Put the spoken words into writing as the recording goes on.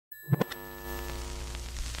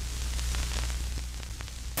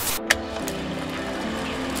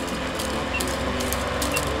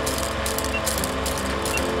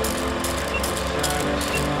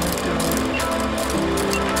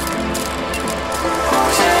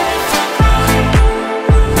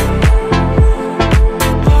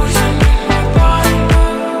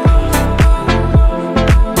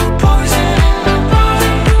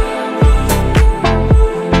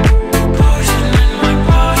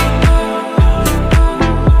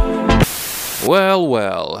Well,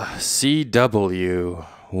 well, CW,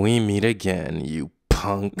 we meet again, you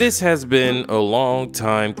punk. This has been a long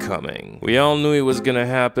time coming. We all knew it was gonna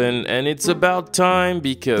happen, and it's about time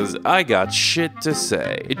because I got shit to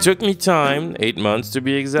say. It took me time, 8 months to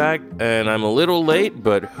be exact, and I'm a little late,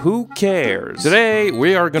 but who cares? Today,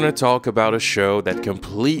 we are gonna talk about a show that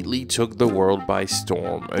completely took the world by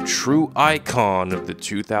storm, a true icon of the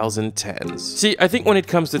 2010s. See, I think when it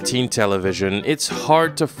comes to teen television, it's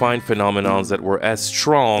hard to find phenomenons that were as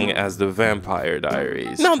strong as the Vampire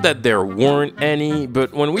Diaries. Not that there weren't any,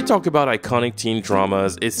 but when we talk about iconic teen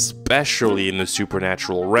dramas, especially in the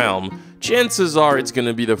supernatural realm, chances are it's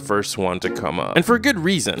gonna be the first one to come up. And for good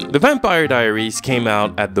reason. The Vampire Diaries came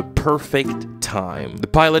out at the perfect time. The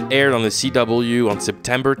pilot aired on the CW on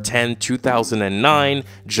September 10, 2009,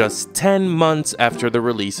 just 10 months after the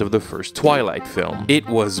release of the first Twilight film. It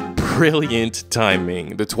was brilliant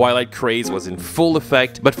timing. The Twilight craze was in full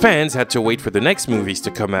effect, but fans had to wait for the next movies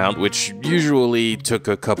to come out, which usually took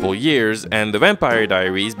a couple years, and The Vampire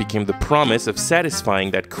Diaries became the promise of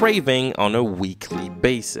satisfying that craving on a weekly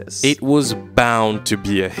basis. It was bound to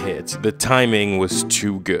be a hit. The timing was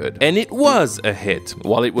too good. And it was a hit.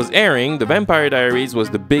 While it was airing, The Vampire Diaries was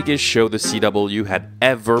the biggest show the CW had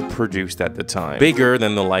ever produced at the time. Bigger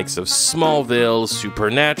than the likes of Smallville,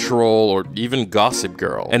 Supernatural, or even Gossip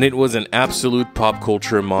Girl. And it was an absolute pop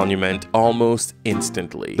culture monument almost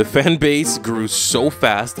instantly. The fan base grew so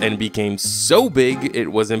fast and became so big,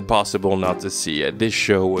 it was impossible not to see it. This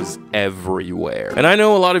show was everywhere. And I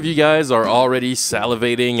know a lot of you guys are already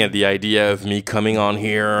salivating at the idea of me coming on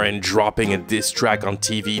here and dropping a diss track on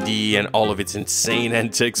TVD and all of its insane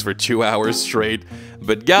antics for 2 hours straight.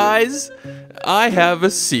 But guys, I have a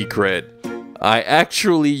secret. I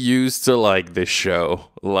actually used to like this show.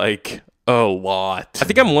 Like, a lot. I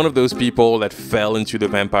think I'm one of those people that fell into the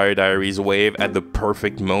Vampire Diaries wave at the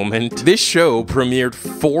perfect moment. This show premiered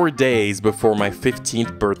 4 days before my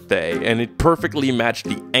 15th birthday, and it perfectly matched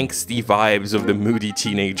the angsty vibes of the moody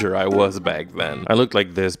teenager I was back then. I looked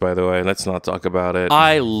like this, by the way, let's not talk about it.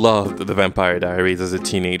 I loved the Vampire Diaries as a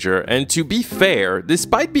teenager, and to be fair,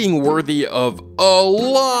 despite being worthy of a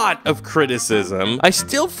lot of criticism, I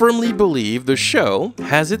still firmly believe the show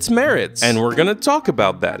has its merits, and we're gonna talk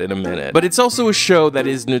about that in a minute. But it's also a show that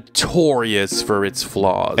is notorious for its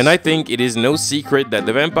flaws. And I think it is no secret that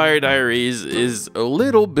The Vampire Diaries is a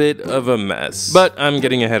little bit of a mess. But I'm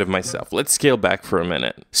getting ahead of myself. Let's scale back for a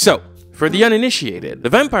minute. So, for the uninitiated,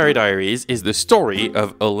 The Vampire Diaries is the story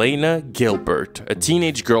of Elena Gilbert, a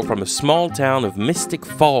teenage girl from a small town of Mystic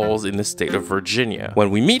Falls in the state of Virginia.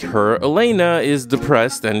 When we meet her, Elena is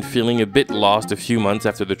depressed and feeling a bit lost a few months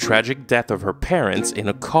after the tragic death of her parents in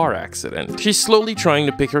a car accident. She's slowly trying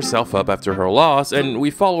to pick herself up after her loss, and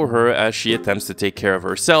we follow her as she attempts to take care of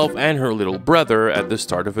herself and her little brother at the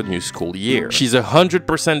start of a new school year. She's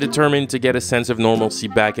 100% determined to get a sense of normalcy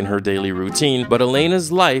back in her daily routine, but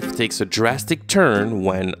Elena's life takes a drastic turn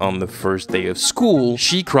when, on the first day of school,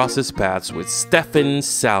 she crosses paths with Stefan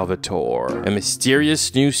Salvatore, a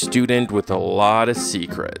mysterious new student with a lot of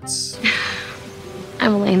secrets.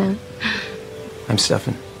 I'm Elena. I'm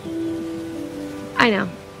Stefan. I know.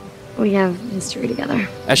 We have history together.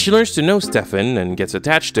 As she learns to know Stefan and gets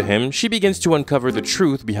attached to him, she begins to uncover the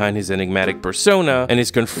truth behind his enigmatic persona and is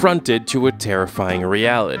confronted to a terrifying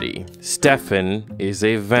reality. Stefan is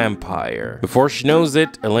a vampire. Before she knows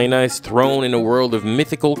it, Elena is thrown in a world of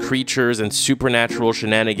mythical creatures and supernatural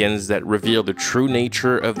shenanigans that reveal the true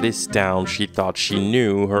nature of this town she thought she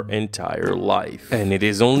knew her entire life. And it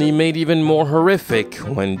is only made even more horrific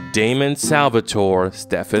when Damon Salvatore,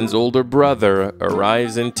 Stefan's older brother,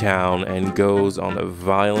 arrives in town and goes on a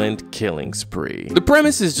violent killing spree. The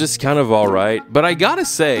premise is just kind of alright, but I gotta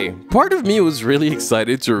say, part of me was really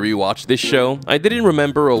excited to rewatch this show. I didn't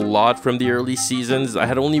remember a lot from the early seasons, I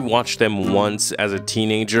had only watched them once as a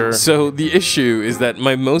teenager. So the issue is that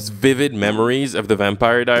my most vivid memories of the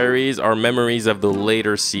Vampire Diaries are memories of the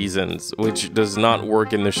later seasons, which does not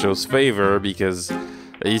work in the show's favor because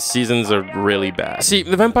these seasons are really bad. See,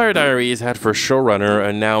 The Vampire Diaries had for showrunner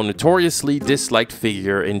a now notoriously disliked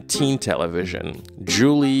figure in teen television,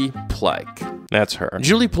 Julie Plec. That's her.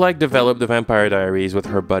 Julie Plec developed The Vampire Diaries with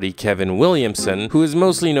her buddy Kevin Williamson, who is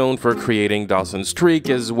mostly known for creating Dawson's Creek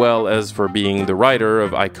as well as for being the writer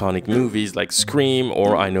of iconic movies like Scream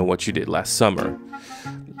or I Know What You Did Last Summer.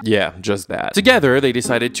 Yeah, just that. Together, they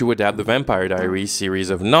decided to adapt the Vampire Diaries series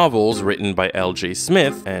of novels written by L.J.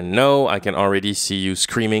 Smith, and no, I can already see you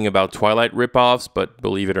screaming about Twilight ripoffs, but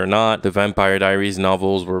believe it or not, the Vampire Diaries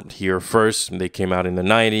novels were here first. They came out in the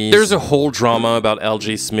 90s. There's a whole drama about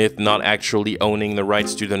L.J. Smith not actually owning the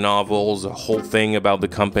rights to the novels, a whole thing about the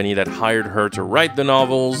company that hired her to write the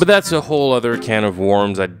novels, but that's a whole other can of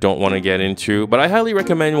worms I don't want to get into. But I highly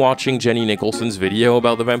recommend watching Jenny Nicholson's video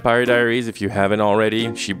about the Vampire Diaries if you haven't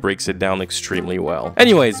already. She breaks it down extremely well.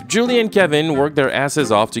 Anyways, Julie and Kevin worked their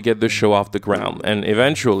asses off to get the show off the ground, and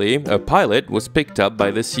eventually a pilot was picked up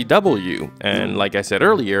by the CW, and like I said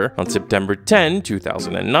earlier, on September 10,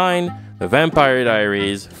 2009, the Vampire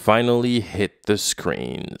Diaries finally hit the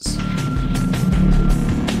screens.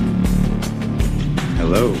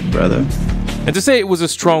 Hello, brother. And to say it was a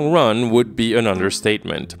strong run would be an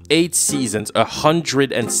understatement. 8 seasons,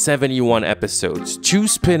 171 episodes, 2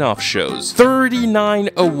 spin-off shows,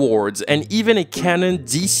 39 awards, and even a canon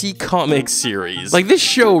DC Comics series. Like, this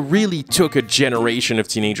show really took a generation of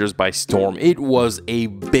teenagers by storm. It was a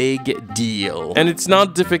big deal. And it's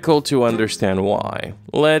not difficult to understand why.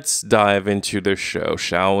 Let's dive into the show,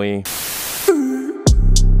 shall we?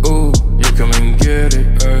 Ooh, you come and get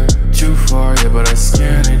it, too far, yeah, but I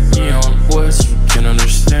scan it. Neon West, you can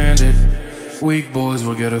understand it. Weak boys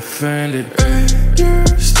will get offended. Hey, you're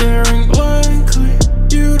staring blankly.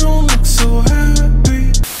 You don't look so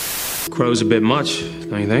happy. Crow's a bit much,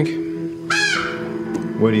 don't you think?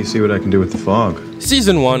 Where do you see what I can do with the fog?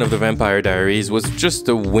 Season 1 of the Vampire Diaries was just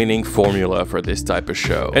a winning formula for this type of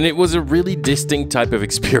show, and it was a really distinct type of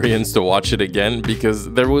experience to watch it again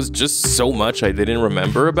because there was just so much I didn't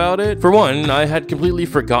remember about it. For one, I had completely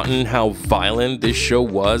forgotten how violent this show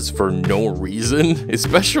was for no reason,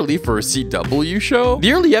 especially for a CW show.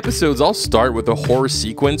 The early episodes all start with a horror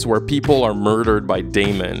sequence where people are murdered by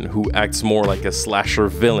Damon, who acts more like a slasher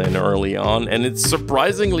villain early on, and it's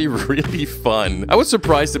surprisingly really fun. I was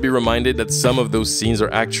surprised to be reminded that some of those scenes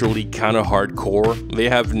are actually kinda hardcore. They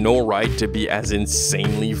have no right to be as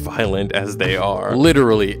insanely violent as they are.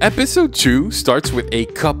 Literally, episode 2 starts with a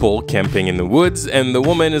couple camping in the woods, and the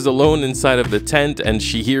woman is alone inside of the tent and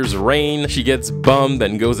she hears rain. She gets bummed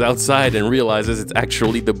and goes outside and realizes it's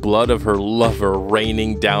actually the blood of her lover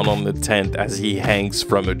raining down on the tent as he hangs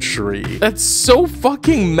from a tree. That's so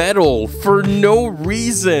fucking metal for no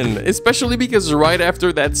reason, especially because right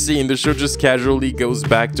after that scene, the show just casually goes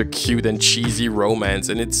back to cute and cheesy romance,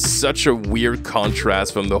 and it's such a weird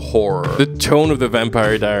contrast from the horror. The tone of the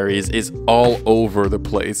Vampire Diaries is all over the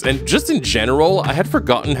place, and just in general, I had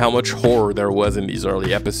forgotten how much horror there was in these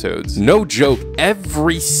early episodes. No joke,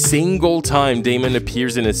 every single time Damon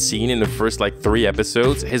appears in a scene in the first like 3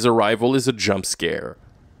 episodes, his arrival is a jump scare.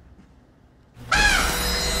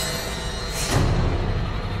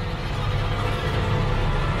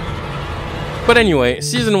 But anyway,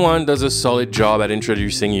 season 1 does a solid job at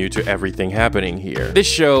introducing you to everything happening here. This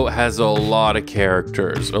show has a lot of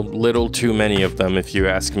characters, a little too many of them if you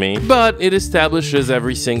ask me, but it establishes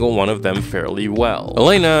every single one of them fairly well.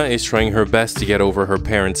 Elena is trying her best to get over her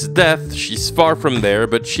parents' death. She's far from there,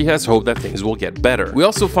 but she has hope that things will get better. We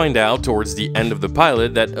also find out towards the end of the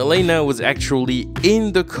pilot that Elena was actually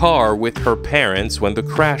in the car with her parents when the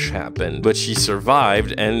crash happened, but she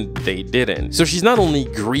survived and they didn't. So she's not only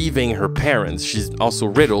grieving her parents, she's also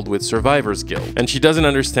riddled with survivor's guilt, and she doesn't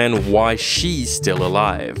understand why she's still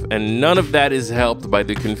alive. And none of that is helped by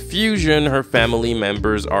the confusion her family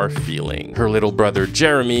members are feeling. Her little brother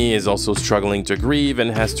Jeremy is also struggling to grieve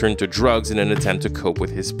and has turned to drugs in an attempt to cope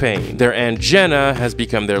with his pain. Their Aunt Jenna has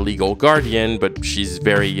become their legal guardian, but she's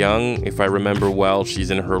very young. If I remember well,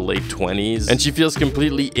 she's in her late 20s, and she feels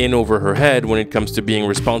completely in over her head when it comes to being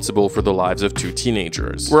responsible for the lives of 2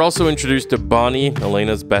 teenagers. We're also introduced to Bonnie,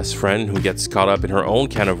 Elena's best friend, who gets caught up in her own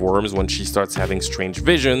can of worms when she starts having strange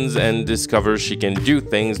visions and discovers she can do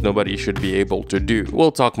things nobody should be able to do.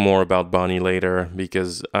 We'll talk more about Bonnie later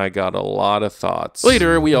because I got a lot of thoughts.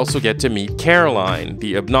 Later, we also get to meet Caroline,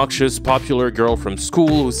 the obnoxious, popular girl from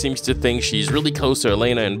school who seems to think she's really close to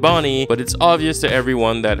Elena and Bonnie, but it's obvious to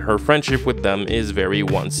everyone that her friendship with them is very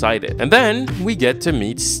one-sided. And then we get to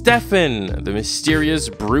meet Stefan, the mysterious,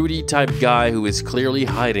 broody type guy who is clearly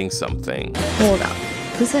hiding something. Hold up.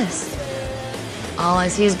 Who's this? All I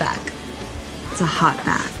see is back. It's a hot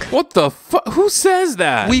back. What the fuck? Who says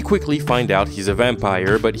that? We quickly find out he's a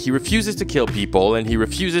vampire, but he refuses to kill people and he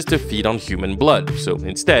refuses to feed on human blood. So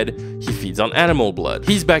instead, he feeds on animal blood.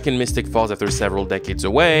 He's back in Mystic Falls after several decades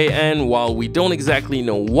away, and while we don't exactly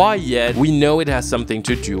know why yet, we know it has something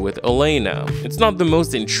to do with Elena. It's not the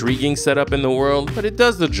most intriguing setup in the world, but it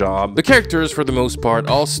does the job. The characters, for the most part,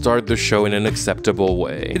 all start the show in an acceptable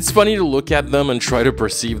way. It's funny to look at them and try to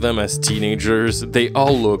perceive them as teenagers. They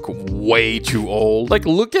all look way too old. Like,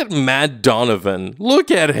 look at Matt Donovan. Look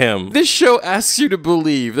at him. This show asks you to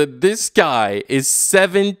believe that this guy is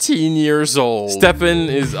 17 years old. Stefan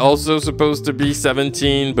is also supposed to be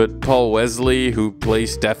 17, but Paul Wesley, who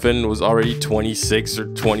plays Stefan, was already 26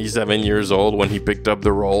 or 27 years old when he picked up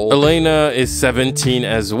the role. Elena is 17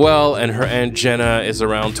 as well, and her Aunt Jenna is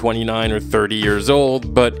around 29 or 30 years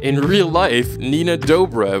old, but in real life, Nina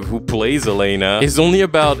Dobrev, who plays Elena, is only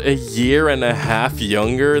about a year and a half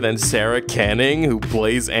younger than Sarah Canning, who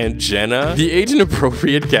plays Aunt Jenna. The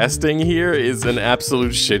age-inappropriate casting here is an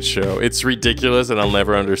absolute shit show. It's ridiculous, and I'll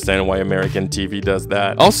never understand why American TV does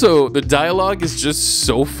that. Also, the dialogue is just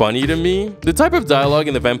so funny to me. The type of dialogue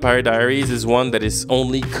in the Vampire Diaries is one that is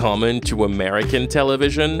only common to American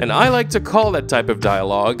television, and I like to call that type of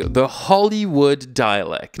dialogue the Hollywood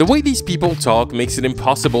dialect. The way these people talk makes it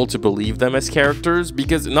impossible to believe them as characters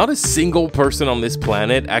because not a single person on this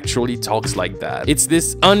planet actually talks like that. It's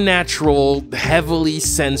this unnatural, heavily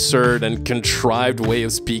censored and contrived way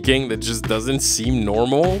of speaking that just doesn't seem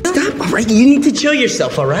normal. Stop, alright? You need to chill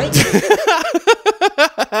yourself, alright?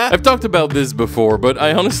 I've talked about this before, but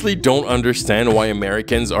I honestly don't understand why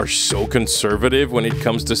Americans are so conservative when it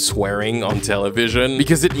comes to swearing on television,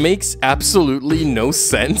 because it makes absolutely no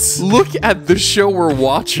sense. Look at the show we're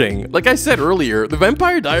watching. Like I said earlier, The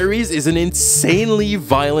Vampire Diaries is an insanely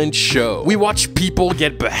violent show. We watch people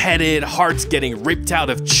get beheaded, hearts getting ripped out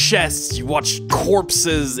of chests, you watch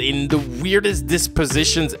corpses in the weirdest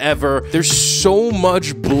dispositions ever. There's so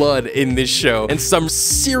much blood in this show, and some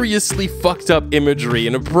seriously fucked up imagery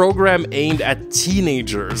in a program aimed at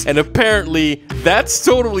teenagers. And apparently, that's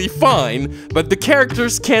totally fine, but the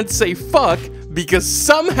characters can't say fuck because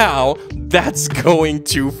somehow that's going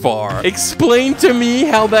too far. Explain to me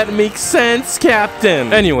how that makes sense,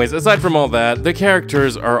 Captain. Anyways, aside from all that, the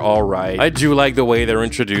characters are alright. I do like the way they're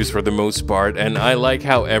introduced for the most part, and I like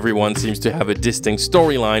how everyone seems to have a distinct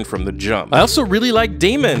storyline from the jump. I also really like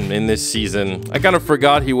Damon in this season. I kind of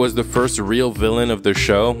forgot he was the first real villain of the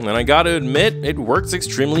show, and I gotta admit, it works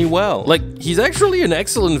extremely well. Like, he's actually an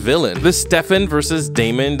excellent villain. The Stefan versus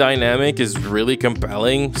Damon dynamic is really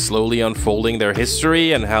compelling, slowly unfolding their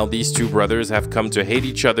history and how these two brothers have come to hate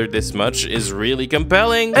each other this much is really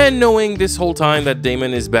compelling, and knowing this whole time that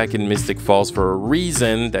Damon is back in Mystic Falls for a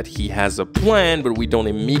reason, that he has a plan but we don't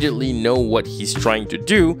immediately know what he's trying to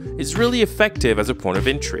do, is really effective as a point of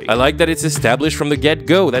intrigue. I like that it's established from the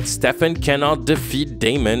get-go that Stefan cannot defeat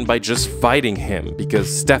Damon by just fighting him, because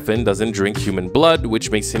Stefan doesn't drink human blood,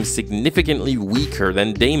 which makes him significantly weaker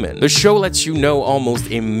than Damon. The show lets you know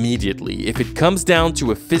almost immediately, if it comes down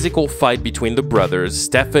to a physical fight between the brothers,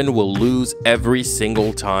 Stefan will lose every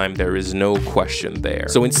single time. There is no question there.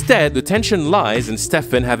 So instead, the tension lies in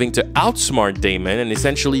Stefan having to outsmart Damon and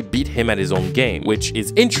essentially beat him at his own game, which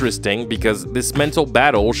is interesting because this mental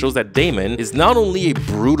battle shows that Damon is not only a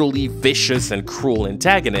brutally vicious and cruel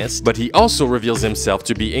antagonist, but he also reveals himself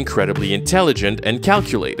to be incredibly intelligent and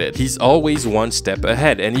calculated. He's always one step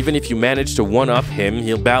ahead, and even if you manage to one-up him,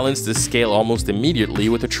 he'll balance the scale almost immediately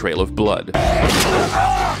with a trail of blood.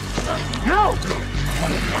 No!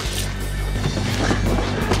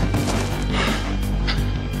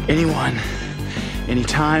 Anyone,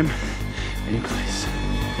 anytime, anyplace.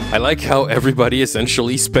 I like how everybody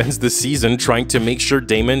essentially spends the season trying to make sure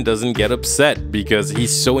Damon doesn't get upset because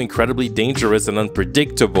he's so incredibly dangerous and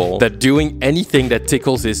unpredictable that doing anything that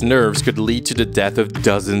tickles his nerves could lead to the death of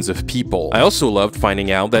dozens of people. I also loved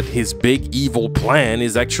finding out that his big evil plan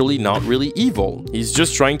is actually not really evil. He's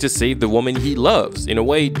just trying to save the woman he loves. In a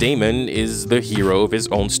way, Damon is the hero of his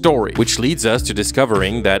own story, which leads us to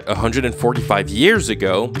discovering that 145 years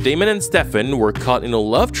ago, Damon and Stefan were caught in a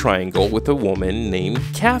love triangle with a woman named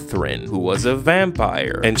Catherine, who was a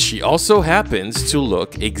vampire, and she also happens to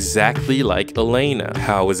look exactly like Elena.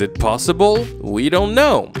 How is it possible? We don't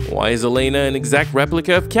know. Why is Elena an exact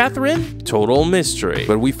replica of Catherine? Total mystery.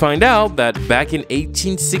 But we find out that back in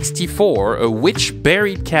 1864, a witch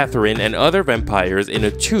buried Catherine and other vampires in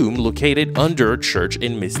a tomb located under a church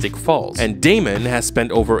in Mystic Falls, and Damon has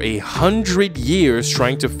spent over 100 years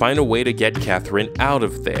trying to find a way to get Catherine out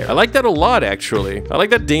of there. I like that a lot, actually. I like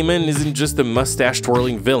that Damon isn't just a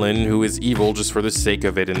mustache-twirling villain villain who is evil just for the sake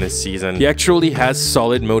of it in this season. He actually has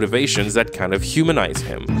solid motivations that kind of humanize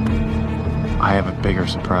him. I have a bigger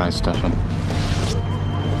surprise, Stefan.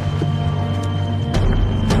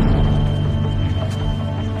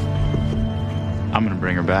 I'm gonna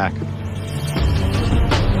bring her back.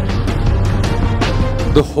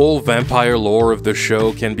 The whole vampire lore of the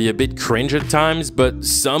show can be a bit cringe at times, but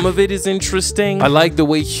some of it is interesting. I like the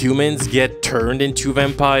way humans get turned into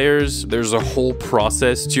vampires. There's a whole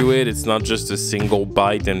process to it. It's not just a single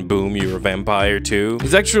bite and boom, you're a vampire too.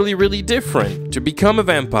 It's actually really different. To become a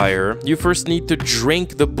vampire, you first need to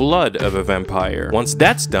drink the blood of a vampire. Once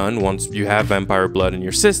that's done, once you have vampire blood in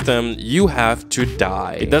your system, you have to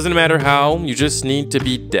die. It doesn't matter how, you just need to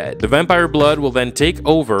be dead. The vampire blood will then take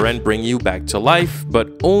over and bring you back to life, but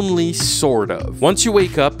only sort of. Once you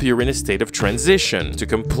wake up, you're in a state of transition. To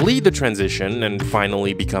complete the transition and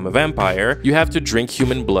finally become a vampire, you have to drink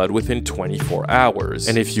human blood within 24 hours.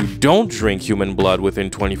 And if you don't drink human blood within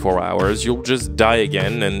 24 hours, you'll just die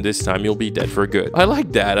again, and this time you'll be dead for good. I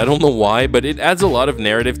like that. I don't know why, but it adds a lot of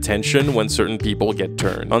narrative tension when certain people get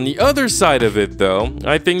turned. On the other side of it though,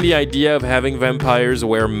 I think the idea of having vampires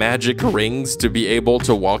wear magic rings to be able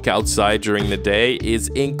to walk outside during the day is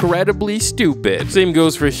incredibly stupid. Same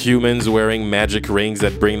goes for humans wearing magic rings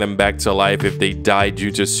that bring them back to life if they die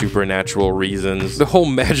due to supernatural reasons. The whole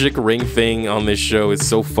magic ring thing on this show is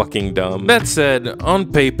so fucking dumb. That said,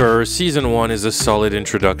 on paper, season 1 is a solid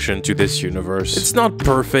introduction to this universe. It's not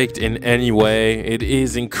perfect in any way, it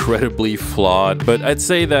is incredibly flawed, but I'd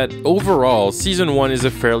say that overall, season 1 is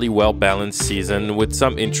a fairly well-balanced season with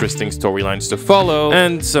some interesting storylines to follow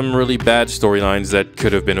and some really bad storylines that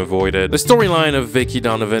could have been avoided. The storyline of Vicky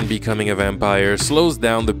Donovan becoming a vampire slows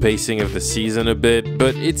down the pacing of the season a bit,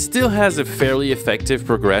 but it still has a fairly effective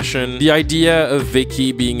progression. The idea of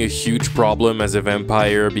Vicky being a huge problem as a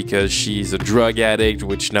vampire because she's a drug addict,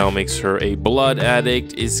 which now makes her a blood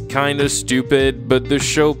addict, is kinda stupid, but the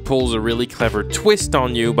show pulls a really clever twist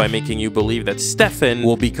on you by making you believe that Stefan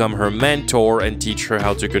will become her mentor and teach her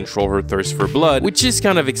how to control her thirst for blood, which is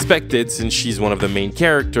kind of expected since she's one of the main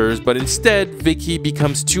characters, but instead, Vicky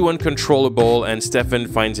becomes too uncontrollable and Stefan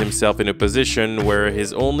finds himself in a position where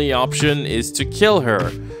his only option is to kill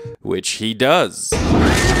her, which he does.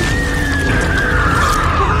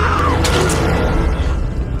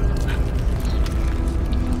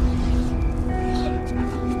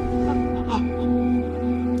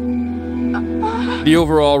 The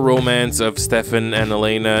overall romance of Stefan and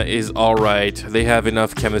Elena is alright. They have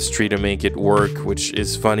enough chemistry to make it work, which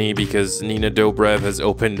is funny because Nina Dobrev has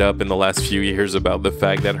opened up in the last few years about the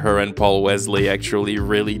fact that her and Paul Wesley actually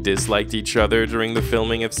really disliked each other during the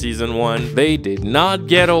filming of season 1. They did not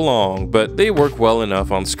get along, but they work well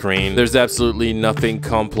enough on screen. There's absolutely nothing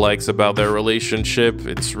complex about their relationship.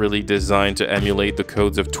 It's really designed to emulate the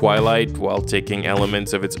codes of Twilight while taking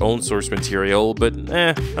elements of its own source material, but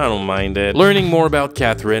I don't mind it. Learning more about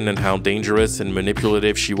Catherine and how dangerous and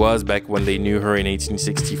manipulative she was back when they knew her in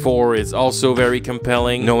 1864 is also very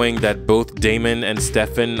compelling. Knowing that both Damon and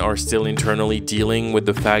Stefan are still internally dealing with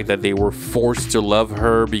the fact that they were forced to love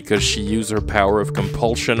her because she used her power of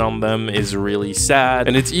compulsion on them is really sad.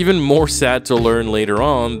 And it's even more sad to learn later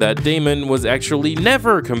on that Damon was actually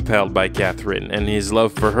never compelled by Catherine and his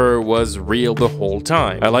love for her was real the whole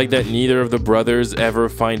time. I like that neither of the brothers ever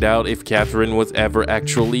find out if Catherine was ever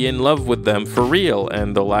actually in love with them for real,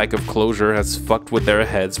 and the lack of closure has fucked with their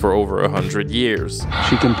heads for over 100 years.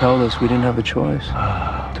 She compelled us. We didn't have a choice.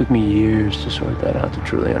 It took me years to sort that out, to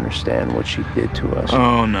truly understand what she did to us.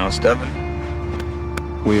 Oh no,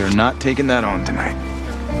 Stefan. We are not taking that on tonight.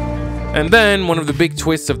 And then, one of the big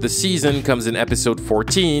twists of the season comes in episode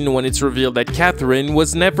 14 when it's revealed that Catherine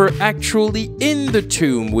was never actually in the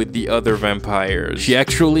tomb with the other vampires. She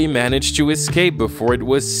actually managed to escape before it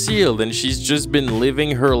was sealed and she's just been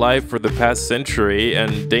living her life for the past century,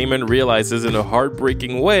 and Damon realizes in a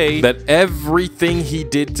heartbreaking way that everything he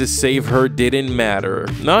did to save her didn't matter.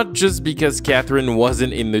 Not just because Catherine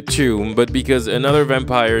wasn't in the tomb, but because another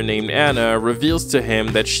vampire named Anna reveals to him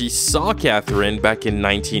that she saw Catherine back in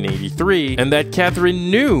 1983 and that Catherine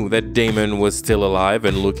knew that Damon was still alive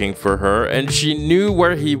and looking for her, and she knew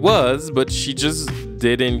where he was, but she just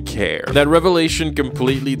didn't care. That revelation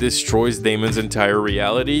completely destroys Damon's entire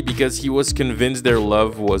reality because he was convinced their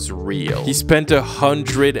love was real. He spent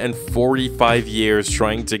 145 years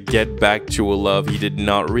trying to get back to a love he did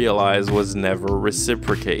not realize was never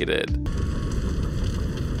reciprocated.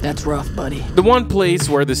 That's rough, buddy. The one place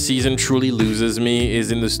where the season truly loses me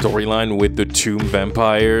is in the storyline with the tomb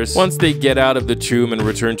vampires. Once they get out of the tomb and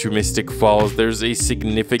return to Mystic Falls, there's a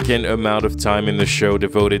significant amount of time in the show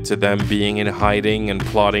devoted to them being in hiding and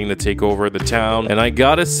plotting to take over the town, and I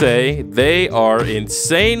gotta say, they are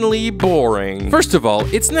insanely boring. First of all,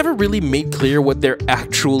 it's never really made clear what they're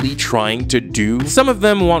actually trying to do. Some of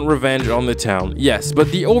them want revenge on the town, yes,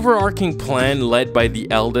 but the overarching plan led by the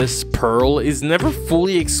eldest, Pearl, is never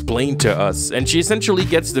fully explained to us, and she essentially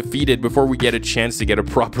gets defeated before we get a chance to get a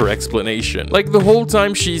proper explanation. Like, the whole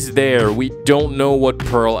time she's there, we don't know what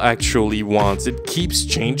Pearl actually wants. It keeps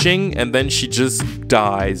changing, and then she just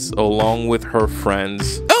dies along with her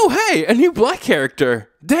friends. Oh hey, a new black character!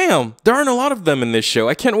 Damn, there aren't a lot of them in this show.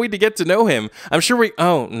 I can't wait to get to know him. I'm sure we—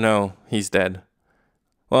 oh no, he's dead.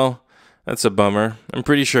 Well, that's a bummer. I'm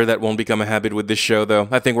pretty sure that won't become a habit with this show, though.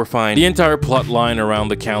 I think we're fine. The entire plot line around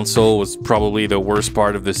the council was probably the worst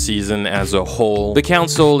part of the season as a whole. The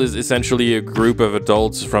council is essentially a group of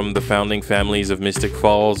adults from the founding families of Mystic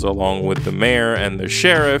Falls, along with the mayor and the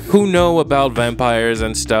sheriff, who know about vampires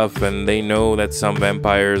and stuff, and they know that some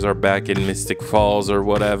vampires are back in Mystic Falls or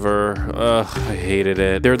whatever. Ugh, I hated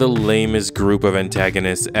it. They're the lamest group of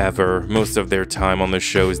antagonists ever. Most of their time on the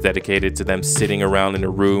show is dedicated to them sitting around in a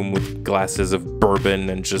room with glasses of bourbon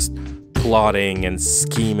and just plotting and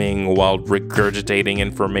scheming while regurgitating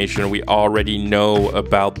information we already know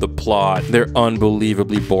about the plot. They're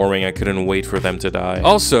unbelievably boring. I couldn't wait for them to die.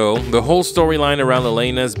 Also, the whole storyline around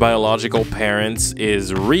Elena's biological parents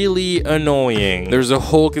is really annoying. There's a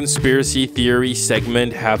whole conspiracy theory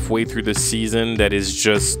segment halfway through the season that is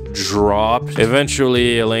just dropped.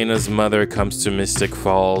 Eventually, Elena's mother comes to Mystic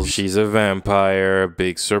Falls. She's a vampire,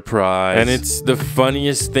 big surprise. And it's the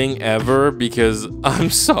funniest thing ever because,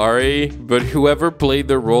 I'm sorry, but whoever played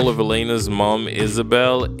the role of Elena's mom,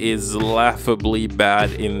 Isabel, is laughably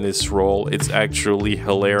bad in this role. It's actually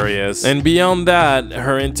hilarious. And beyond that,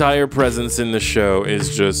 her entire presence in the show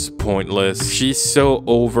is just pointless. She's so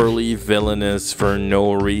overly villainous for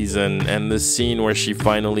no reason, and the scene where she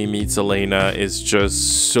finally meets Elena is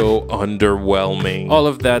just so underwhelming. All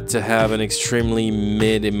of that to have an extremely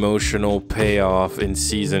mid-emotional payoff in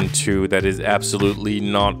season 2 that is absolutely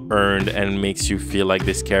not earned and makes you feel like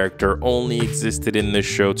this character only existed in the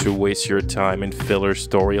show to waste your time in filler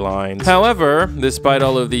storylines. However, despite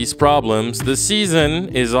all of these problems, the season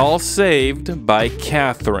is all saved by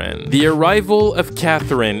Catherine. The arrival of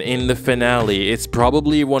Catherine in the finale is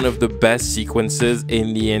probably one of the best sequences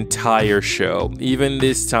in the entire show. Even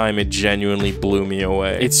this time, it genuinely blew me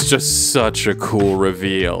away. It's just such a cool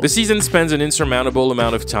reveal. The season spends an insurmountable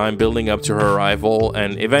amount of time building up to her arrival,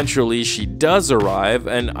 and eventually she does arrive,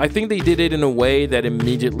 and I think they did it in a way that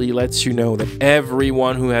immediately lets you know that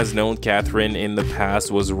everyone who has known Catherine in the past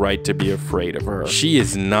was right to be afraid of her. She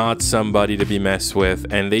is not somebody to be messed with,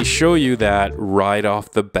 and they show you that right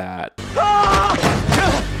off the bat.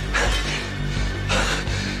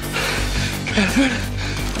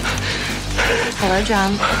 Hello,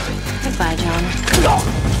 John. Goodbye, John.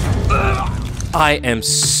 I am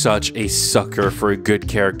such a sucker for a good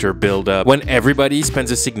character build-up. When everybody spends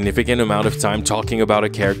a significant amount of time talking about a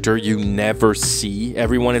character you never see,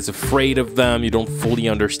 everyone is afraid of them, you don't fully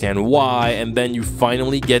understand why, and then you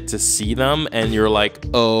finally get to see them, and you're like,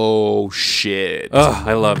 oh shit. Ugh,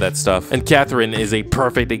 I love that stuff. And Catherine is a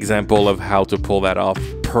perfect example of how to pull that off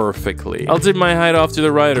perfectly. I'll tip my hat off to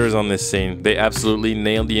the writers on this scene. They absolutely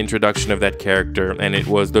nailed the introduction of that character, and it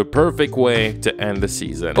was the perfect way to end the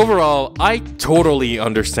season. Overall, I totally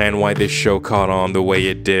understand why this show caught on the way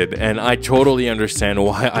it did, and I totally understand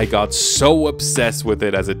why I got so obsessed with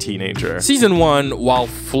it as a teenager. Season 1, while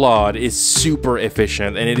flawed, is super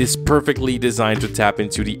efficient, and it is perfectly designed to tap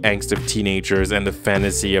into the angst of teenagers and the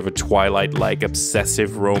fantasy of a Twilight-like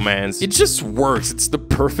obsessive romance. It just works. It's the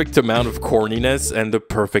perfect amount of corniness and the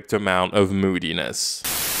perfect amount of moodiness.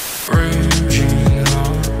 Raging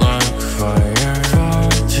out like fire.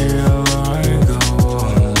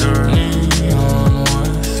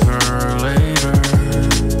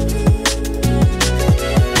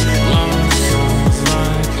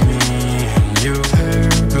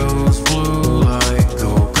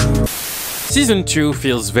 Season 2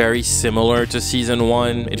 feels very similar to Season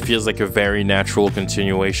 1. It feels like a very natural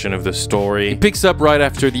continuation of the story. It picks up right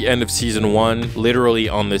after the end of Season 1, literally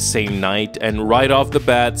on the same night, and right off the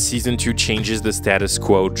bat, Season 2 changes the status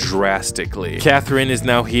quo drastically. Catherine is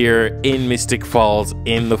now here in Mystic Falls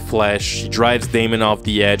in the flesh. She drives Damon off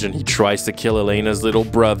the edge and he tries to kill Elena's little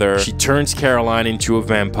brother. She turns Caroline into a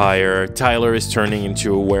vampire. Tyler is turning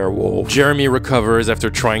into a werewolf. Jeremy recovers after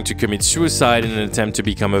trying to commit suicide in an attempt to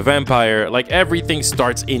become a vampire. Like, Like, everything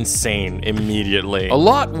starts insane immediately. A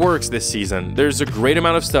lot works this season. There's a great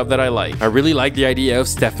amount of stuff that I like. I really like the idea of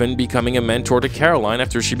Stefan becoming a mentor to Caroline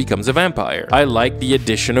after she becomes a vampire. I like the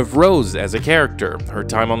addition of Rose as a character. Her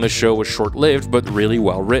time on the show was short-lived, but really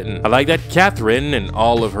well written. I like that Catherine, and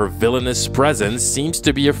all of her villainous presence, seems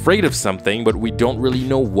to be afraid of something, but we don't really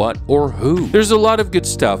know what or who. There's a lot of good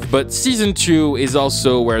stuff, but season 2 is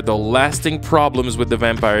also where the lasting problems with the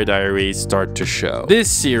Vampire Diaries start to show. This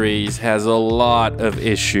series has a lot of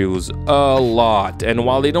issues, a lot, and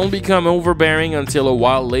while they don't become overbearing until a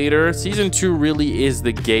while later, season 2 really is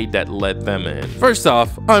the gate that let them in. First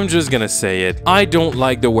off, I'm just gonna say it, I don't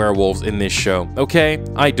like the werewolves in this show, okay?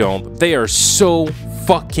 I don't. They are so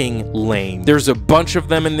fucking lame. There's a bunch of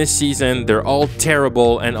them in this season, they're all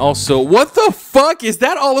terrible, and also, what the fuck? Is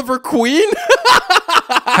that Oliver Queen?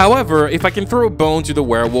 However, if I can throw a bone to the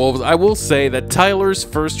werewolves, I will say that Tyler's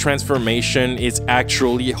first transformation is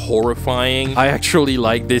actually horrifying. I actually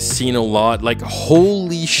like this scene a lot. Like,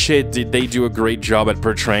 holy shit, did they do a great job at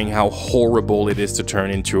portraying how horrible it is to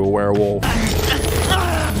turn into a werewolf.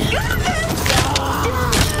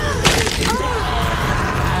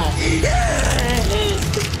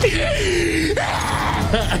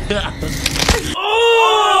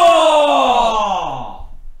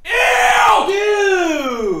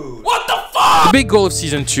 The big goal of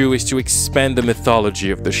season 2 is to expand the mythology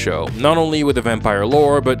of the show, not only with the vampire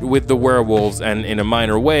lore, but with the werewolves and, in a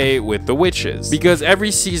minor way, with the witches. Because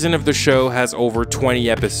every season of the show has over 20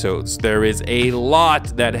 episodes, there is a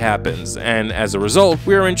lot that happens, and as a result,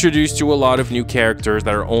 we are introduced to a lot of new characters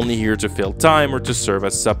that are only here to fill time or to serve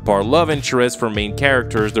as subpar love interests for main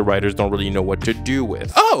characters the writers don't really know what to do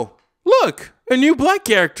with. Oh, look, a new black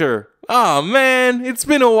character. Aw, man, it's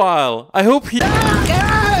been a while. I hope he...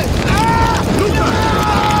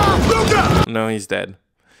 No, he's dead.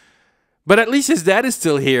 But at least his dad is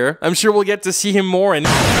still here. I'm sure we'll get to see him more and...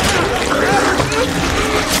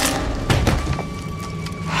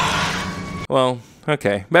 Well,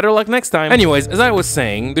 okay. Better luck next time. Anyways, as I was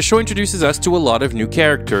saying, the show introduces us to a lot of new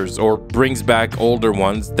characters, or brings back older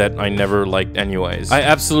ones that I never liked anyways. I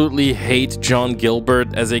absolutely hate John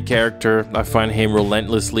Gilbert as a character. I find him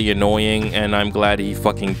relentlessly annoying, and I'm glad he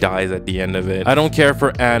fucking dies at the end of it. I don't care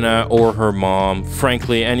for Anna or her mom.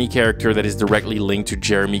 Frankly, any character that is directly linked to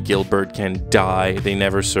Jeremy Gilbert can die. They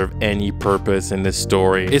never serve any purpose in this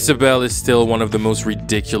story. Isabel is still one of the most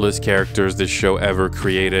ridiculous characters this show ever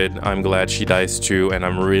created. I'm glad she dies too, and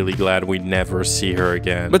I'm really glad we never see her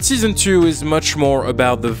again. But season 2 is much more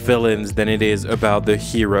about the villains than it is about the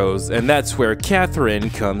heroes, and that's where Catherine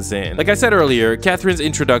comes in. Like I said earlier, Catherine's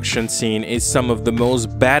introduction scene is some of the most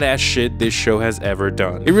badass shit this show has ever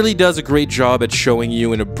done. It really does a great job at showing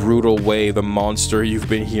you in a brutal way the monster you've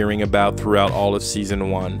been hearing about throughout all of season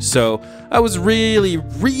 1. So I was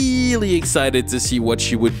really excited to see what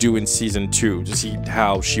she would do in season 2, to see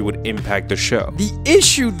how she would impact the show. The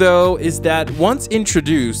issue though is that once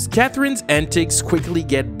introduced, Catherine's antics quickly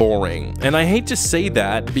get boring. And I hate to say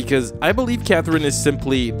that because I believe Catherine is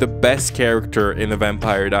simply the best character in the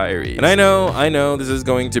Vampire Diaries. And I know this is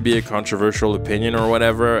going to be a controversial opinion or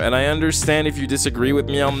whatever, and I understand if you disagree with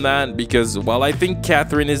me on that, because while I think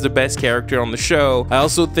Catherine is the best character on the show, I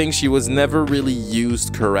also think she was never really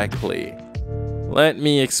used correctly. Let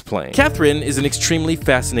me explain. Catherine is an extremely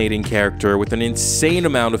fascinating character with an insane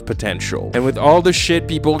amount of potential. And with all the shit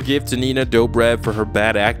people give to Nina Dobrev for her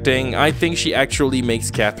bad acting, I think she actually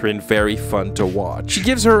makes Catherine very fun to watch. She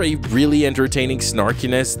gives her a really entertaining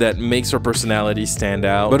snarkiness that makes her personality stand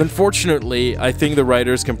out. But unfortunately, I think the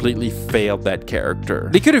writers completely failed that character.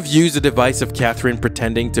 They could have used the device of Catherine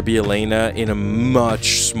pretending to be Elena in a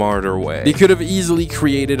much smarter way. They could have easily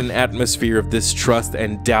created an atmosphere of distrust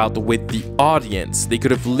and doubt with the audience. They could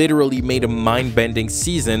have literally made a mind-bending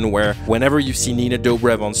season where whenever you see Nina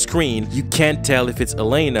Dobrev on screen, you can't tell if it's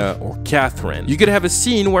Elena or Catherine. You could have a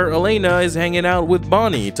scene where Elena is hanging out with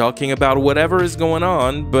Bonnie, talking about whatever is going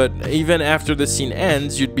on, but even after the scene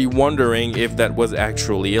ends, you'd be wondering if that was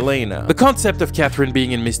actually Elena. The concept of Catherine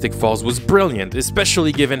being in Mystic Falls was brilliant,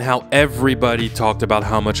 especially given how everybody talked about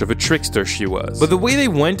how much of a trickster she was. But the way they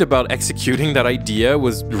went about executing that idea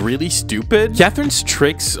was really stupid. Catherine's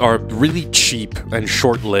tricks are really cheap and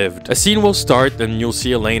short-lived. A scene will start and you'll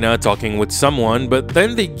see Elena talking with someone, but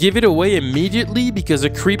then they give it away immediately because a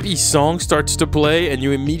creepy song starts to play and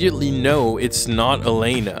you immediately know it's not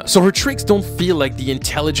Elena. So her tricks don't feel like the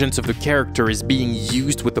intelligence of the character is being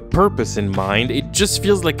used with a purpose in mind. It just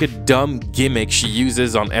feels like a dumb gimmick she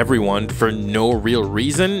uses on everyone for no real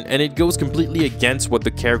reason, and it goes completely against what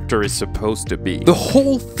the character is supposed to be. The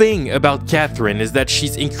whole thing about Catherine is that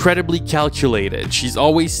she's incredibly calculated. She's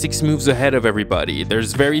always 6 moves ahead of everyone everybody.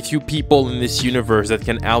 There's very few people in this universe that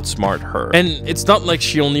can outsmart her. And it's not like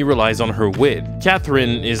she only relies on her wit.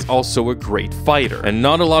 Catherine is also a great fighter, and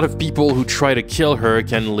not a lot of people who try to kill her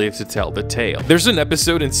can live to tell the tale. There's an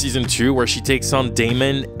episode in season 2 where she takes on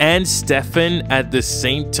Damon and Stefan at the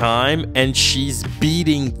same time, and she's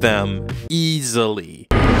beating them easily.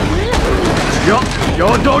 Yo,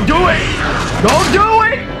 don't do it! Don't do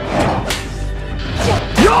it!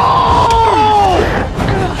 Yo!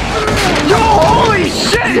 Yo, holy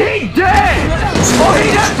shit, he dead! Oh,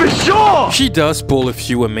 he dead for sure! She does pull a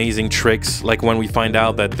few amazing tricks, like when we find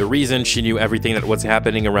out that the reason she knew everything that was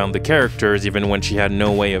happening around the characters, even when she had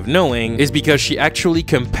no way of knowing, is because she actually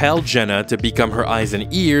compelled Jenna to become her eyes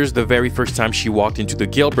and ears the very first time she walked into the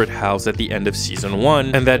Gilbert house at the end of season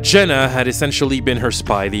 1, and that Jenna had essentially been her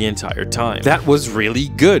spy the entire time. That was really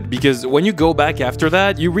good, because when you go back after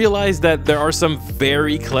that, you realize that there are some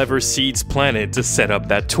very clever seeds planted to set up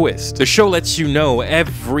that twist. The show lets you know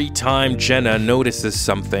every time Jenna notices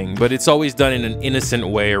something, but it's always done in an innocent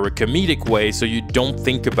way or a comedic way, so you don't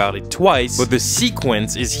think about it twice, but the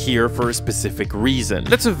sequence is here for a specific reason.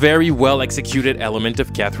 That's a very well executed element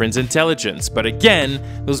of Catherine's intelligence, but again,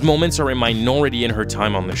 those moments are a minority in her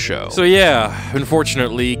time on the show. So yeah,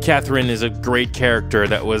 unfortunately, Catherine is a great character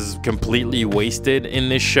that was completely wasted in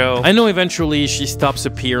this show. I know eventually she stops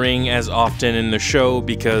appearing as often in the show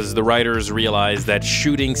because the writers realized that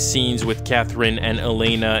shooting scenes with Catherine and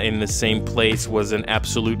Elena in the same place was an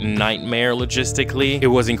absolute nightmare logistically. It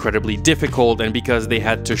was incredibly difficult, and because they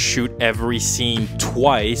had to shoot every scene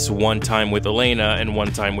twice, one time with Elena and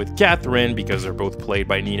one time with Catherine, because they're both played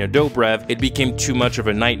by Nina Dobrev, it became too much of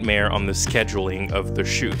a nightmare on the scheduling of the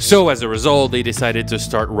shoot. So as a result, they decided to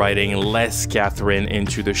start writing less Catherine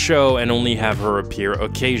into the show and only have her appear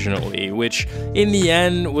occasionally, which in the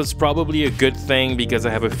end was probably a good thing because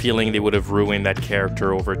I have a feeling they would have ruined that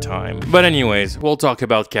character over time. But anyways, we'll talk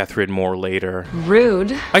about Catherine more later.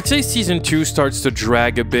 Rude. I'd say season 2 starts to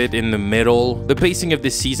drag a bit in the middle. The pacing of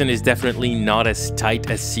this season is definitely not as tight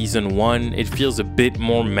as season 1. It feels a bit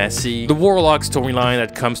more messy. The Warlock storyline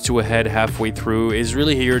that comes to a head halfway through is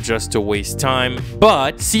really here just to waste time,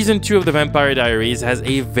 but season 2 of The Vampire Diaries has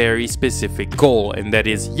a very specific goal, and that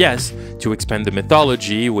is, yes, to expand the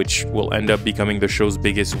mythology, which will end up becoming the show's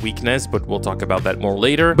biggest weakness, but we'll talk about that more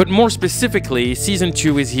later. But more specifically, season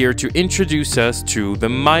 2 is here to introduce us to the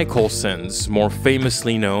Nicholsons, more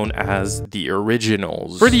famously known as the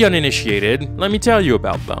Originals. For the uninitiated, let me tell you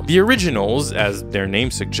about them. The Originals, as their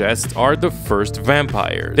name suggests, are the first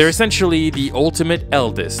vampires. They're essentially the ultimate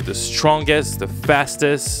eldest, the strongest, the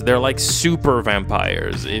fastest. They're like super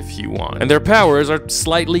vampires, if you want. And their powers are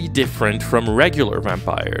slightly different from regular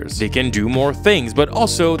vampires. They can do more things, but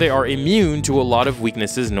also they are immune to a lot of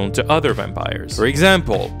weaknesses known to other vampires. For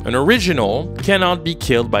example, an Original cannot be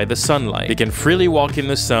killed by the sunlight. They can freely walk in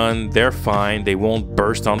the sun, they're fine, they won't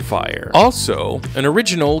burst on fire. Also, an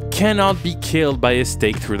Original cannot be killed by a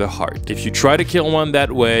stake through the heart. If you try to kill one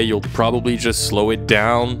that way, you'll probably just slow it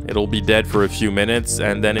down, it'll be dead for a few minutes,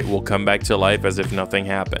 and then it will come back to life as if nothing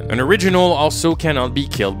happened. An Original also cannot be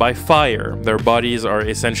killed by fire. Their bodies are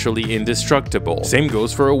essentially indestructible. Same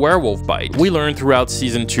goes for a werewolf bite. We learned throughout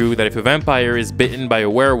season 2 that if a vampire is bitten by a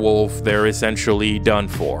werewolf, they're essentially done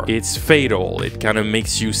for. It's fatal. It kind of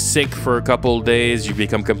makes you sick for a couple days, you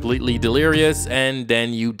become completely delirious, and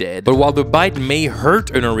then you dead. But while the bite may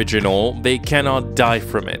hurt an Original, they cannot die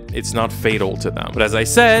from it. It's not fatal to them. But as I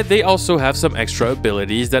said, they also have some extra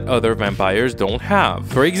abilities that other vampires don't have.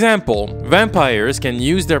 For example, vampires can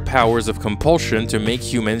use their powers of compulsion to make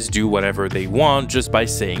humans do whatever they want just by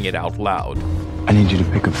saying it out loud. I need you to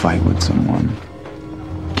pick a fight with someone.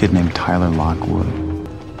 A kid named Tyler Lockwood.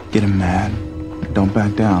 Get him mad. Don't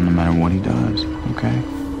back down no matter what he does, okay?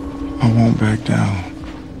 I won't back down.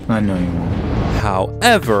 I know you won't.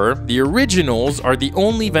 However, the Originals are the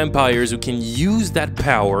only vampires who can use that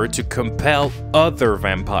power to compel other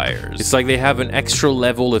vampires. It's like they have an extra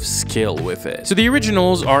level of skill with it. So the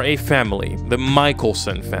Originals are a family, the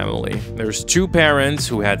Nicholson family. There's 2 parents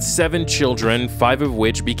who had 7 children, 5 of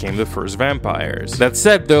which became the first vampires. That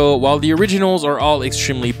said though, while the Originals are all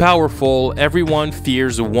extremely powerful, everyone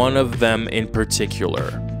fears one of them in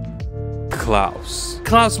particular. Klaus.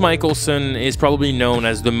 Klaus Michelson is probably known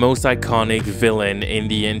as the most iconic villain in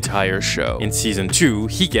the entire show. In season 2,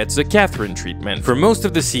 he gets a Catherine treatment. For most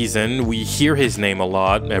of the season, we hear his name a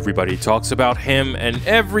lot, everybody talks about him, and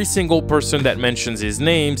every single person that mentions his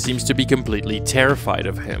name seems to be completely terrified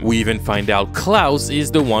of him. We even find out Klaus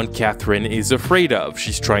is the one Catherine is afraid of.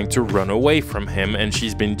 She's trying to run away from him, and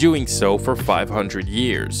she's been doing so for 500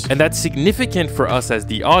 years. And that's significant for us as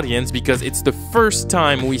the audience because it's the first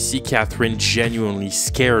time we see Catherine Catherine genuinely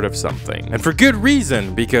scared of something. And for good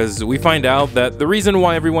reason, because we find out that the reason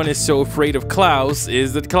why everyone is so afraid of Klaus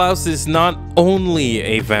is that Klaus is not only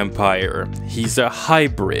a vampire, he's a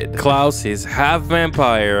hybrid. Klaus is half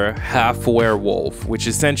vampire, half werewolf, which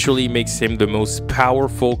essentially makes him the most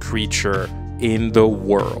powerful creature in the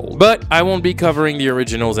world. But I won't be covering the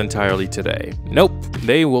originals entirely today. Nope,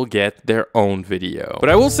 they will get their own video.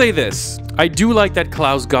 But I will say this, I do like that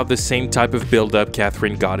Klaus got the same type of build-up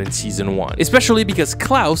Catherine got in season 1, especially because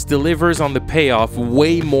Klaus delivers on the payoff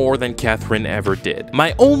way more than Catherine ever did.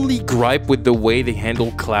 My only gripe with the way they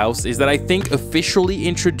handle Klaus is that I think officially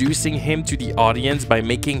introducing him to the audience by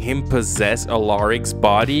making him possess Alaric's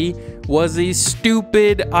body was a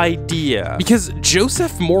stupid idea, because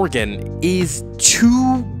Joseph Morgan is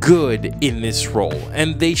too good in this role,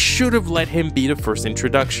 and they should have let him be the first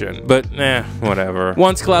introduction. But whatever.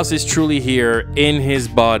 Once Klaus is truly here in his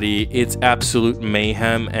body, it's absolute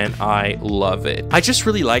mayhem, and I love it. I just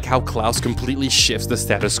really like how Klaus completely shifts the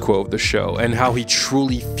status quo of the show, and how he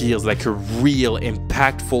truly feels like a real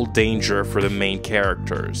impactful danger for the main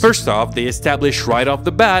characters. First off, they establish right off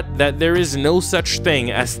the bat that there is no such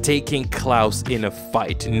thing as taking Klaus in a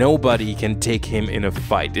fight. Nobody can take him in a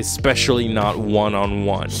fight, especially not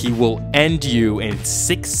one-on-one. He will end you in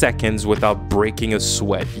 6 seconds without breaking a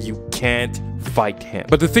sweat. You can't fight him.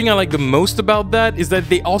 But the thing I like the most about that is that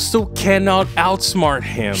they also cannot outsmart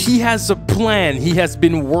him. He has a plan he has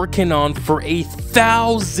been working on for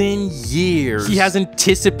 1,000 years. He has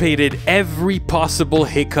anticipated every possible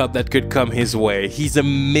hiccup that could come his way. He's a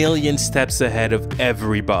million steps ahead of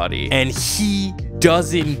everybody, and he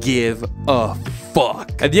doesn't give a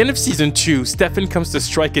fuck. At the end of season 2, Stefan comes to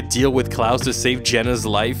strike a deal with Klaus to save Jenna's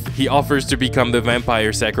life. He offers to become the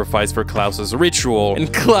vampire sacrifice for Klaus's ritual,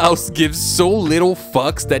 and Klaus gives so little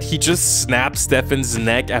fucks that he just snaps Stefan's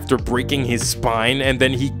neck after breaking his spine, and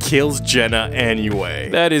then he kills Jenna anyway.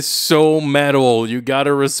 That is so metal, you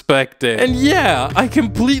gotta respect it. And yeah, I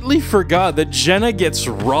completely forgot that Jenna gets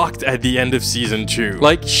rocked at the end of season 2.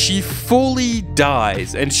 Like, she fully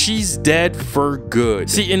dies, and she's dead for good.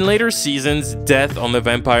 See, in later seasons, death on the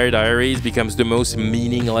Vampire Diaries becomes the most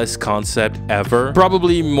meaningless concept ever.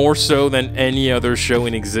 Probably more so than any other show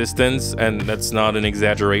in existence, and that's not an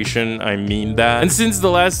exaggeration, I mean that. And since the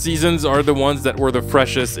last seasons are the ones that were the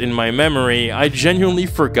freshest in my memory, I genuinely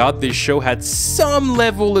forgot this show had some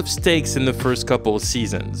level of stakes in the first couple of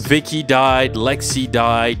seasons. Vicky died, Lexi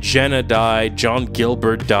died, Jenna died, John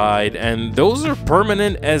Gilbert died, and those are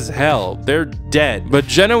permanent as hell. They're dead. But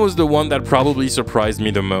Jenna was the one that probably surprised me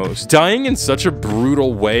the most. Dying in such a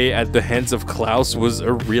brutal way at the hands of Klaus was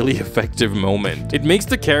a really effective moment. It makes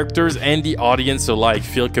the characters and the audience alike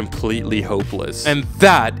feel completely hopeless. And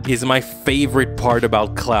that is my favorite part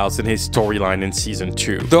about Klaus and his storyline in season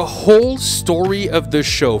 2. The whole story of the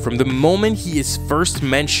show, from the moment he is first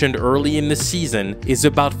mentioned early in the season, is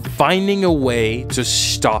about finding a way to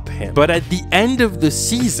stop him. But at the end of the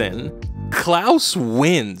season, Klaus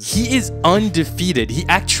wins. He is undefeated. He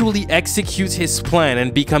actually executes his plan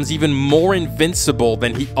and becomes even more invincible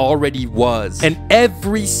than he already was. And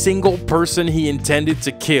every single person he intended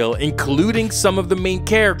to kill, including some of the main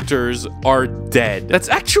characters, are dead. That's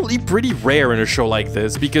actually pretty rare in a show like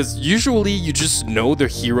this, because usually you just know the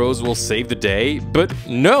heroes will save the day, but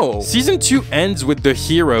no. Season 2 ends with the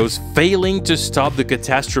heroes failing to stop the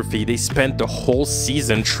catastrophe they spent the whole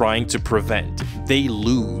season trying to prevent. They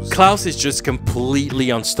lose. Klaus is just completely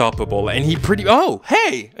unstoppable, and he oh,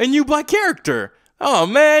 hey, a new black character. Oh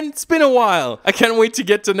man, it's been a while. I can't wait to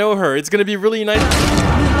get to know her. It's gonna be really nice.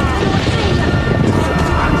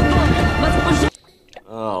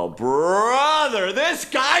 Oh, brother, this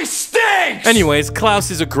guy stinks! Anyways,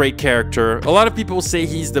 Klaus is a great character. A lot of people say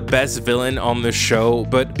he's the best villain on the show,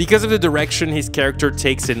 but because of the direction his character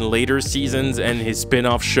takes in later seasons and his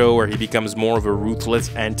spin-off show where he becomes more of a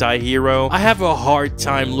ruthless anti-hero, I have a hard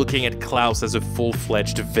time looking at Klaus as a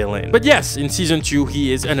full-fledged villain. But yes, in season 2,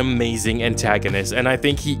 he is an amazing antagonist, and I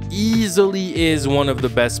think he easily is one of the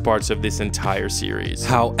best parts of this entire series.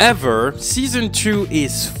 However, season 2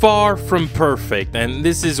 is far from perfect, and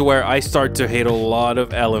this is where I start to hate a lot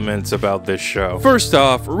of elements about this show. First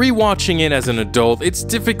off, rewatching it as an adult, it's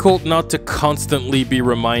difficult not to constantly be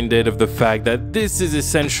reminded of the fact that this is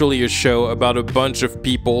essentially a show about a bunch of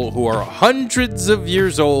people who are hundreds of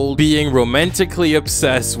years old being romantically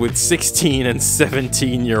obsessed with 16 and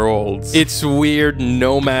 17-year-olds. It's weird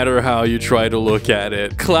no matter how you try to look at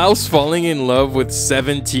it. Klaus falling in love with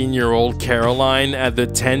 17-year-old Caroline at the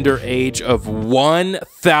tender age of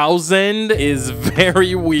 1,000 is very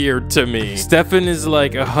very weird to me. Stefan is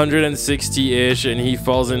like 160-ish and he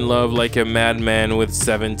falls in love like a madman with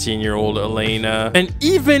 17-year-old Elena. And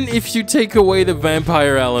even if you take away the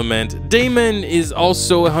vampire element, Damon is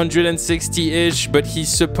also 160-ish, but he's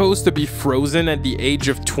supposed to be frozen at the age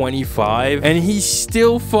of 25, and he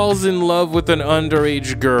still falls in love with an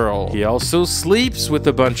underage girl. He also sleeps with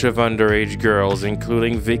a bunch of underage girls,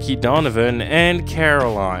 including Vicky Donovan and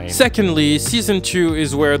Caroline. Secondly, season 2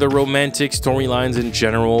 is where the romantic storylines in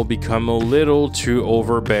general become a little too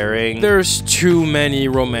overbearing. There's too many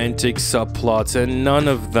romantic subplots and none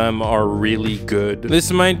of them are really good. This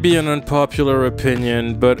might be an unpopular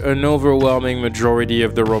opinion, but an overwhelming majority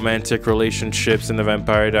of the romantic relationships in the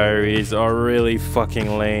Vampire Diaries are really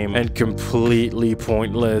fucking lame and completely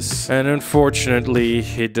pointless. And unfortunately,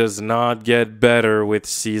 it does not get better with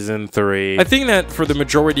season 3. I think that for the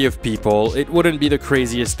majority of people, it wouldn't be the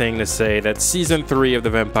craziest thing to say that season 3 of the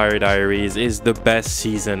Vampire Diaries is the best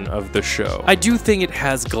season of the show. I do think it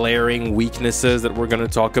has glaring weaknesses that we're going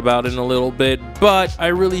to talk about in a little bit, but I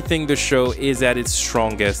really think the show is at its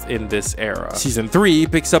strongest in this era. Season 3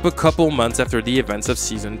 picks up a couple months after the events of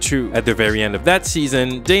season 2. At the very end of that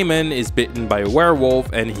season, Damon is bitten by a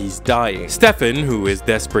werewolf and he's dying. Stefan, who is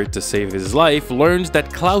desperate to save his life, learns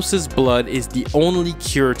that Klaus's blood is the only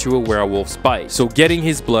cure to a werewolf's bite, so getting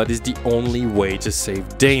his blood is the only way to save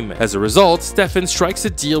Damon. As a result, Stefan strikes a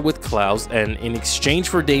deal with Klaus, and in exchange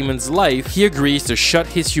for Damon's life, he agrees to shut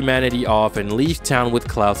his humanity off and leave town with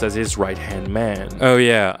Klaus as his right-hand man. Oh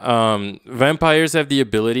yeah, vampires have the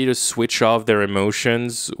ability to switch off their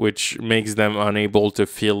emotions, which makes them unable to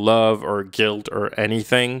feel love or guilt or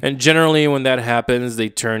anything. And generally when that happens, they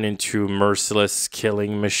turn into merciless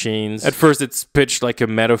killing machines. At first it's pitched like a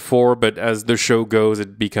metaphor, but as the show goes,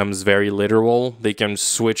 it becomes very literal. They can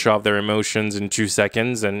switch off their emotions in 2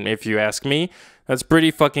 seconds, and if you ask me, that's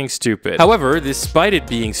pretty fucking stupid. However, despite it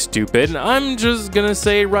being stupid, I'm just gonna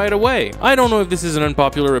say right away, I don't know if this is an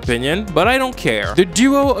unpopular opinion, but I don't care. The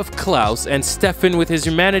duo of Klaus and Stefan with his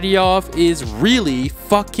humanity off is really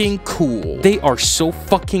fucking cool. They are so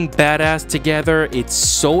fucking badass together, it's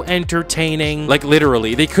so entertaining. Like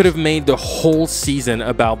literally, they could have made the whole season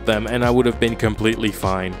about them and I would have been completely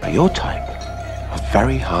fine. Your type are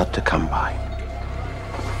very hard to come by.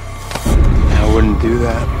 I wouldn't do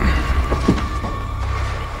that.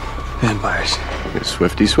 Vampires. It's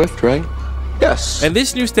Swifty Swift, right? Yes. And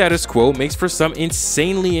this new status quo makes for some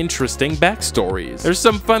insanely interesting backstories. There's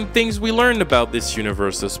some fun things we learned about this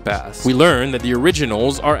universe's past. We learned that the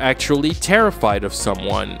originals are actually terrified of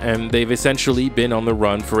someone, and they've essentially been on the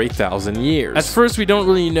run for 1,000 years. At first, we don't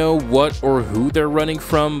really know what or who they're running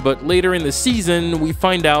from, but later in the season, we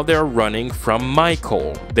find out they're running from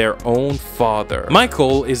Michael, their own father.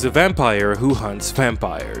 Michael is a vampire who hunts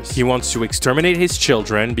vampires. He wants to exterminate his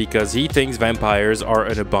children because he thinks vampires are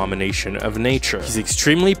an abomination of nature. He's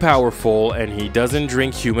extremely powerful and he doesn't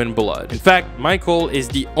drink human blood. In fact, Michael is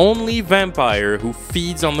the only vampire who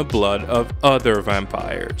feeds on the blood of other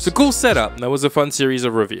vampires. It's a cool setup. That was a fun series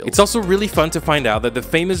of reveals. It's also really fun to find out that the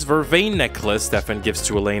famous vervain necklace Stefan gives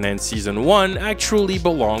to Elena in season 1 actually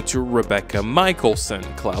belonged to Rebecca Michelson,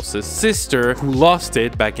 Klaus's sister, who lost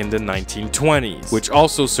it back in the 1920s, which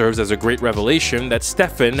also serves as a great revelation that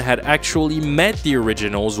Stefan had actually met the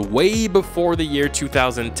originals way before the year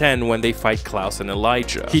 2010 when they fight Klaus and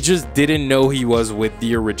Elijah. He just didn't know he was with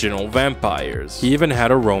the original vampires. He even had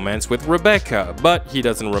a romance with Rebecca, but he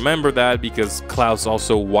doesn't remember that because Klaus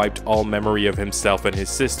also wiped all memory of himself and his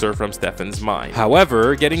sister from Stefan's mind.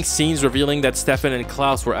 However, getting scenes revealing that Stefan and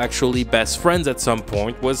Klaus were actually best friends at some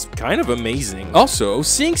point was kind of amazing. Also,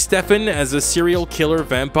 seeing Stefan as a serial killer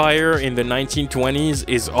vampire in the 1920s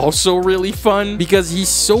is also really fun because he's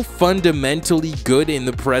so fundamentally good in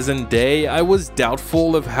the present day. I was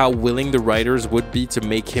doubtful of how willing the writers would be to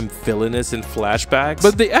make him villainous in flashbacks,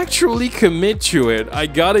 but they actually commit to it. I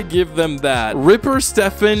gotta give them that. Ripper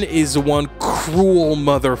Stefan is one cruel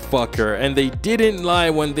motherfucker, and they didn't lie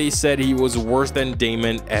when they said he was worse than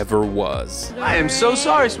Damon ever was. I am so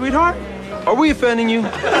sorry, sweetheart. Are we offending you?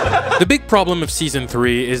 The big problem of season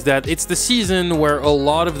 3 is that it's the season where a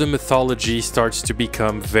lot of the mythology starts to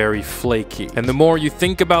become very flaky. And the more you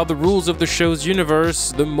think about the rules of the show's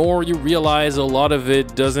universe, the more you realize a lot of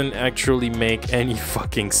it doesn't actually make any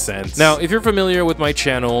fucking sense. Now, if you're familiar with my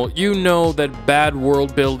channel, you know that bad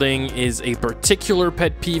world building is a particular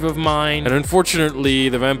pet peeve of mine, and unfortunately,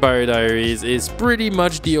 The Vampire Diaries is pretty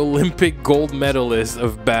much the Olympic gold medalist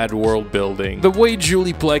of bad world building. The way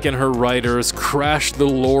Julie Plec and her writers writers crashed the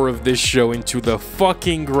lore of this show into the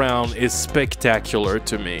fucking ground is spectacular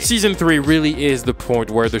to me. Season 3 really is the point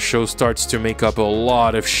where the show starts to make up a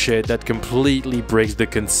lot of shit that completely breaks the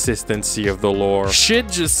consistency of the lore. Shit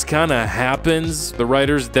just kinda happens. The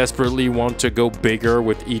writers desperately want to go bigger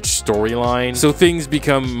with each storyline, so things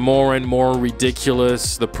become more and more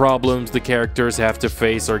ridiculous. The problems the characters have to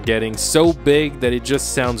face are getting so big that it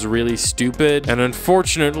just sounds really stupid, and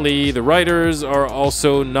unfortunately the writers are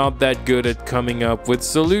also not that good at coming up with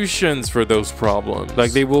solutions for those problems.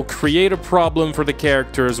 Like, they will create a problem for the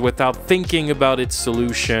characters without thinking about its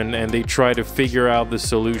solution, and they try to figure out the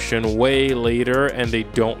solution way later and they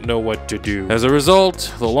don't know what to do. As a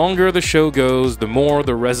result, the longer the show goes, the more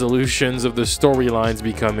the resolutions of the storylines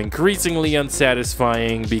become increasingly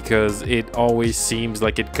unsatisfying because it always seems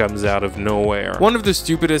like it comes out of nowhere. One of the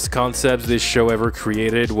stupidest concepts this show ever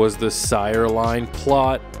created was the sire line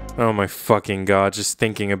plot. Oh my fucking god, just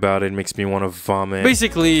thinking about it makes me want to vomit.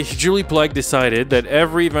 Basically, Julie Plec decided that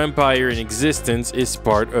every vampire in existence is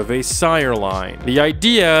part of a sire line. The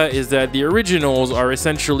idea is that the originals are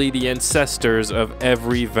essentially the ancestors of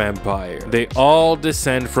every vampire. They all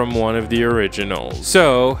descend from one of the originals.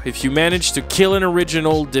 So, if you manage to kill an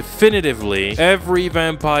original definitively, every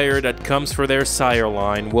vampire that comes for their sire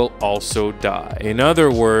line will also die. In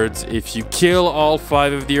other words, if you kill all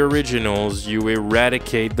 5 of the originals, you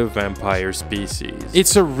eradicate the vampire species.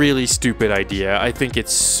 It's a really stupid idea. I think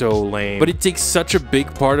it's so lame, but it takes such a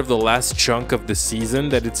big part of the last chunk of the season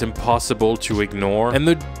that it's impossible to ignore. And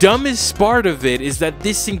the dumbest part of it is that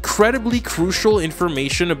this incredibly crucial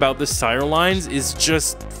information about the sire lines is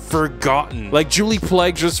just forgotten. Like, Julie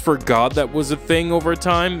Plec just forgot that was a thing over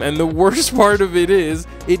time, and the worst part of it is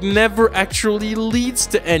it never actually leads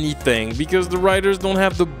to anything because the writers don't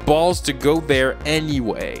have the balls to go there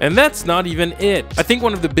anyway. And that's not even it. I think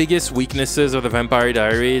one of the biggest weaknesses of the Vampire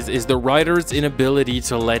Diaries is the writers' inability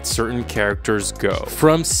to let certain characters go.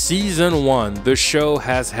 From season 1, the show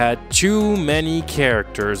has had too many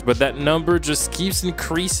characters, but that number just keeps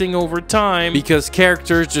increasing over time because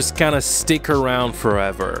characters just kind of stick around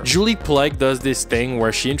forever. Julie Plec does this thing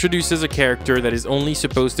where she introduces a character that is only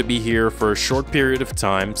supposed to be here for a short period of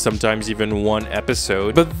time, sometimes even 1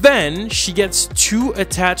 episode, but then she gets too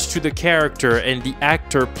attached to the character and the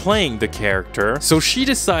actor playing the character, so she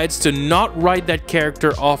decides to not write that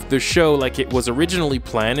character off the show like it was originally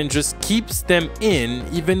planned and just keeps them in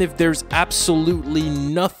even if there's absolutely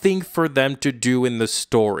nothing for them to do in the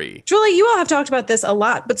story. Julie, you all have talked about this a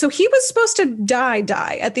lot, but so he was supposed to die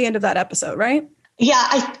at the end of that episode, right?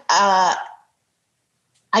 Yeah,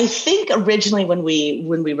 I think originally when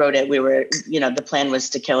we wrote it, we were, the plan was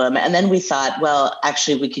to kill him. And then we thought, well,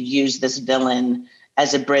 actually we could use this villain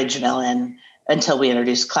as a bridge villain until we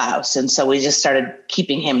introduced Klaus. And so we just started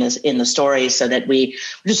keeping him in the story so that we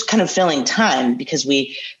were just kind of filling time because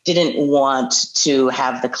we didn't want to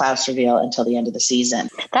have the Klaus reveal until the end of the season.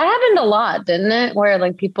 That happened a lot, didn't it? Where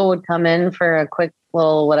like people would come in for a quick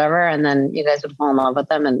little whatever, and then you guys would fall in love with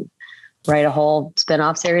them and write a whole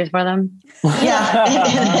spin-off series for them.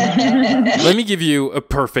 Yeah. Let me give you a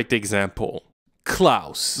perfect example.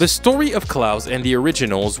 Klaus. The story of Klaus and the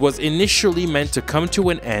originals was initially meant to come to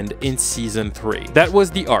an end in season 3. That was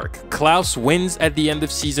the arc. Klaus wins at the end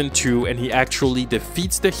of season 2 and he actually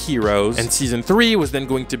defeats the heroes, and season 3 was then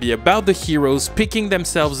going to be about the heroes picking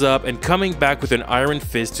themselves up and coming back with an iron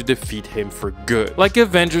fist to defeat him for good. Like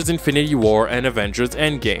Avengers Infinity War and Avengers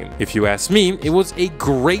Endgame. If you ask me, it was a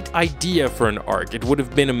great idea for an arc. It would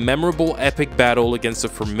have been a memorable epic battle against a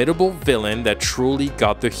formidable villain that truly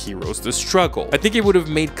got the heroes to struggle. I think it would have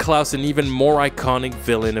made Klaus an even more iconic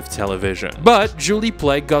villain of television. But Julie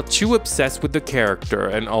Plec got too obsessed with the character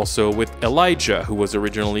and also with Elijah, who was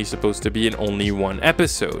originally supposed to be in only 1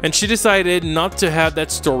 episode. And she decided not to have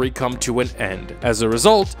that story come to an end. As a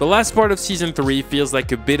result, the last part of season 3 feels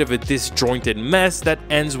like a bit of a disjointed mess that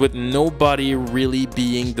ends with nobody really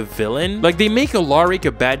being the villain. Like, they make Alaric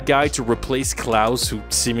a bad guy to replace Klaus, who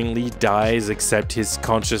seemingly dies except his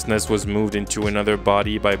consciousness was moved into another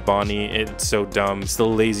body by Bonnie. It's so dumb. It's the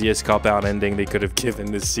laziest cop-out ending they could have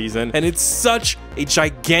given this season, and it's such a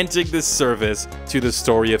gigantic disservice to the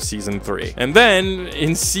story of season 3. And then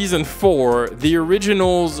in season 4, the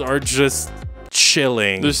originals are just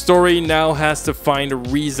chilling. The story now has to find a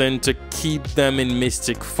reason to keep them in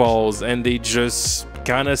Mystic Falls, and they just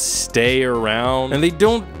kind of stay around and they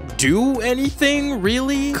don't do anything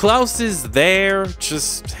really. Klaus is there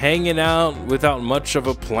just hanging out without much of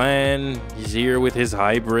a plan. He's here with his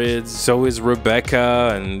hybrids, so is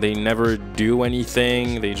Rebecca, and they never do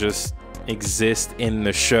anything. They just exist in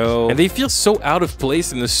the show. And they feel so out of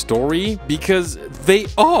place in the story because they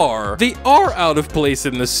are. They are out of place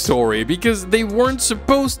in the story because they weren't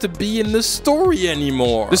supposed to be in the story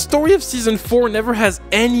anymore. The story of season 4 never has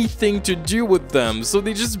anything to do with them, so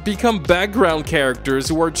they just become background characters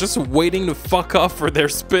who are just waiting to fuck off for their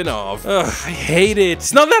spin-off. Ugh, I hate it.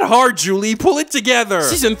 It's not that hard, Julie. Pull it together.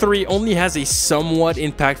 Season 3 only has a somewhat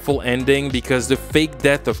impactful ending because the fake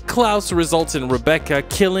death of Klaus results in Rebecca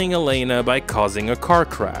killing Elena by causing a car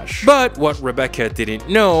crash. But what Rebecca didn't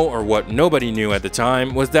know, or what nobody knew at the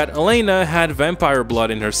time, was that Elena had vampire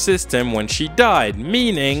blood in her system when she died,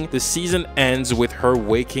 meaning the season ends with her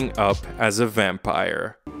waking up as a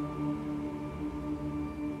vampire.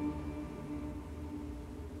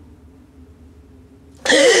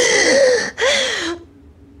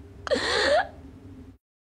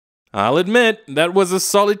 I'll admit, that was a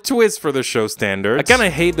solid twist for the show standards. I kinda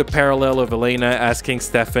hate the parallel of Elena asking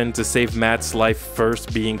Stefan to save Matt's life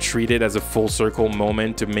first being treated as a full circle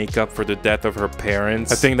moment to make up for the death of her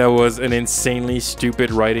parents. I think that was an insanely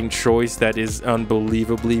stupid writing choice that is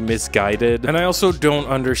unbelievably misguided. And I also don't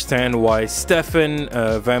understand why Stefan,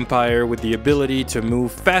 a vampire with the ability to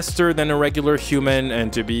move faster than a regular human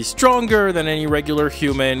and to be stronger than any regular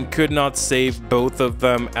human, could not save both of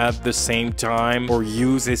them at the same time or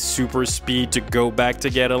use his super speed to go back to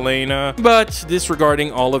get Elena. But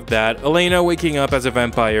disregarding all of that, Elena waking up as a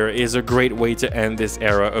vampire is a great way to end this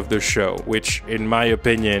era of the show, which in my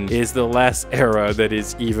opinion is the last era that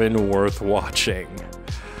is even worth watching.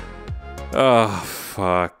 Oh,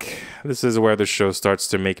 fuck. This is where the show starts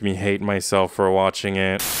to make me hate myself for watching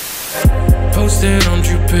it. Posted on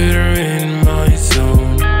Jupiter in my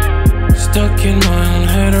zone, stuck in my own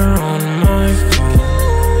header on my phone.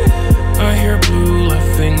 I hear Blue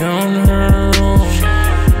laughing on her own,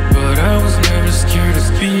 but I was never scared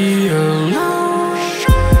to be alone.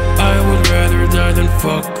 I would rather die than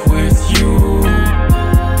fuck with you.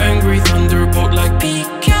 Angry thunderbolt like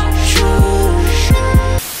Pikachu.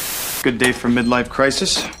 Good day for midlife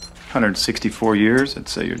crisis. 164 years, I'd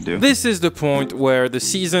say you're due. This is the point where the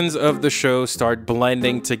seasons of the show start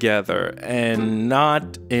blending together, and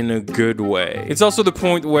not in a good way. It's also the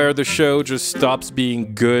point where the show just stops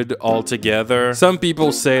being good altogether. Some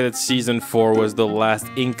people say that season 4 was the last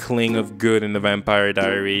inkling of good in the Vampire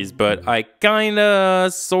Diaries, but I kinda,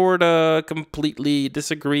 sorta, completely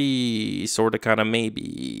disagree. Sorta, kinda,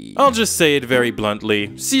 maybe. I'll just say it very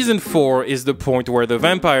bluntly. Season 4 is the point where the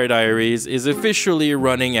Vampire Diaries is officially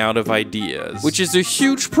running out of ideas, which is a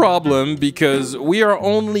huge problem because we are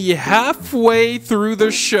only halfway through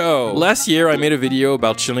the show. Last year I made a video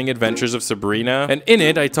about Chilling Adventures of Sabrina, and in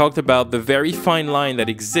it I talked about the very fine line that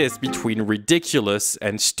exists between ridiculous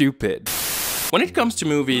and stupid. When it comes to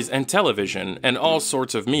movies and television, and all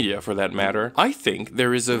sorts of media for that matter, I think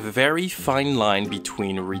there is a very fine line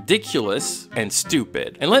between ridiculous and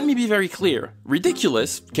stupid. And let me be very clear,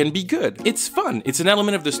 ridiculous can be good. It's fun. It's an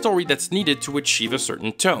element of the story that's needed to achieve a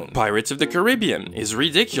certain tone. Pirates of the Caribbean is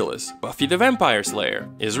ridiculous. Buffy the Vampire Slayer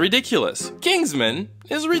is ridiculous. Kingsman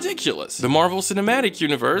is ridiculous. The Marvel Cinematic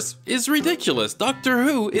Universe is ridiculous. Doctor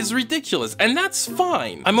Who is ridiculous, and that's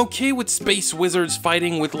fine. I'm okay with space wizards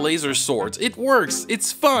fighting with laser swords. It works,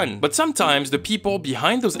 it's fun. But sometimes the people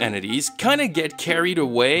behind those entities kinda get carried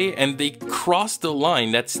away and they cross the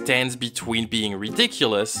line that stands between being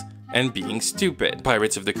ridiculous and being stupid.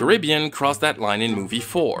 Pirates of the Caribbean crossed that line in movie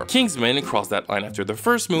 4. Kingsman crossed that line after the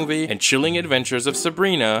first movie, and Chilling Adventures of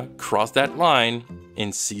Sabrina crossed that line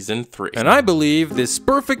in season 3. And I believe this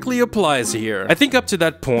perfectly applies here. I think up to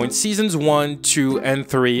that point, seasons 1, 2, and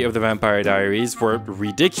 3 of the Vampire Diaries were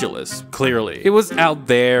ridiculous, clearly. It was out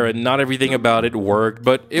there and not everything about it worked,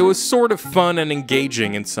 but it was sort of fun and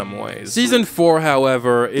engaging in some ways. Season 4,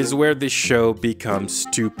 however, is where this show becomes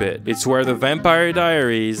stupid. It's where the Vampire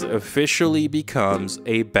Diaries officially becomes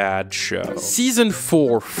a bad show. Season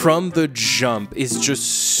 4, from the jump, is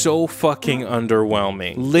just so fucking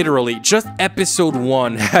underwhelming. Literally, just episode 1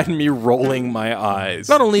 had me rolling my eyes.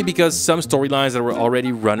 Not only because some storylines that were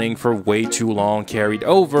already running for way too long carried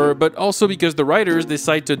over, but also because the writers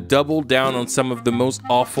decide to double down on some of the most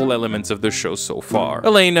awful elements of the show so far.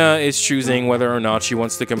 Elena is choosing whether or not she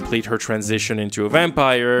wants to complete her transition into a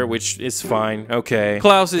vampire, which is fine, okay.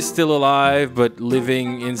 Klaus is still alive, but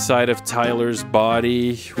living inside of Tyler's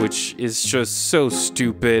body, which is just so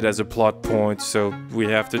stupid as a plot point, so we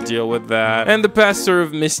have to deal with that. And the pastor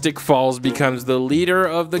of Mystic Falls becomes the leader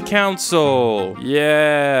of the council.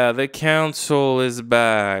 Yeah, the council is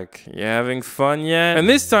back. You having fun yet? And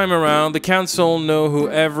this time around, the council know who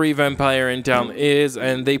every vampire in town is,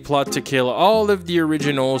 and they plot to kill all of the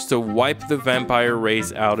originals to wipe the vampire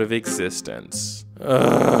race out of existence.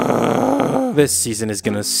 Ugh. This season is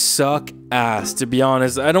gonna suck ass, to be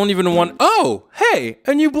honest. I don't even want— oh, hey,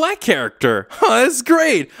 a new black character. Huh, that's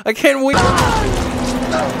great. I can't wait.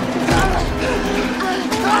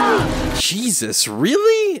 Jesus,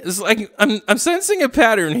 really? It's like, I'm sensing a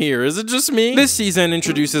pattern here. Is it just me? This season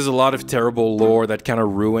introduces a lot of terrible lore that kind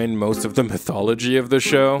of ruined most of the mythology of the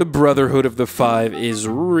show. The Brotherhood of the Five is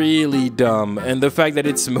really dumb, and the fact that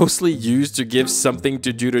it's mostly used to give something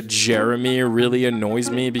to do to Jeremy really annoys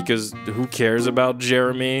me, because who cares about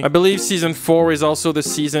Jeremy? I believe season 4 is also the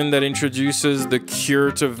season that introduces the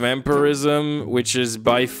cure to vampirism, which is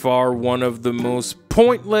by far one of the most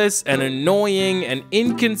pointless and annoying and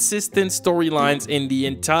inconsistent storylines in the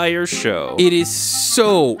entire show. It is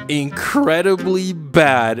so incredibly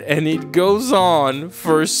bad, and it goes on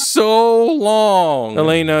for so long.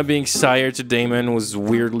 Elena being sire to Damon was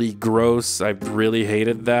weirdly gross. I really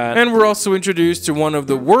hated that. And we're also introduced to one of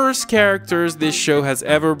the worst characters this show has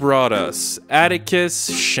ever brought us,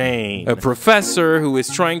 Atticus Shane, a professor who is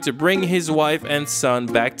trying to bring his wife and son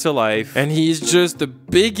back to life, and he's just the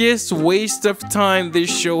biggest waste of time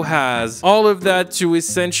this show has. All of that to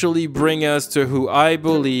essentially bring us to who I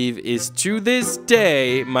believe is, to this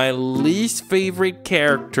day, my least favorite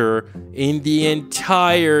character in the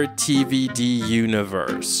entire TVD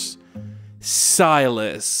universe.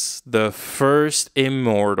 Silas, the first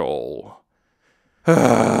immortal.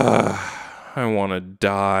 I want to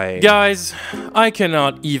die. Guys, I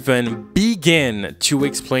cannot even begin to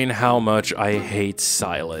explain how much I hate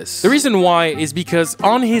Silas. The reason why is because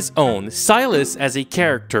on his own, Silas as a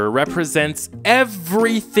character represents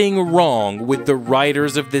everything wrong with the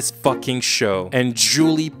writers of this fucking show, and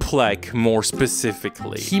Julie Plec more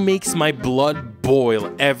specifically. He makes my blood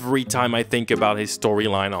boil every time I think about his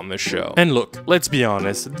storyline on the show. And look, let's be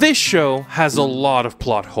honest, this show has a lot of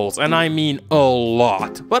plot holes, and I mean a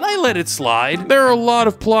lot, but I let it slide. There are a lot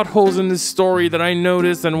of plot holes in this story that I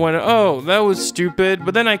noticed and went, oh, that was stupid,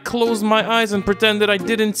 but then I closed my eyes and pretended I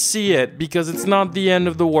didn't see it because it's not the end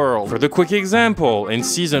of the world. For the quick example, in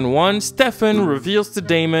season 1, Stefan reveals to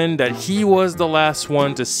Damon that he was the last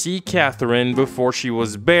one to see Catherine before she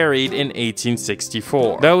was buried in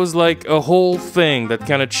 1864. That was like a whole thing that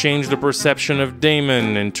kind of changed the perception of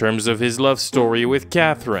Damon in terms of his love story with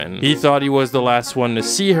Catherine. He thought he was the last one to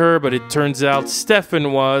see her, but it turns out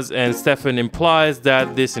Stefan was, and Stefan implies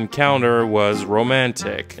that this encounter was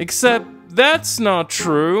romantic. Except that's not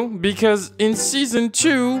true, because in season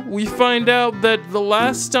 2, we find out that the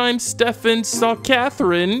last time Stefan saw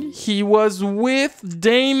Catherine, he was with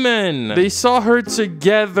Damon. They saw her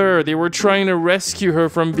together. They were trying to rescue her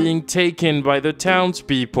from being taken by the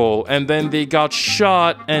townspeople, and then they got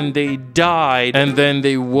shot and they died, and then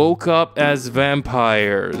they woke up as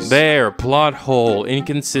vampires. There, plot hole,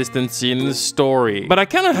 inconsistency in the story. But I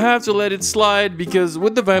kind of have to let it slide, because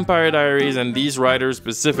with the Vampire Diaries and these writers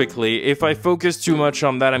specifically, if I focus too much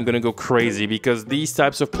on that, I'm gonna go crazy, because these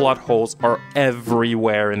types of plot holes are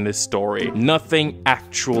everywhere in this story. Nothing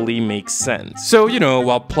actually makes sense. So, you know,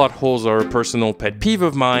 while plot holes are a personal pet peeve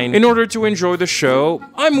of mine, in order to enjoy the show,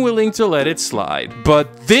 I'm willing to let it slide.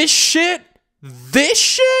 But this shit?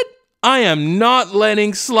 I am not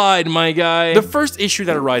letting slide, my guy. The first issue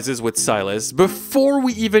that arises with Silas, before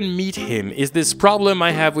we even meet him, is this problem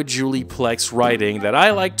I have with Julie Plec's writing that I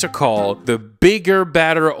like to call the bigger,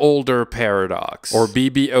 badder, older paradox, or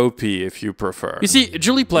BBOP if you prefer. You see,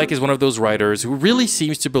 Julie Plec is one of those writers who really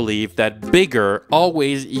seems to believe that bigger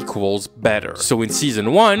always equals better. So in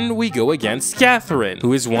season 1, we go against Catherine,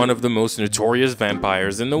 who is one of the most notorious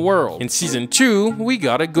vampires in the world. In season 2, we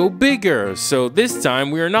gotta go bigger. So this time,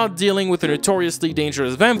 we are not dealing with a notoriously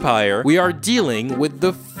dangerous vampire, we are dealing with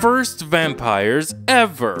the first vampires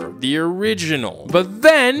ever, the original. But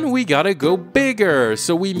then we gotta go bigger,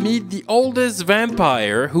 so we meet the oldest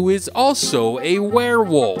vampire, who is also a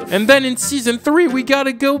werewolf. And then in season 3 we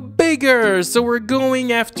gotta go bigger, so we're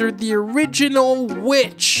going after the original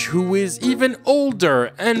witch, who is even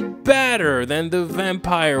older and badder than the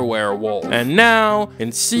vampire werewolf. And now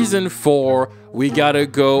in season 4 we gotta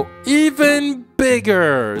go even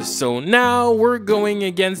bigger. So now we're going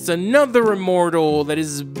against another immortal that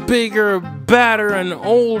is bigger, badder, and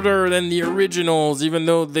older than the originals, even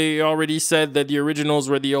though they already said that the originals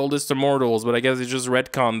were the oldest immortals, but I guess they just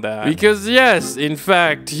retconned that. Because yes, in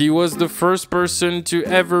fact, he was the first person to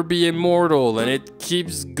ever be immortal, and it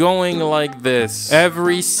keeps going like this.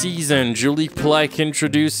 Every season, Julie Plec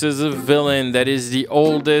introduces a villain that is the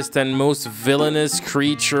oldest and most villainous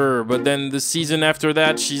creature, but then the season after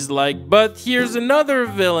that, she's like, but here's there's another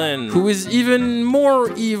villain who is even more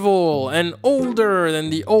evil and older than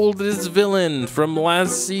the oldest villain from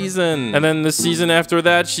last season. And then the season after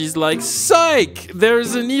that, she's like, psych,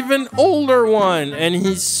 there's an even older one and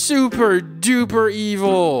he's super duper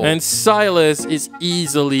evil. And Silas is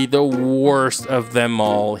easily the worst of them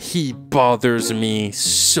all. He bothers me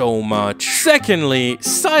so much. Secondly,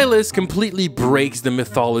 Silas completely breaks the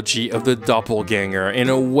mythology of the doppelganger in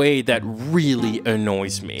a way that really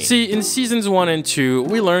annoys me. See, in seasons 1 and 2,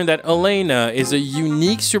 we learned that Elena is a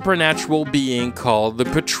unique supernatural being called the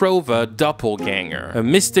Petrova doppelganger, a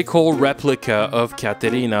mystical replica of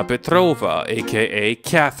Katerina Petrova, aka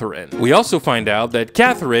Catherine. We also find out that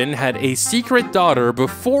Catherine had a secret daughter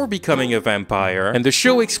before becoming a vampire, and the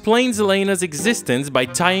show explains Elena's existence by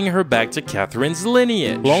tying her back to Catherine's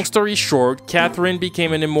lineage. Long story short, Catherine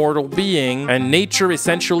became an immortal being, and nature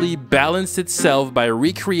essentially balanced itself by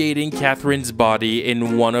recreating Catherine's body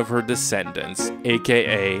in one of her descendants,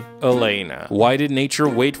 aka Elena. Why did nature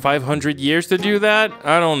wait 500 years to do that?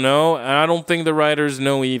 I don't know, and I don't think the writers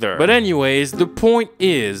know either. But anyways, the point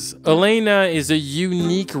is, Elena is a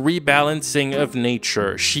unique rebalancing of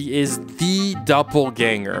nature. She is the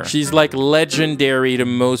doppelganger. She's like legendary to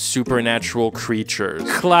most supernatural creatures.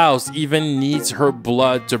 Klaus even needs her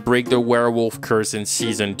blood to break the werewolf curse in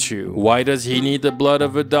season 2. Why does he need the blood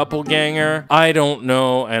of a doppelganger? I don't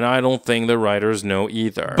know, and I don't think the writers know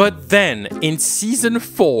either. But then, in season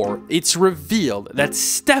 4, it's revealed that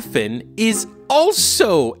Stefan is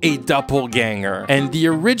also a doppelganger, and the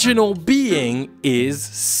original being is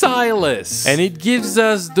Silas. And it gives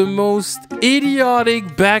us the most idiotic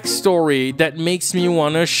backstory that makes me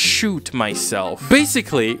want to shoot myself.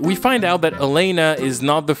 Basically, we find out that Elena is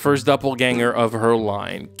not the first doppelganger of her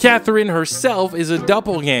line. Catherine herself is a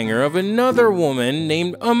doppelganger of another woman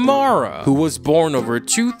named Amara, who was born over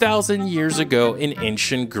 2,000 years ago in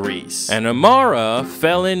ancient Greece. And Amara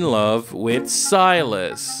fell in love with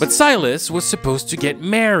Silas. But Silas was supposed to get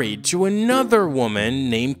married to another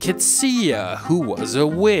woman named Khadija, who was a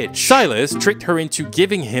witch. Silas tricked her into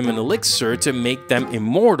giving him an elixir to make them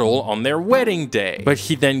immortal on their wedding day. But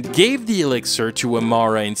he then gave the elixir to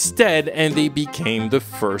Amara instead, and they became the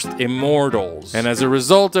first immortals. And as a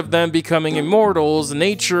result of them becoming immortals,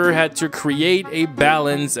 nature had to create a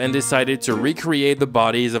balance and decided to recreate the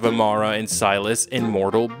bodies of Amara and Silas in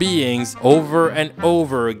mortal beings over and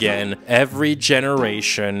over again, every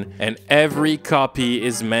generation, and every copy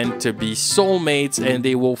is meant to be soulmates, and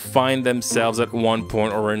they will find themselves at one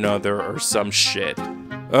point or another or some shit.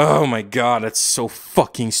 Oh my god, that's so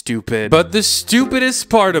fucking stupid. But the stupidest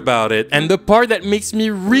part about it, and the part that makes me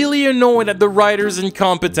really annoyed at the writer's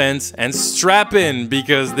incompetence, and strap in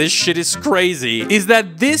because this shit is crazy, is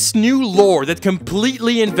that this new lore that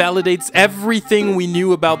completely invalidates everything we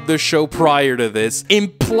knew about the show prior to this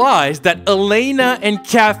implies that Elena and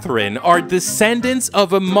Catherine are descendants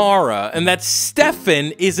of Amara, and that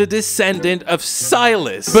Stefan is a descendant of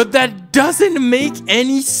Silas. But that doesn't make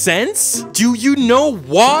any sense? Do you know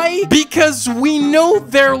why? Because we know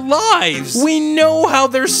their lives. We know how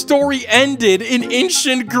their story ended in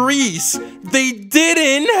ancient Greece. They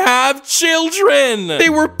didn't have children. They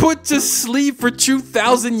were put to sleep for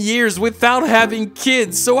 2,000 years without having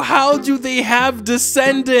kids. So how do they have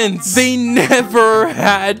descendants? They never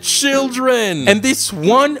had children. And this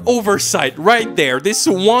one oversight right there, this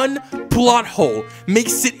one plot hole,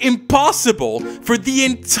 makes it impossible for the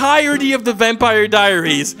entirety of the Vampire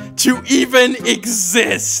Diaries to even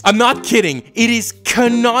exist. I'm not kidding. It is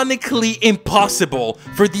canonically impossible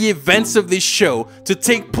for the events of this show to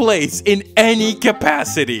take place in any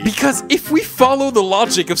capacity. Because if we follow the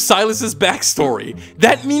logic of Silas's backstory,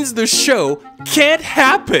 that means the show can't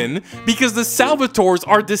happen because the Salvatores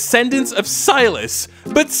are descendants of Silas,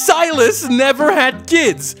 but Silas never had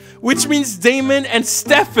kids, which means Damon and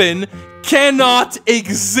Stefan cannot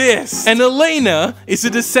exist. And Elena is a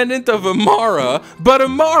descendant of Amara, but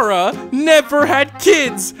Amara never had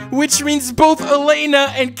kids, which means both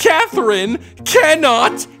Elena and Catherine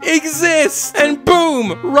cannot exist. And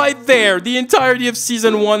boom, right there, the entirety of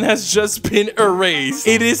season 1 has just been erased.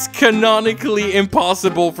 It is canonically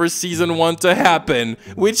impossible for season 1 to happen,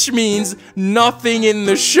 which means nothing in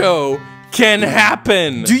the show can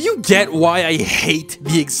happen. Do you get why I hate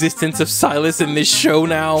the existence of Silas in this show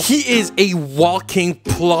now? He is a walking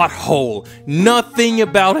plot hole. Nothing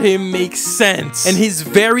about him makes sense. And his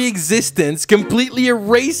very existence completely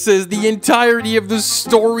erases the entirety of the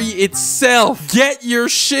story itself. Get your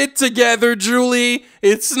shit together, Julie.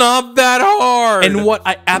 It's not that hard! And what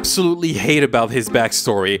I absolutely hate about his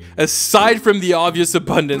backstory, aside from the obvious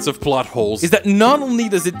abundance of plot holes, is that not only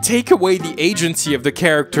does it take away the agency of the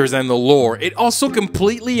characters and the lore, it also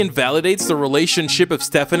completely invalidates the relationship of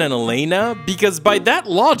Stefan and Elena, because by that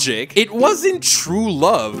logic, it wasn't true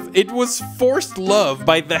love. It was forced love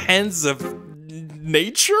by the hands of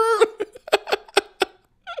nature?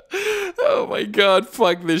 Oh my god,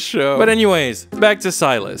 fuck this show. But anyways, back to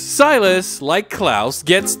Silas. Silas, like Klaus,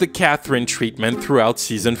 gets the Catherine treatment throughout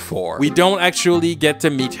season 4. We don't actually get to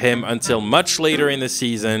meet him until much later in the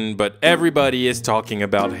season, but everybody is talking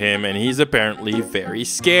about him and he's apparently very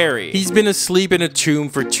scary. He's been asleep in a tomb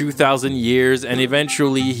for 2,000 years and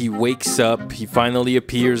eventually he wakes up, he finally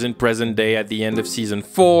appears in present day at the end of season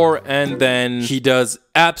 4, and then he does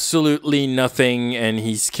absolutely nothing and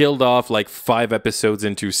he's killed off like 5 episodes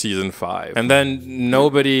into season 5. And then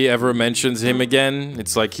nobody ever mentions him again.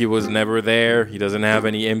 It's like he was never there. He doesn't have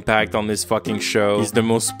any impact on this fucking show. He's the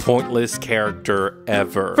most pointless character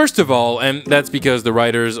ever. First of all, and that's because the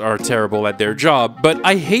writers are terrible at their job, but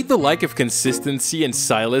I hate the lack of consistency in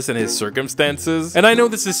Silas and his circumstances. And I know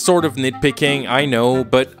this is sort of nitpicking, I know,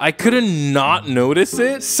 but I couldn't not notice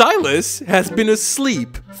it. Silas has been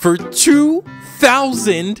asleep for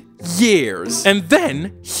 2,000 years. And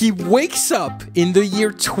then he wakes up in the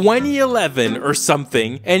year 2011 or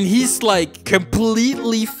something, and he's like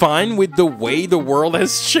completely fine with the way the world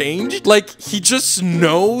has changed. Like, he just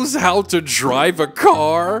knows how to drive a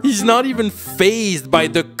car. He's not even fazed by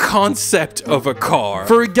the concept of a car.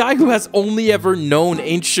 For a guy who has only ever known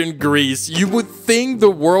ancient Greece, you would think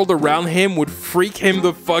the world around him would freak him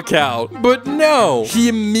the fuck out. But no, he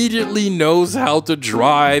immediately knows how to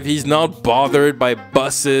drive. He's not bothered by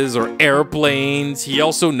buses or airplanes. He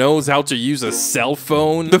also knows how to use a cell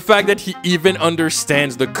phone. The fact that he even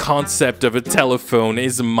understands the concept of a telephone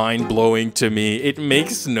is mind-blowing to me. It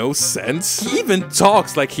makes no sense. He even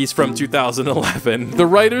talks like he's from 2011. The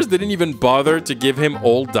writers didn't even bother to give him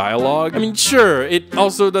old dialogue. I mean, sure, it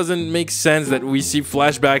also doesn't make sense that we see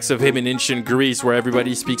flashbacks of him in ancient Greece where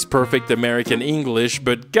everybody speaks perfect American English,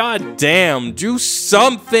 but goddamn, do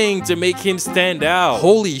something to make him stand out.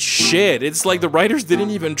 Holy shit, it's like the writers didn't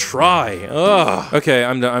even try. Ugh. Okay,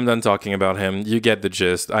 I'm done talking about him. You get the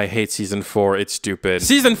gist. I hate season 4. It's stupid.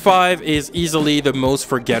 Season 5 is easily the most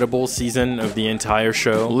forgettable season of the entire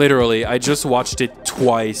show. Literally, I just watched it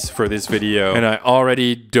twice for this video, and I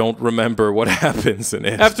already don't remember what happens in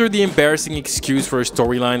it. After the embarrassing excuse for a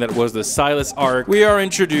storyline that was the Silas arc, we are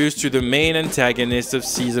introduced to the main antagonist of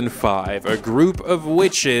season 5, a group of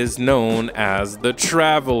witches known as the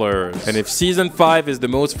Travelers. And if season 5 is the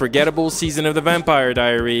most forgettable season of the Vampire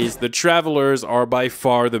Diaries, the Travelers are by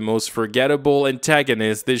far the most forgettable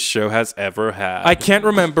antagonist this show has ever had. I can't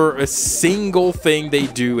remember a single thing they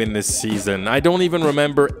do in this season. I don't even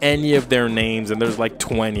remember any of their names, and there's like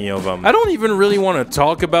 20 of them. I don't even really want to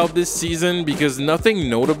talk about this season because nothing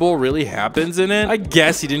notable really happens in it. I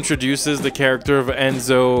guess it introduces the character of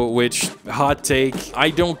Enzo, which, hot take, I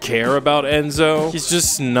don't care about Enzo. He's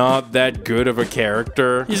just not that good of a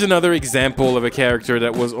character. He's another example of a character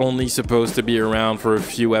that was only supposed to be around for a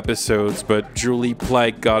few episodes, but Julie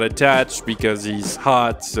Plec got attached because he's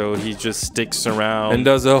hot, so he just sticks around and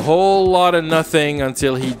does a whole lot of nothing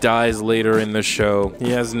until he dies later in the show.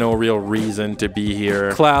 He has no real reason to be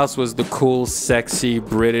here. Klaus was the cool, sexy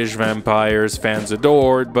British vampires fans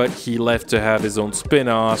adored, but he left to have his own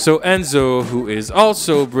spin-off. So Enzo, who is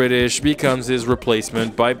also British, becomes his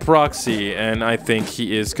replacement by proxy, and I think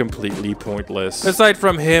he is completely pointless. Aside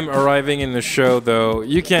from him arriving in the show, though,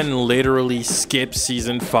 you can literally skip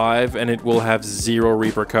season 5 and it will have zero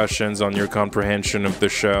repercussions on your comprehension of the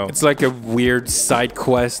show. It's like a weird side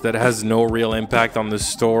quest that has no real impact on the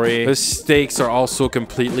story. The stakes are also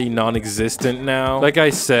completely non-existent now. Like I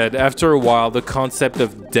said, after a while, the concept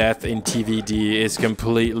of death in TVD is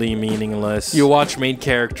completely meaningless. You watch main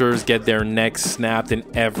characters get their necks snapped in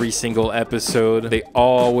every single episode. They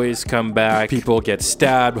always come back. People get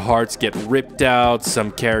stabbed, hearts get ripped out,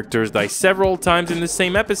 some characters die several times in the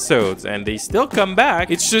same episodes, and they still come back.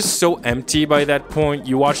 It's just so empty by that point.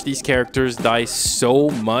 You watch these characters die so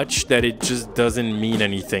much that it just doesn't mean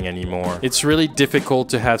anything anymore. It's really difficult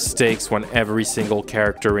to have stakes when every single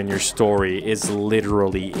character in your story is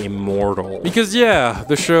literally immortal. Because yeah,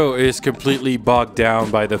 the show is completely bogged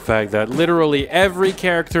down by the fact that literally every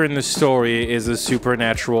character in the story is a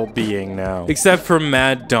supernatural being now. Except for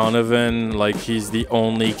Mad Donovan, like he's the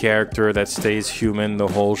only character that stays human the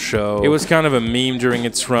whole show. It was kind of a meme during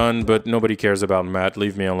its run, but nobody cares about Mad. format,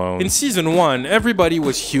 leave me alone. In season 1, everybody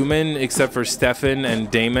was human except for Stefan and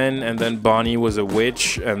Damon, and then Bonnie was a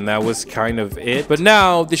witch, and that was kind of it. But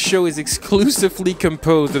now, the show is exclusively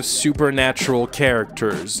composed of supernatural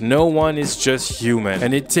characters. No one is just human,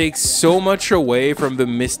 and it takes so much away from the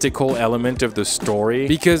mystical element of the story,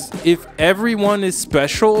 because if everyone is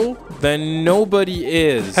special, then nobody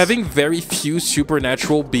is. Having very few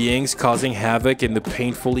supernatural beings causing havoc in the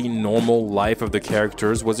painfully normal life of the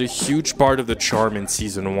characters was a huge part of the charm in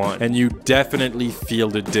season 1, and you definitely feel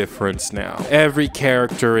the difference now. Every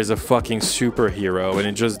character is a fucking superhero, and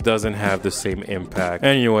it just doesn't have the same impact.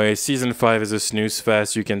 Anyway, season 5 is a snooze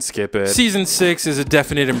fest, you can skip it. Season 6 is a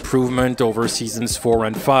definite improvement over seasons 4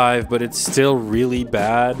 and 5, but it's still really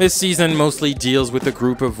bad. This season mostly deals with a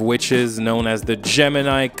group of witches known as the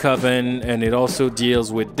Gemini Coven, and it also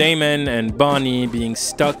deals with Damon and Bonnie being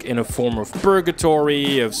stuck in a form of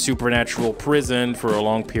purgatory, of supernatural prison for a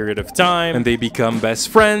long period of time, and they become best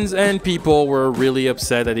friends, and people were really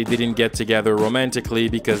upset that they didn't get together romantically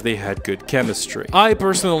because they had good chemistry. I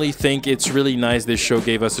personally think it's really nice this show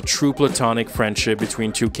gave us a true platonic friendship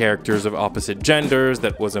between two characters of opposite genders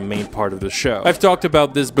that was a main part of the show. I've talked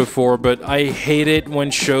about this before, but I hate it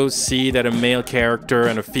when shows see that a male character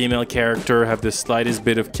and a female character have the slightest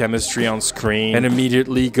bit of chemistry on screen and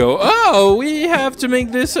immediately go, oh, we have to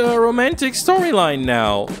make this a romantic storyline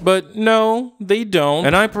now. But no, they don't.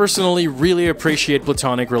 And I personally really appreciate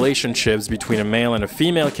platonic relationships between a male and a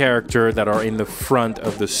female character that are in the front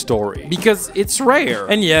of the story, because it's rare.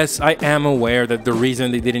 And yes, I am aware that the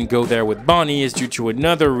reason they didn't go there with Bonnie is due to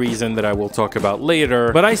another reason that I will talk about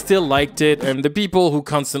later, but I still liked it, and the people who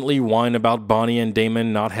constantly whine about Bonnie and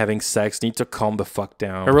Damon not having sex need to calm the fuck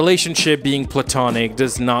down. A relationship being platonic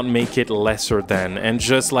does not make it lesser than, and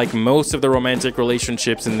just like most of the romantic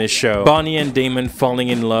relationships in this show, Bonnie and Damon falling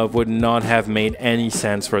in love would not have made any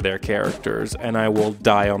sense for their characters, and I will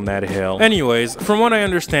die on that hill. Anyways, from what I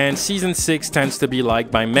understand, season 6 tends to be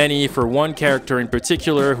liked by many for one character in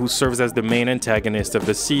particular who serves as the main antagonist of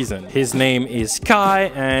the season. His name is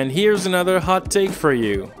Kai, and here's another hot take for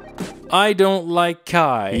you. I don't like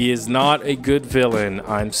Kai. He is not a good villain,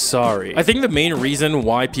 I'm sorry. I think the main reason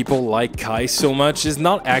why people like Kai so much is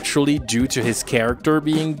not actually due to his character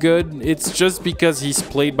being good, it's just because he's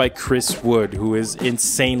played by Chris Wood, who is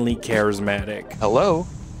insanely charismatic. Hello?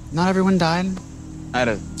 Not everyone died. I had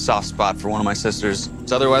a soft spot for one of my sisters,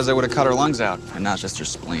 so otherwise I would have cut her lungs out, and not just her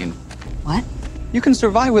spleen. What? You can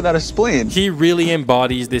survive without a spleen. He really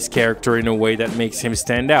embodies this character in a way that makes him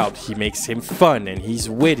stand out. He makes him fun and he's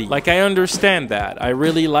witty. Like, I understand that. I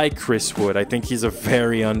really like Chris Wood. I think he's a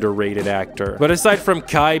very underrated actor. But aside from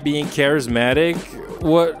Kai being charismatic,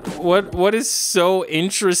 what is so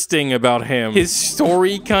interesting about him? His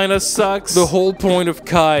story kind of sucks. The whole point of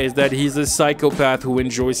Kai is that he's a psychopath who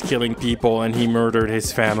enjoys killing people and he murdered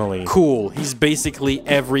his family. Cool. He's basically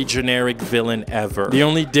every generic villain ever. The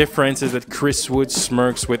only difference is that Chris Wood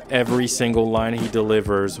smirks with every single line he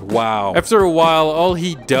delivers. Wow. After a while, all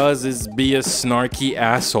he does is be a snarky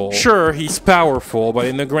asshole. Sure, he's powerful, but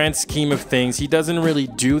in the grand scheme of things, he doesn't really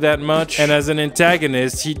do that much. And as an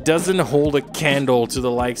antagonist, he doesn't hold a candle to the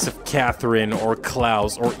likes of Catherine or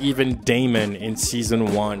Klaus or even Damon in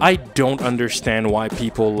season 1. I don't understand why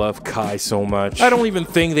people love Kai so much. I don't even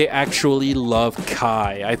think they actually love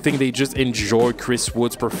Kai. I think they just enjoy Chris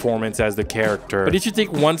Wood's performance as the character. But if you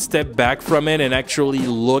take one step back from it and actually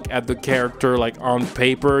look at the character like on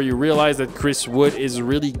paper, you realize that Chris Wood is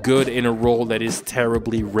really good in a role that is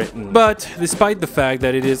terribly written. But despite the fact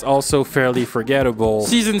that it is also fairly forgettable,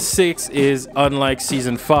 season 6 is, unlike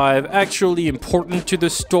season 5, actually important to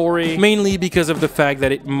the story, mainly because of the fact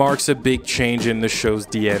that it marks a big change in the show's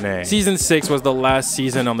DNA. Season 6 was the last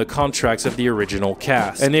season on the contracts of the original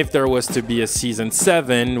cast, and if there was to be a season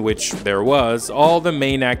 7, which there was, all the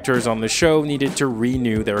main actors on the show needed to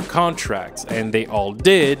renew their contracts, and they all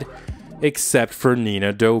did, except for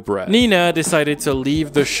Nina Dobrev. Nina decided to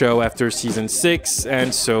leave the show after season 6,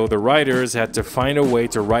 and so the writers had to find a way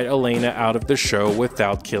to write Elena out of the show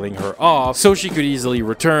without killing her off, so she could easily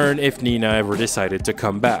return if Nina ever decided to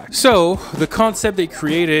come back. So, the concept they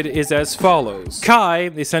created is as follows.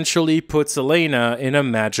 Kai essentially puts Elena in a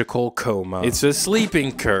magical coma. It's a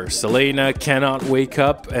sleeping curse. Elena cannot wake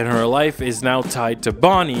up, and her life is now tied to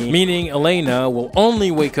Bonnie, meaning Elena will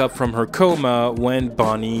only wake up from her coma when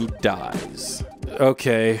Bonnie dies.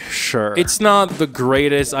 Okay, sure. It's not the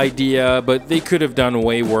greatest idea, but they could have done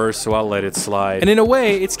way worse, so I'll let it slide. And in a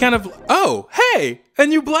way, it's kind of, oh, hey, a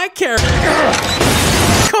new black character.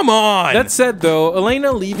 Come on! That said though,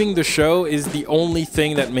 Elena leaving the show is the only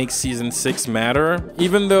thing that makes season 6 matter,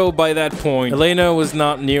 even though by that point, Elena was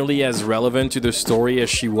not nearly as relevant to the story as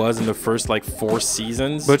she was in the first like 4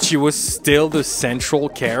 seasons, but she was still the central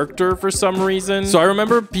character for some reason. So I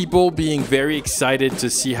remember people being very excited to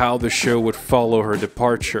see how the show would follow her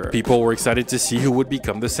departure. People were excited to see who would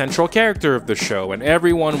become the central character of the show, and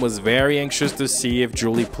everyone was very anxious to see if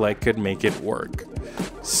Julie Plec could make it work.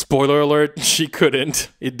 Spoiler alert, she couldn't.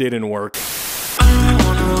 It didn't work. I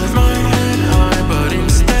wanna live my head high, but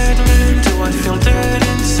instead, do I feel dead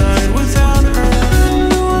inside without her?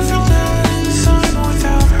 Do I feel dead inside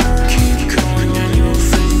without her? Keep going and you'll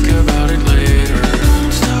think about it later.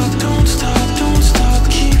 Don't stop, don't stop, don't stop,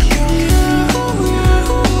 keep going.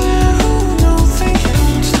 No, think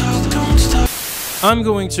don't stop, don't stop. I'm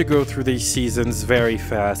going to go through these seasons very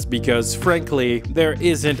fast because, frankly, there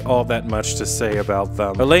isn't all that much to say about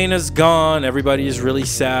them. Elena's gone, everybody is really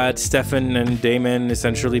sad, Stefan and Damon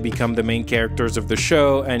essentially become the main characters of the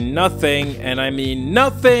show, and nothing, and I mean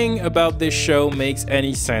nothing, about this show makes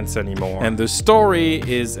any sense anymore. And the story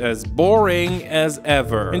is as boring as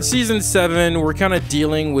ever. In season 7, we're kind of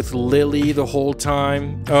dealing with Lily the whole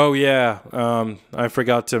time. Oh yeah, I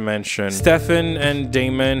forgot to mention. Stefan and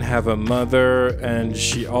Damon have a mother, and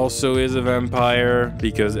she also is a vampire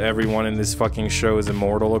because everyone in this fucking show is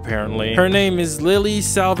immortal apparently. Her name is Lily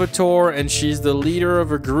Salvatore, and she's the leader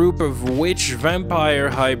of a group of witch vampire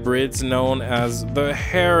hybrids known as the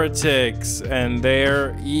Heretics, and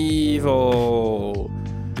they're evil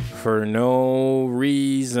for no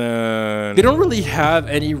reason. They don't really have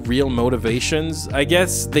any real motivations. I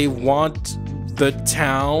guess they want the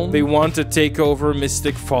town. They want to take over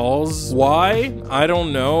Mystic Falls. Why? I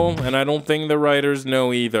don't know, and I don't think the writers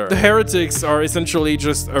know either. The Heretics are essentially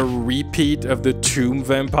just a repeat of the Tomb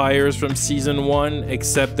Vampires from season 1,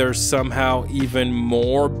 except they're somehow even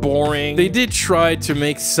more boring. They did try to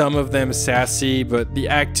make some of them sassy, but the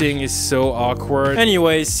acting is so awkward.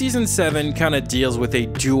 Anyway, season 7 kind of deals with a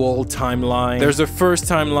dual timeline. There's a first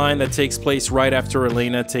timeline that takes place right after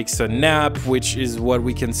Elena takes a nap, which is what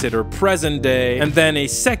we consider present day. And then a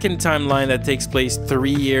second timeline that takes place 3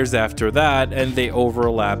 years after that, and they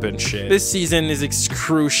overlap and shit. This season is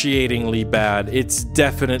excruciatingly bad. It's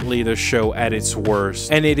definitely the show at its worst,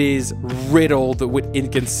 and it is riddled with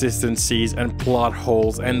inconsistencies and plot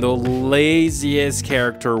holes and the laziest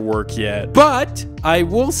character work yet. But I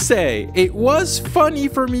will say, it was funny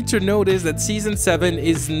for me to notice that season 7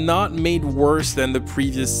 is not made worse than the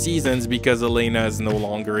previous seasons because Elena is no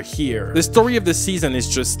longer here. The story of the season is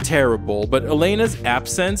just terrible, but Elena's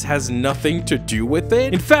absence has nothing to do with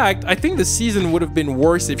it. In fact, I think the season would have been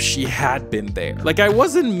worse if she had been there. Like, I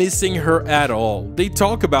wasn't missing her at all. They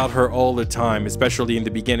talk about her all the time, especially in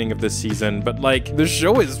the beginning of the season, but like, the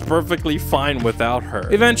show is perfectly fine without her.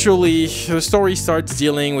 Eventually, the story starts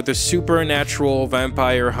dealing with a supernatural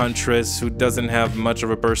vampire huntress who doesn't have much of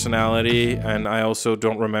a personality, and I also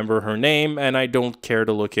don't remember her name, and I don't care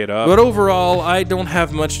to look it up. But overall, I don't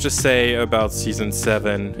have much to say about season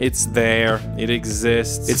 7. It's there. It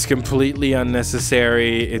exists. It's completely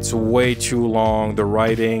unnecessary. It's way too long. The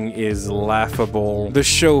writing is laughable. The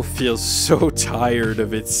show feels so tired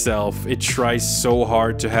of itself. It tries so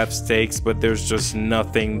hard to have stakes, but there's just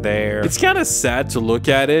nothing there. It's kind of sad to look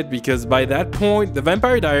at it because by that point, The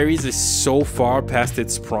Vampire Diaries is so far past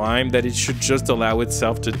its prime that it should just allow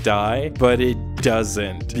itself to die, but it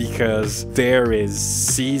doesn't because there is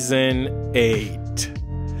season 8.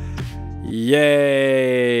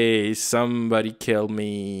 Yay, somebody kill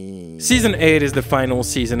me. Season 8 is the final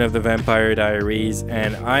season of The Vampire Diaries,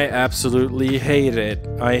 and I absolutely hate it.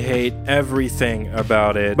 I hate everything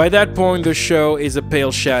about it. By that point, the show is a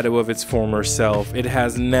pale shadow of its former self. It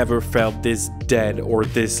has never felt this dead or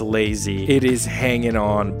this lazy. It is hanging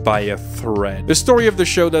on by a thread. The story of the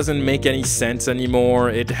show doesn't make any sense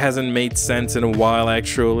anymore. It hasn't made sense in a while,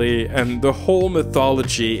 actually, and the whole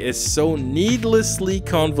mythology is so needlessly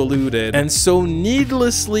convoluted and so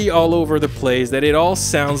needlessly all over the place that it all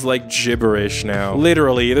sounds like gibberish now.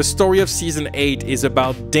 Literally, the story of season 8 is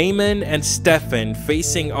about Damon and Stefan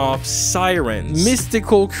facing off sirens,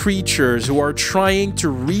 mystical creatures who are trying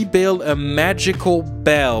to rebuild a magical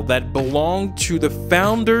bell that belonged to the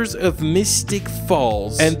founders of Mystic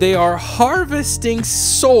Falls, and they are harvesting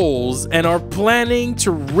souls and are planning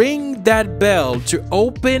to ring that bell to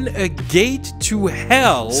open a gate to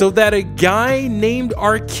hell so that a guy named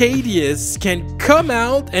Arcadius can come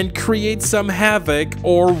out and create some havoc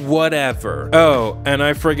or whatever. Oh, and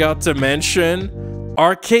I forgot to mention,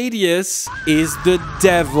 Arcadius is the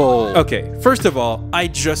devil. Okay, first of all, I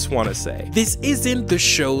just want to say, this isn't the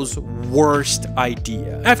show's worst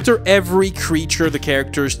idea. After every creature the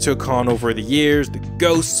characters took on over the years, the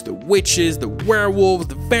ghosts, the witches, the werewolves,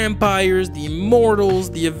 the vampires, the immortals,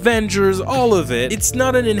 the Avengers, all of it, it's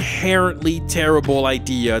not an inherently terrible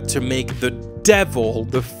idea to make the devil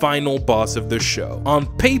the final boss of the show. On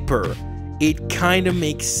paper, it kind of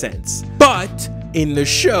makes sense. But in the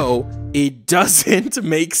show, it doesn't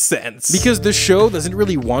make sense. Because the show doesn't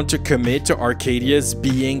really want to commit to Arcadius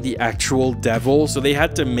being the actual devil, so they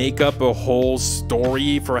had to make up a whole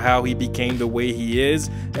story for how he became the way he is,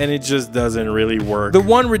 and it just doesn't really work. The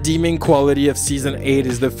one redeeming quality of season 8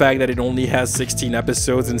 is the fact that it only has 16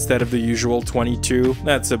 episodes instead of the usual 22.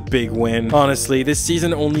 That's a big win. Honestly, this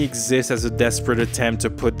season only exists as a desperate attempt to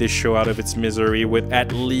put this show out of its misery with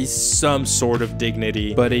at least some sort of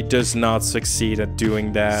dignity, but it does not succeed at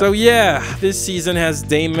doing that. So yeah, this season has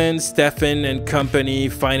Damon, Stefan, and company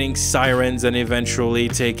fighting sirens and eventually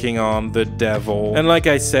taking on the devil. And like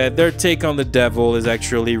I said, their take on the devil is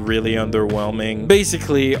actually really underwhelming.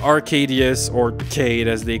 Basically, Arcadius, or Cade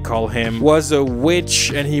as they call him, was a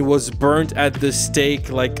witch and he was burnt at the stake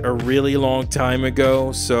like a really long time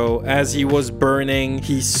ago. So as he was burning,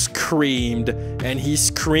 he screamed, and he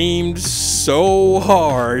screamed so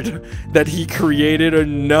hard that he created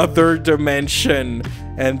another dimension.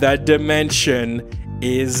 And that dimension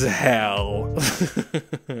is hell.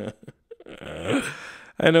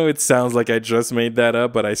 I know it sounds like I just made that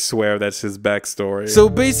up, but I swear that's his backstory. So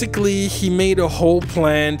basically, he made a whole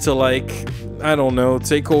plan to, like, I don't know,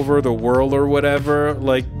 take over the world or whatever.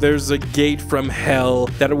 Like, there's a gate from hell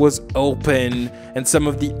that was open, and some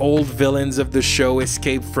of the old villains of the show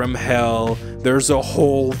escaped from hell. There's a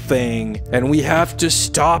whole thing, and we have to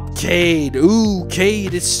stop Cade. Ooh,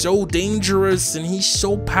 Cade is so dangerous, and he's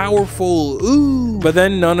so powerful. Ooh. But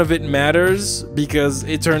then none of it matters, because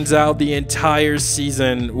it turns out the entire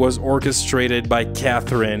season was orchestrated by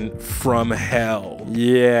Catherine from hell.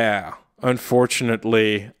 Yeah.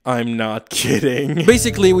 Unfortunately, I'm not kidding.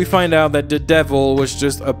 Basically, we find out that the devil was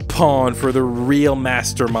just a pawn for the real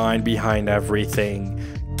mastermind behind everything.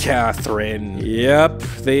 Catherine. Yep,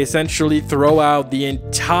 they essentially throw out the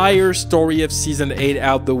entire story of season 8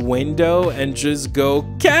 out the window and just go,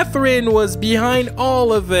 Catherine was behind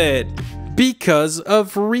all of it. Because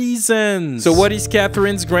of reasons. So what is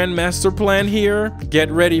Catherine's grand master plan here? Get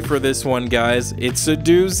ready for this one, guys. It's a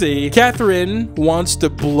doozy. Catherine wants to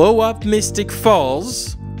blow up Mystic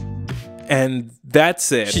Falls, and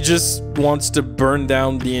that's it. She just wants to burn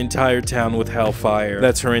down the entire town with hellfire.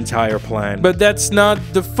 That's her entire plan. But that's not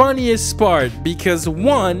the funniest part, because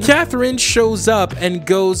one, Catherine shows up and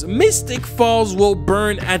goes, Mystic Falls will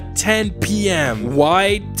burn at 10 p.m.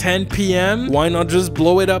 Why 10 p.m.? Why not just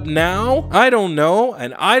blow it up now? I don't know,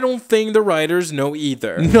 and I don't think the writers know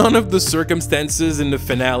either. None of the circumstances in the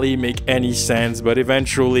finale make any sense, but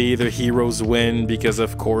eventually the heroes win, because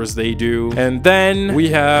of course they do. And then we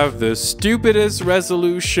have the stupidest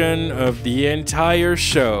resolution of the entire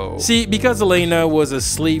show. See, because Elena was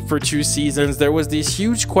asleep for 2 seasons, there was this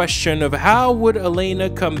huge question of how would Elena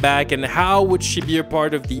come back and how would she be a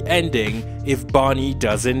part of the ending if Bonnie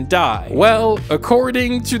doesn't die? Well,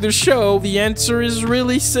 according to the show, the answer is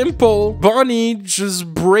really simple. Bonnie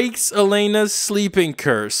just breaks Elena's sleeping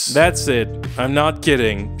curse. That's it. I'm not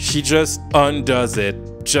kidding. She just undoes it.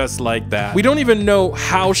 Just like that. We don't even know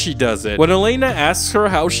how she does it. When Elena asks her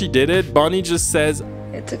how she did it, Bonnie just says,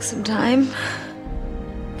 It took some time,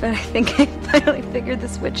 but I think I finally figured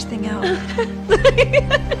this witch thing out.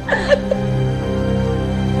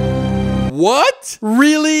 What?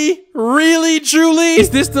 Really? Really, Julie? Is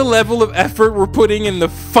this the level of effort we're putting in the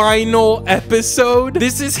final episode?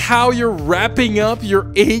 This is how you're wrapping up your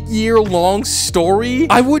 8-year-long story?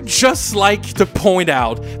 I would just like to point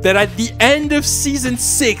out that at the end of season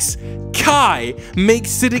 6, Kai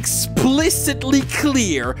makes it explicitly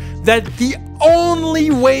clear that the only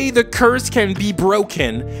way the curse can be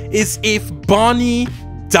broken is if Bonnie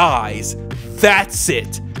dies. That's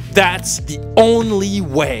it. That's the only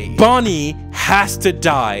way. Bonnie has to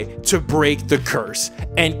die to break the curse.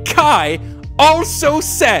 And Kai also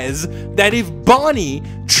says that if Bonnie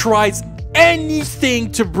tries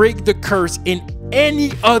anything to break the curse in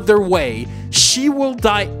any other way, she will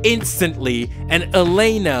die instantly and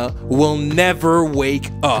Elena will never wake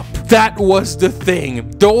up. That was the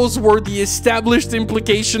thing. Those were the established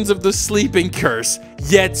implications of the sleeping curse.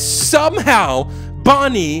 Yet somehow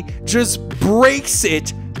Bonnie just breaks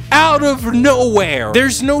it Out of nowhere.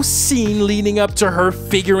 There's no scene leading up to her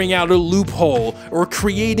figuring out a loophole or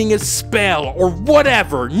creating a spell or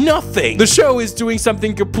whatever. Nothing. The show is doing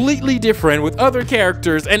something completely different with other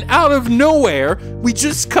characters, and out of nowhere, we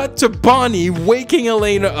just cut to Bonnie waking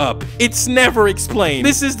Elena up. It's never explained.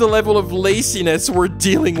 This is the level of laziness we're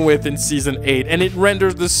dealing with in season 8, and it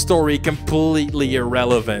renders the story completely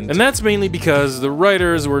irrelevant. And that's mainly because the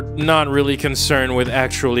writers were not really concerned with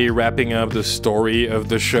actually wrapping up the story of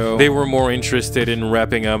the show. They were more interested in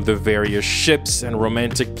wrapping up the various ships and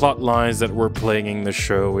romantic plot lines that were plaguing the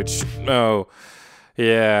show, which, oh,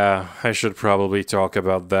 yeah, I should probably talk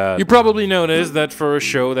about that. You probably noticed that for a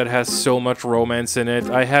show that has so much romance in it,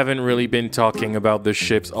 I haven't really been talking about the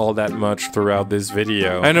ships all that much throughout this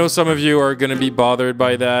video. I know some of you are gonna be bothered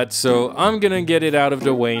by that, so I'm gonna get it out of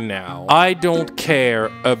the way now. I don't care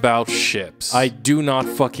about ships. I do not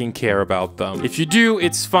fucking care about them. If you do,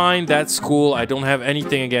 it's fine, that's cool, I don't have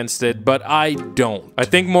anything against it, but I don't. I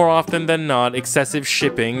think more often than not, excessive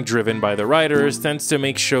shipping, driven by the writers, tends to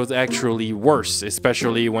make shows actually worse, especially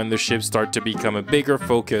when the ships start to become a bigger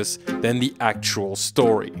focus than the actual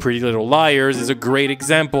story. Pretty Little Liars is a great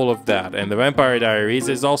example of that, and The Vampire Diaries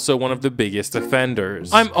is also one of the biggest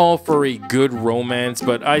offenders. I'm all for a good romance,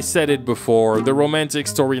 but I said it before, the romantic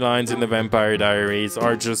storylines in The Vampire Diaries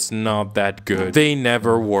are just not that good. They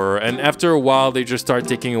never were, and after a while they just start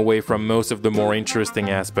taking away from most of the more interesting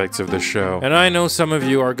aspects of the show. And I know some of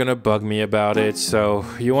you are gonna bug me about it, so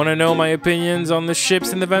you wanna know my opinions on the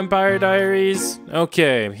ships in The Vampire Diaries?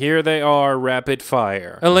 Okay, here they are, rapid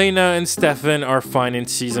fire. Elena and Stefan are fine in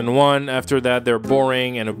season 1, after that they're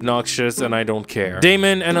boring and obnoxious and I don't care.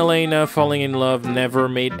 Damon and Elena falling in love never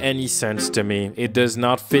made any sense to me. It does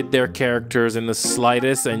not fit their characters in the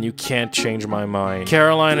slightest and you can't change my mind.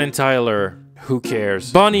 Caroline and Tyler, who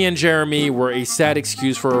cares? Bonnie and Jeremy were a sad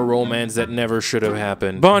excuse for a romance that never should have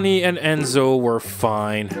happened. Bonnie and Enzo were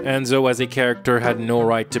fine. Enzo as a character had no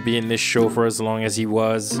right to be in this show for as long as he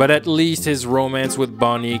was, but at least his romance with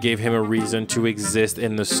Bonnie gave him a reason to exist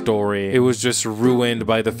in the story. It was just ruined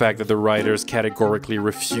by the fact that the writers categorically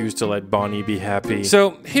refused to let Bonnie be happy.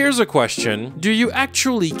 So here's a question. Do you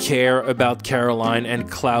actually care about Caroline and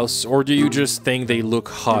Klaus, or do you just think they look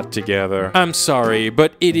hot together? I'm sorry,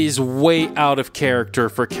 but it is way out of character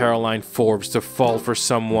for Caroline Forbes to fall for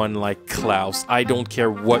someone like Klaus. I don't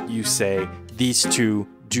care what you say. These two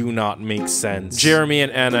do not make sense. Jeremy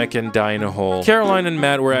and Anna can die in a hole. Caroline and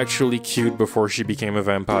Matt were actually cute before she became a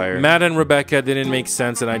vampire. Matt and Rebecca didn't make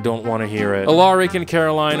sense and I don't want to hear it. Alaric and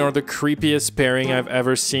Caroline are the creepiest pairing I've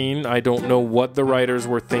ever seen. I don't know what the writers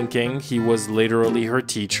were thinking. He was literally her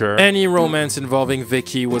teacher. Any romance involving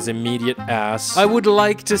Vicky was immediate ass. I would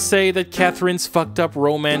like to say that Catherine's fucked up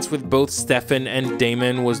romance with both Stefan and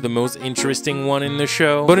Damon was the most interesting one in the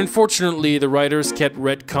show, but unfortunately the writers kept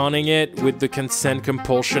retconning it with the consent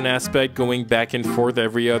compulsion aspect going back and forth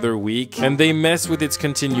every other week, and they mess with its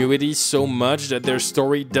continuity so much that their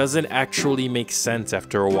story doesn't actually make sense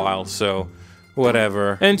after a while, so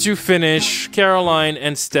whatever. And to finish, Caroline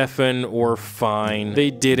and Stefan were fine.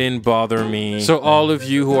 They didn't bother me. So all of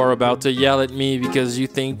you who are about to yell at me because you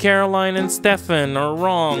think Caroline and Stefan are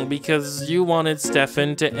wrong because you wanted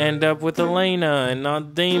Stefan to end up with Elena and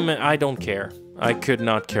not Damon, I don't care. I could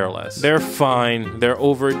not care less. They're fine. They're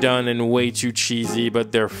overdone and way too cheesy,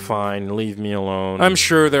 but they're fine. Leave me alone. I'm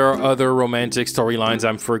sure there are other romantic storylines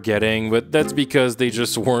I'm forgetting, but that's because they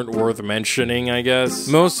just weren't worth mentioning, I guess.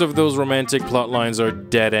 Most of those romantic plot lines are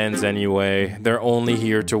dead ends anyway. They're only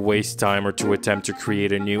here to waste time or to attempt to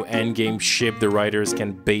create a new endgame ship the writers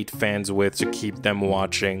can bait fans with to keep them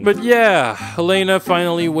watching. But yeah, Elena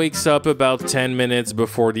finally wakes up about 10 minutes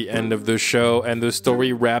before the end of the show, and the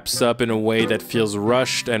story wraps up in a way that feels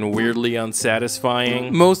rushed and weirdly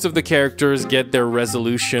unsatisfying. Most of the characters get their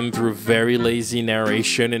resolution through very lazy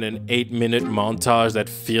narration in an 8-minute montage that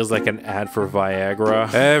feels like an ad for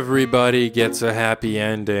Viagra. Everybody gets a happy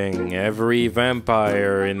ending. Every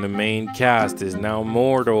vampire in the main cast is now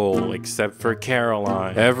mortal, except for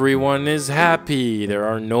Caroline. Everyone is happy. There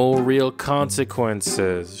are no real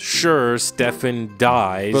consequences. Sure, Stefan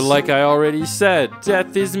dies, but like I already said,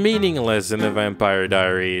 death is meaningless in The Vampire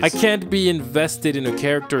Diaries. I can't be invested in a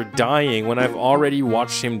character dying when I've already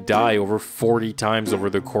watched him die over 40 times over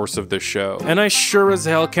the course of the show. And I sure as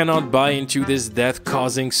hell cannot buy into this death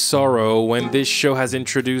causing sorrow when this show has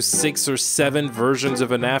introduced 6 or 7 versions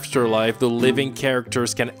of an afterlife the living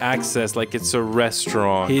characters can access like it's a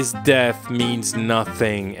restaurant. His death means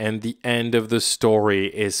nothing and the end of the story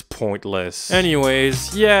is pointless.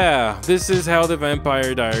 Anyways, yeah, this is how The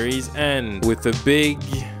Vampire Diaries end, with a big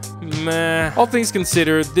meh. All things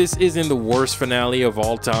considered, this isn't the worst finale of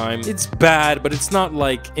all time. It's bad, but it's not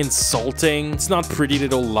like insulting. It's not Pretty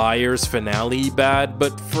Little Liars finale bad,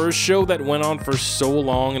 but for a show that went on for so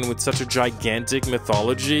long and with such a gigantic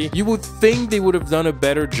mythology, you would think they would have done a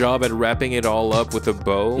better job at wrapping it all up with a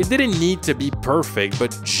bow. It didn't need to be perfect,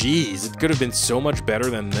 but geez, it could have been so much better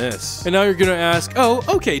than this. And now you're gonna ask, oh,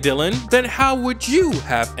 okay, Dylan, then how would you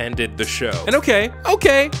have ended the show? And okay,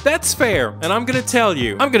 that's fair. And I'm gonna tell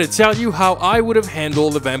you how I would have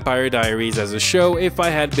handled The Vampire Diaries as a show if I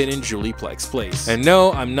had been in Julie Plec's place. And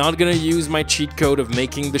no, I'm not gonna use my cheat code of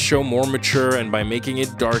making the show more mature and by making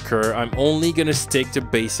it darker, I'm only gonna stick to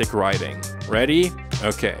basic writing. Ready?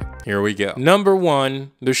 Okay, here we go. Number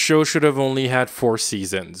 1, the show should have only had 4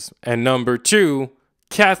 seasons. And number 2,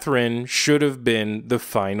 Catherine should have been the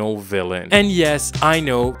final villain. And yes, I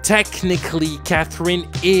know, technically Catherine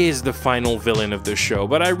is the final villain of the show,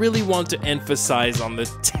 but I really want to emphasize on the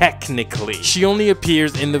technically. She only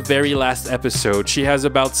appears in the very last episode. She has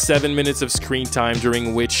about 7 minutes of screen time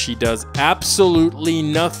during which she does absolutely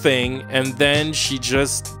nothing and then she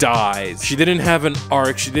just dies. She didn't have an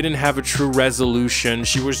arc, she didn't have a true resolution,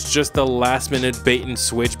 she was just a last minute bait and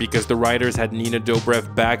switch because the writers had Nina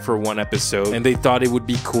Dobrev back for 1 episode and they thought it would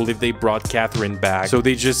be cool if they brought Catherine back, so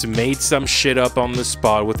they just made some shit up on the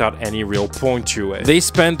spot without any real point to it. They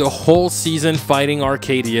spent the whole season fighting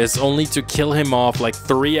Arcadius only to kill him off like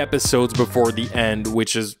 3 episodes before the end,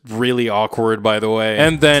 which is really awkward by the way.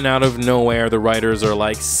 And then out of nowhere the writers are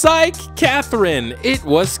like, psych, Catherine, it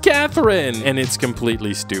was Catherine, and it's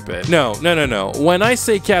completely stupid. No. When I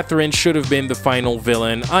say Catherine should have been the final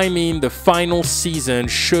villain, I mean the final season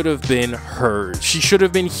should have been hers. She should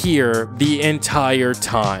have been here the entire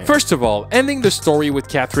time. First of all, ending the story with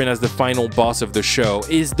Catherine as the final boss of the show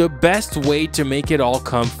is the best way to make it all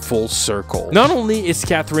come full circle. Not only is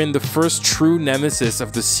Catherine the first true nemesis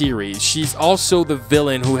of the series, she's also the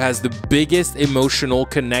villain who has the biggest emotional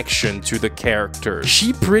connection to the characters.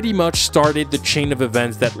 She pretty much started the chain of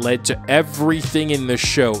events that led to everything in the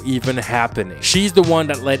show even happening. She's the one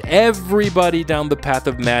that led everybody down the path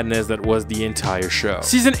of madness that was the entire show.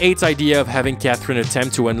 Season 8's idea of having Catherine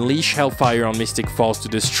attempt to unleash hellfire on Mystic Falls to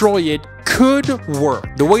destroy it could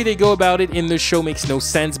work. The way they go about it in the show makes no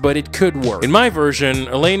sense, but it could work. In my version,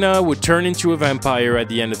 Elena would turn into a vampire at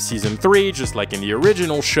the end of season 3, just like in the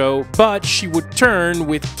original show, but she would turn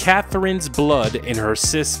with Catherine's blood in her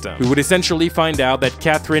system. We would essentially find out that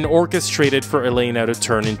Catherine orchestrated for Elena to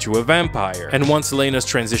turn into a vampire. And once Elena's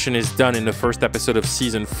transition is done in the first episode of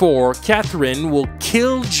season 4, Catherine will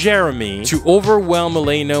kill Jeremy to overwhelm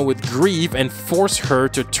Elena with grief and force her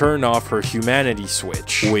to turn off her humanity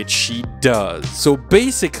switch, which she does. So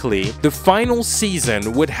basically, the final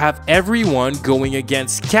season would have everyone going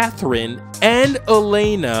against Catherine and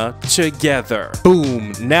Elena together.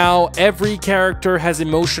 Boom. Now every character has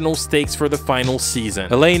emotional stakes for the final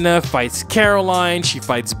season. Elena fights Caroline, she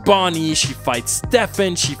fights Bonnie, she fights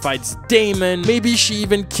Stefan, she fights Damon, maybe she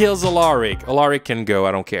even kills Alaric. Alaric can go,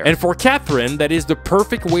 I don't care. And for Catherine, that is the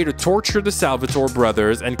perfect way to torture the Salvatore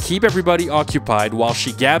brothers and keep everybody occupied while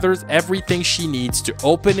she gathers everything she needs to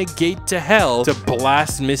open a gate to hell to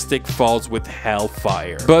blast Mystic Falls with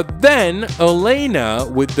hellfire. But then Elena,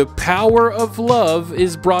 with the power of love,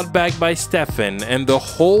 is brought back by Stefan, and the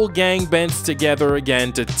whole gang bands together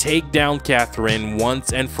again to take down Catherine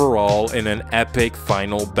once and for all in an epic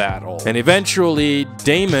final battle. And eventually,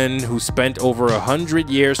 Damon, who spent over 100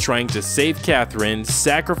 years trying to save Catherine,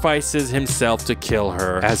 sacrifices himself to kill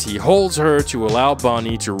her as he holds her to allow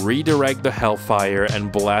Bonnie to redirect the hellfire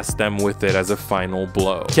and blast them with it as a final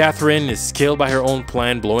blow. Catherine is killed by her own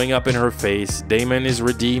plan blowing up in her face, Damon is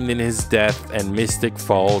redeemed in his death, and Mystic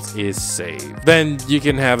Falls is saved. Then you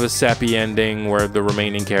can have a sappy ending where the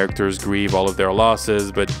remaining characters grieve all of their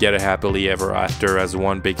losses but get a happily ever after as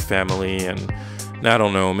one big family, and I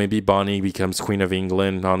don't know, maybe Bonnie becomes Queen of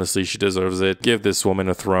England. Honestly, she deserves it. Give this woman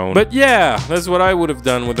a throne. But yeah, that's what I would have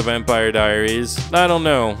done with The Vampire Diaries. I don't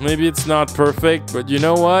know, maybe it's not perfect, but you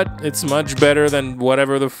know what? It's much better than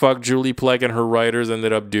whatever the fuck Julie Plec and her writers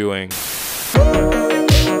ended up doing.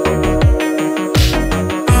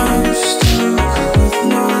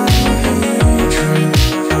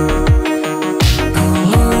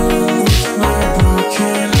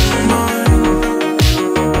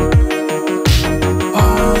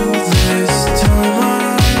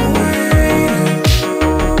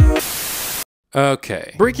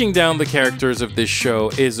 Okay, breaking down the characters of this show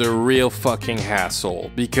is a real fucking hassle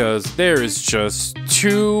because there is just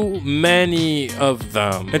too many of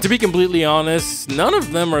them. And to be completely honest, none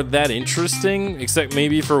of them are that interesting, except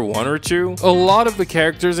maybe for one or two. A lot of the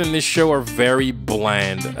characters in this show are very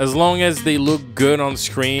bland. As long as they look good on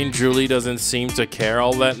screen, Julie doesn't seem to care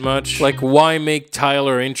all that much. Like, why make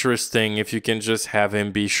Tyler interesting if you can just have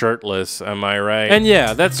him be shirtless, am I right? And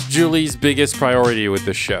yeah, that's Julie's biggest priority with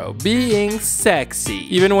the show, being sexy.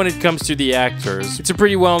 Even when it comes to the actors, it's a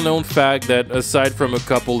pretty well-known fact that aside from a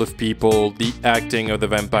couple of people, the acting of the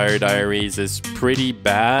Vampire Diaries is pretty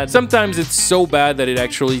bad. Sometimes it's so bad that it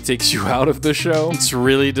actually takes you out of the show. It's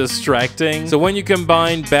really distracting. So when you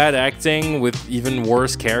combine bad acting with even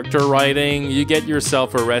worse character writing, you get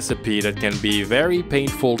yourself a recipe that can be very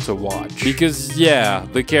painful to watch. Because yeah,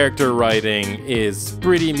 the character writing is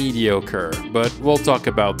pretty mediocre, but we'll talk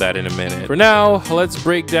about that in a minute. For now, let's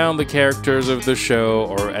break down the characters of the show,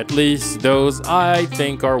 or at least those I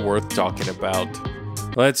think are worth talking about.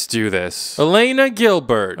 Let's do this. Elena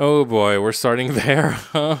Gilbert. Oh boy, we're starting there,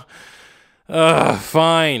 huh?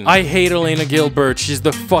 Fine. I hate Elena Gilbert. She's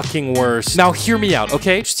the fucking worst. Now hear me out,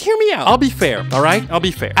 okay? Just hear me out. I'll be fair, all right? I'll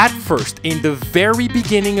be fair. At first, in the very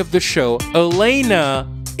beginning of the show,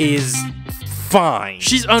 Elena is fine.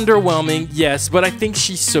 She's underwhelming, yes, but I think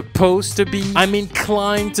she's supposed to be. I'm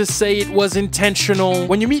inclined to say it was intentional.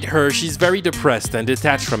 When you meet her, she's very depressed and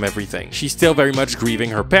detached from everything. She's still very much grieving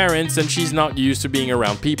her parents, and she's not used to being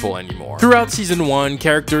around people anymore. Throughout season 1,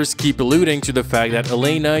 characters keep alluding to the fact that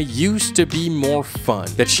Elena used to be more fun,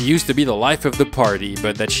 that she used to be the life of the party,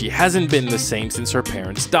 but that she hasn't been the same since her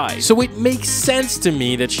parents died. So it makes sense to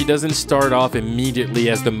me that she doesn't start off immediately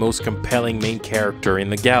as the most compelling main character in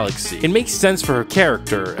the galaxy. It makes sense for her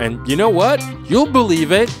character, and you know what? You'll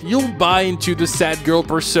believe it. You'll buy into the sad girl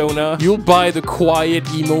persona. You'll buy the quiet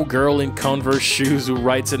emo girl in Converse shoes who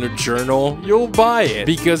writes in a journal. You'll buy it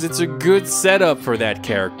because it's a good setup for that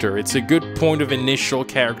character. It's a good point of initial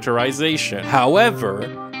characterization. However,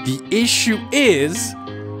 the issue is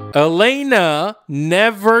Elena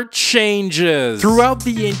never changes. Throughout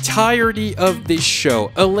the entirety of this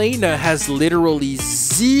show, Elena has literally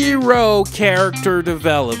zero character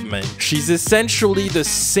development. She's essentially the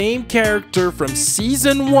same character from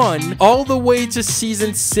season 1 all the way to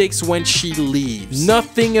season 6 when she leaves.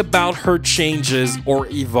 Nothing about her changes or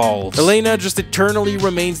evolves. Elena just eternally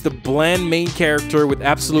remains the bland main character with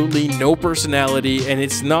absolutely no personality, and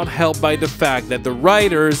it's not helped by the fact that the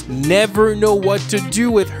writers never know what to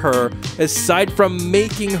do with her aside from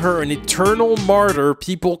making her an eternal martyr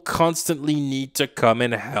people constantly need to come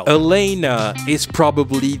and help. Elena is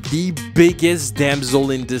probably the biggest damsel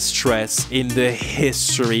in distress in the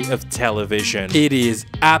history of television. It is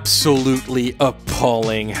absolutely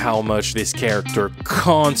appalling how much this character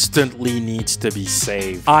constantly needs to be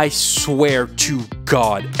saved. I swear to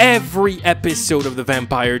God, every episode of the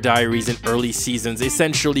Vampire Diaries in early seasons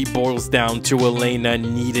essentially boils down to Elena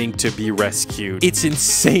needing to be rescued. It's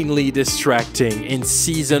insanely distracting in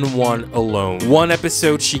season 1 alone. One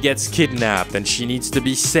episode she gets kidnapped and she needs to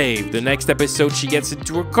be saved. The next episode she gets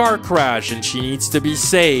into a car crash and she needs to be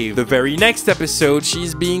saved. The very next episode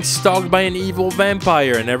she's being stalked by an evil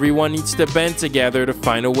vampire and everyone needs to band together to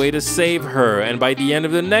find a way to save her. And by the end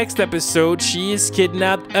of the next episode she is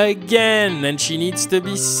kidnapped again and she needs to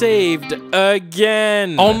be saved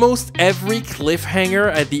again. Almost every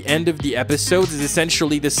cliffhanger at the end of the episodes is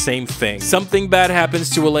essentially the same thing. Something bad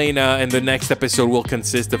happens to Elena and the next episode will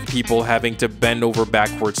consist of people having to bend over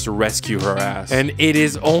backwards to rescue her ass. And it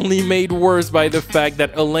is only made worse by the fact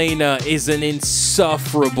that Elena is an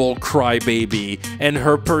insufferable crybaby and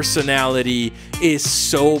her personality is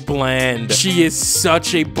so bland. She is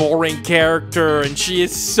such a boring character and she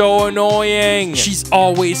is so annoying. She's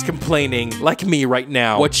always complaining, like me right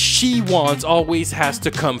now. What she wants always has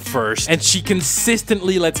to come first, and she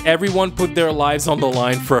consistently lets everyone put their lives on the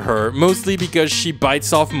line for her, mostly because she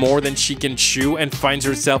bites off more than she can chew and finds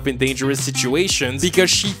herself in dangerous situations because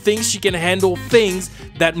she thinks she can handle things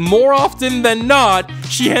that more often than not,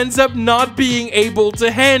 she ends up not being able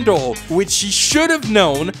to handle, which she should have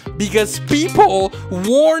known because people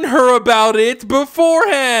warn her about it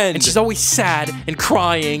beforehand. And she's always sad and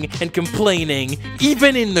crying and complaining.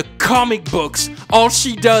 Even in the comic books, all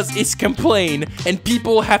she does is complain and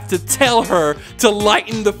people have to tell her to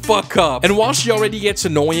lighten the fuck up. And while she already gets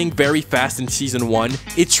annoying very fast in season 1,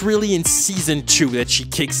 it's really in season 2 that she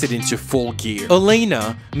kicks it into full gear.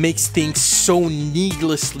 Elena makes things so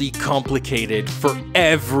needlessly complicated for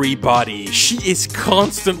everybody. She is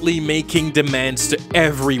constantly making demands to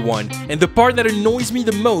everyone. And the part that that annoys me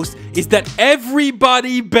the most is that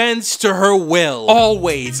everybody bends to her will.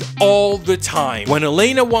 Always, all the time. When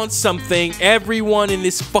Elena wants something, everyone in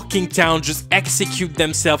this fucking town just execute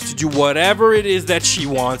themselves to do whatever it is that she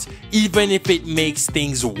wants, even if it makes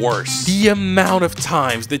things worse. The amount of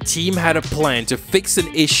times the team had a plan to fix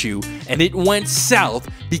an issue and it went south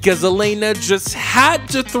because Elena just had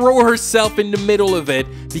to throw herself in the middle of it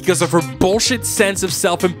because of her bullshit sense of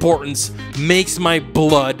self-importance makes my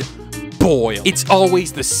blood boil. It's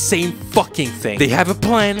always the same fucking thing. They have a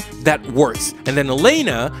plan that works, and then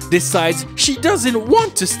Elena decides she doesn't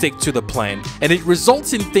want to stick to the plan, and it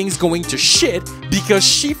results in things going to shit because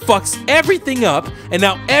she fucks everything up, and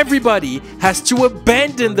now everybody has to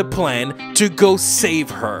abandon the plan to go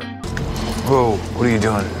save her. Whoa, what are you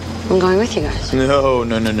doing? I'm going with you guys. No.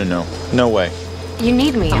 No way. You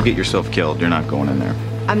need me. You get yourself killed. You're not going in there.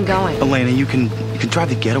 I'm going. Elena, you can drive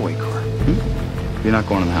the getaway car. You're not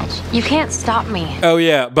going in the house. You can't stop me. Oh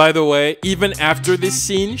yeah, by the way, even after this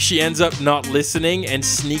scene, she ends up not listening and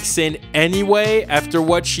sneaks in anyway after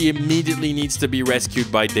what she immediately needs to be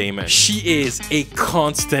rescued by Damon. She is a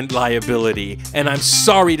constant liability, and I'm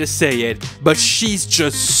sorry to say it, but she's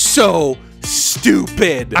just so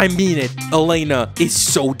stupid. I mean it. Elena is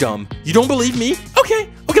so dumb. You don't believe me? Okay,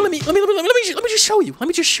 let me just show you. Let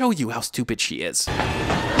me just show you how stupid she is.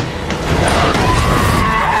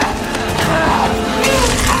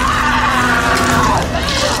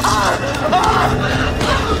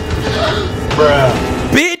 Bruh.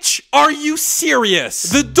 Bitch, are you serious?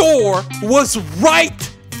 The door was right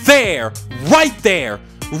there.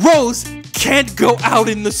 Rose can't go out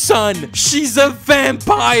in the sun. She's a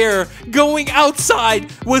vampire. Going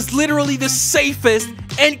outside was literally the safest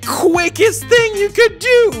and quickest thing you could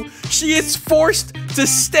do. She is forced to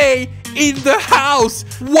stay in the house.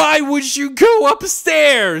 Why would you go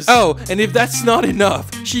upstairs? Oh, and if that's not enough,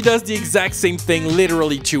 she does the exact same thing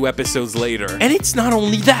literally 2 episodes later. And it's not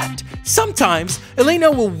only that. Sometimes,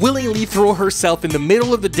 Elena will willingly throw herself in the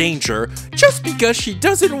middle of the danger just because she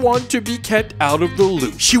doesn't want to be kept out of the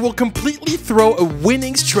loop. She will completely throw a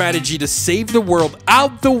winning strategy to save the world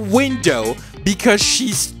out the window because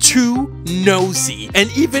she's too nosy.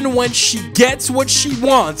 And even when she gets what she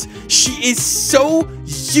wants, she is so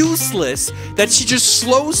useless that she just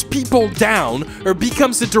slows people down or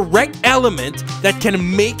becomes a direct element that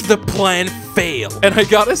can make the plan fail. And I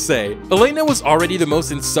gotta say, Elena was already the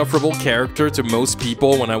most insufferable character to most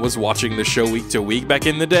people when I was watching the show week to week back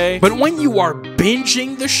in the day. But when you are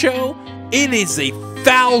binging the show, it is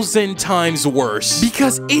 1,000 times worse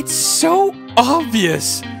because it's so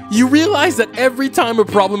obvious. You realize that every time a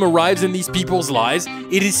problem arrives in these people's lives,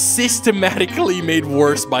 it is systematically made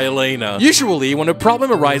worse by Elena. Usually, when a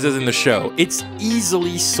problem arises in the show, it's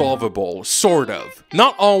easily solvable, sort of.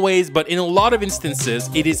 Not always, but in a lot of instances,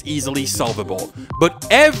 it is easily solvable. But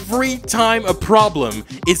every time a problem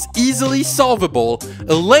is easily solvable,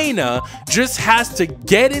 Elena just has to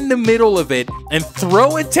get in the middle of it and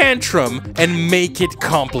throw a tantrum and make it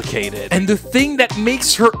complicated. And the thing that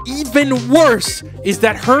makes her even worse is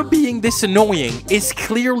that her being this annoying is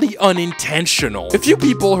clearly unintentional. A few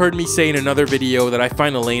people heard me say in another video that I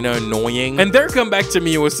find Elena annoying, and their comeback to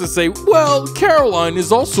me was to say, well, Caroline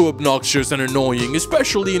is also obnoxious and annoying,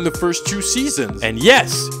 especially in the first 2 seasons. And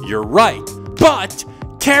yes, you're right, but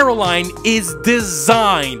Caroline is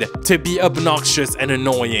designed to be obnoxious and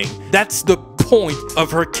annoying. That's the point of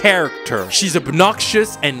her character. She's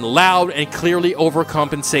obnoxious and loud and clearly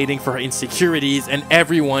overcompensating for her insecurities, and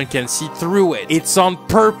everyone can see through it. It's on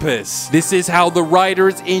purpose. This is how the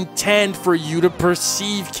writers intend for you to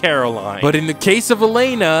perceive Caroline. But in the case of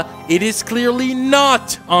Elena, it is clearly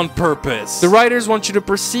not on purpose. The writers want you to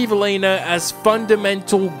perceive Elena as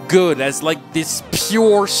fundamental good, as like this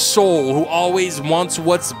pure soul who always wants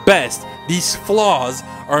what's best. These flaws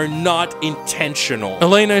are not intentional.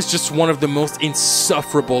 Elena is just one of the most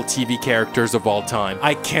insufferable TV characters of all time.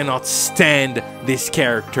 I cannot stand this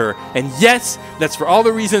character. And yes, that's for all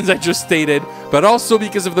the reasons I just stated, but also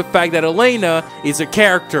because of the fact that Elena is a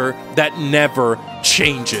character that never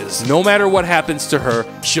changes. No matter what happens to her,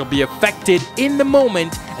 she'll be affected in the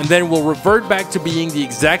moment and then will revert back to being the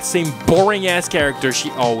exact same boring ass character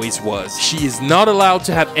she always was. She is not allowed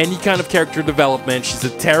to have any kind of character development. She's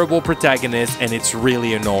a terrible protagonist and it's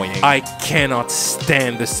really annoying. I cannot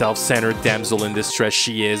stand the self-centered damsel in distress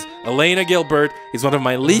she is. Elena Gilbert is one of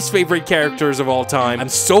my least favorite characters of all time. I'm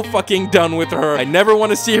so fucking done with her. I never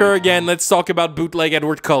want to see her again. Let's talk about bootleg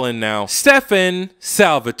Edward Cullen now. Stefan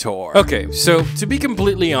Salvatore. Okay, so to be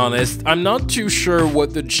completely honest, I'm not too sure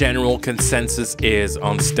what the general consensus is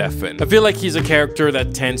on Stefan. I feel like he's a character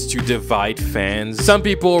that tends to divide fans. Some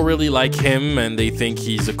people really like him and they think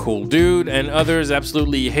he's a cool dude, and others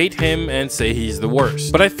absolutely hate him and say he's the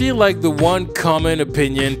worst. But I feel like the one common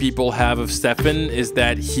opinion people have of Stefan is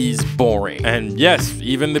that he's boring. And yes,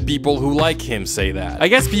 even the people who like him say that. I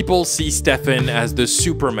guess people see Stefan as the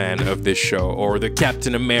Superman of this show, or the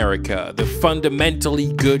Captain America, the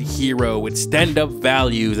fundamentally good hero with stand-up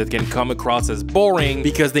values that can come across as boring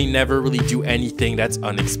because they never really do anything that's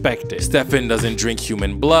unexpected. Stefan doesn't drink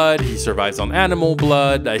human blood, he survives on animal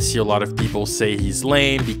blood. I see a lot of people say he's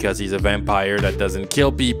lame because he's a vampire that doesn't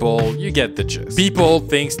kill people. You get the gist. People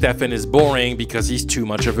think Stefan is boring because he's too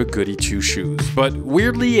much of a goody two-shoes. But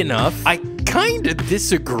weirdly enough, I kinda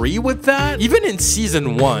disagree with that. Even in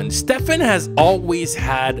season 1, Stefan has always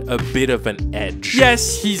had a bit of an edge.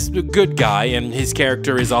 Yes, he's a good guy and his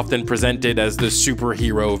character is often presented as the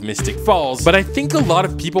superhero of Mystic Falls, but I think a lot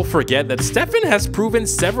of people forget that Stefan has proven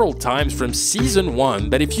several times from season 1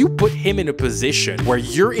 that if you put him in a position where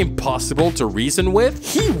you're impossible to reason with,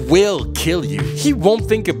 he will kill you. He won't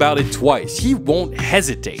think about it twice. He won't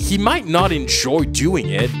hesitate. He might not enjoy doing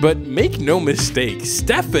it, but make no mistake,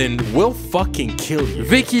 Stefan will fucking kill you.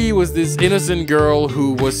 Vicky was this innocent girl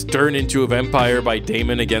who was turned into a vampire by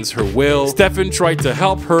Damon against her will. Stefan tried to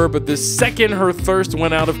help her, but the second her thirst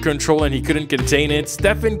went out of control and he couldn't contain it,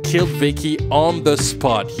 Stefan killed Vicky on the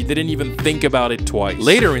spot. He didn't even think about it twice.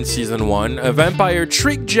 Later in season 1, a vampire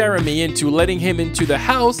tricked Jeremy into letting him into the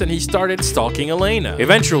house and he started stalking Elena.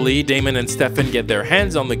 Eventually, Damon and Stefan get their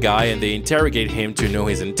hands on the guy and they interrogate him to know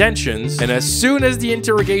his intentions, and as soon as the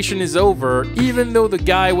interrogation is over, even though the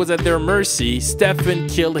guy was at their mercy, Stefan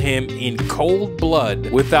killed him in cold blood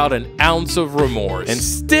without an ounce of remorse. And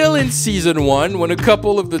still in season 1, when a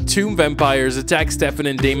couple of the tomb vampires attack Stefan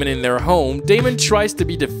and Damon in their home, Damon tries to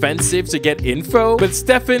be defensive to get info, but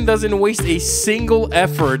Stefan doesn't waste a single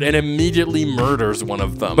effort and immediately murders one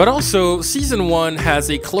of them. But also, season 1 has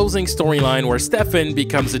a closing storyline where Stefan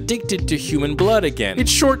becomes addicted to human blood again.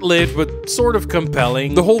 It's short-lived, but sort of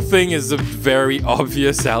compelling. The whole thing is a very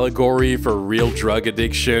obvious allegory for real drug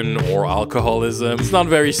addiction or alcoholism. It's not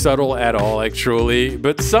very subtle at all, actually,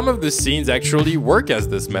 but some of the scenes actually work as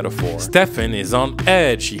this metaphor. Stefan is on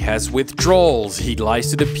edge, he has withdrawals, he lies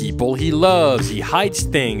to the people he loves, he hides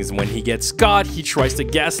things. When he gets caught, he tries to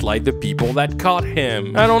gaslight the people that caught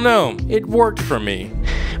him. I don't know, it worked for me.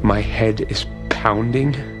 My head is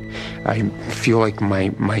pounding. I feel like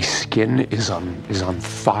my skin is on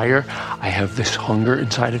fire. I have this hunger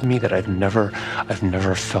inside of me that I've never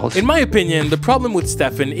felt. In my opinion, the problem with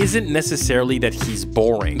Stefan isn't necessarily that he's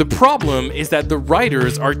boring. The problem is that the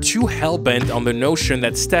writers are too hell-bent on the notion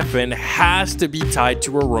that Stefan has to be tied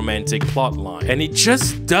to a romantic plotline, and it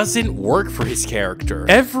just doesn't work for his character.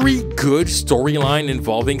 Every good storyline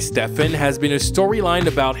involving Stefan has been a storyline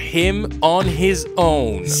about him on his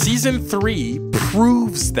own. Season 3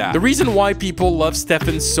 proves that. The reason why people love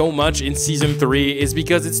Stefan so much in season 3 is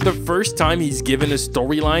because it's the first time he's given a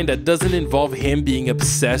storyline that doesn't involve him being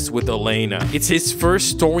obsessed with Elena. It's his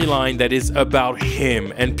first storyline that is about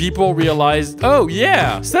him, and people realized, oh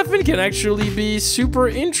yeah, Stefan can actually be super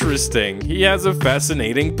interesting. He has a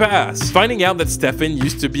fascinating past. Finding out that Stefan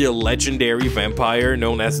used to be a legendary vampire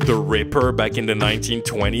known as the Ripper back in the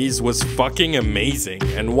 1920s was fucking amazing,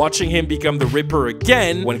 and watching him become the Ripper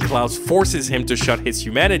again when Klaus forces him to shut his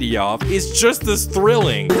humanity off is just as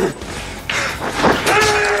thrilling.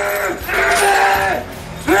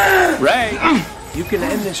 Ray, you can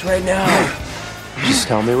end this right now. Just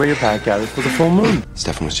tell me where your pack out for the full moon.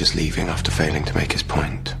 Stefan was just leaving after failing to make his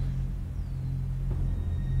point.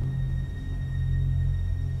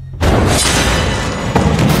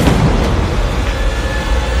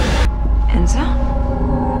 Enzo?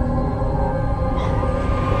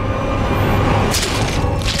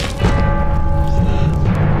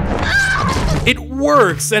 It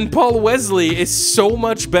works, and Paul Wesley is so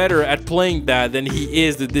much better at playing that than he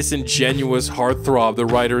is the disingenuous heartthrob the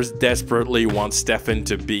writers desperately want Stefan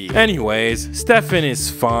to be. Anyways, Stefan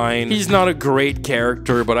is fine. He's not a great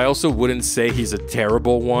character, but I also wouldn't say he's a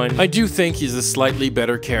terrible one. I do think he's a slightly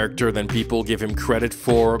better character than people give him credit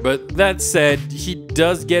for, but that said, he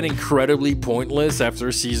does get incredibly pointless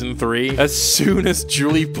after season 3. As soon as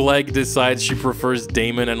Julie Plec decides she prefers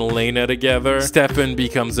Damon and Elena together, Stefan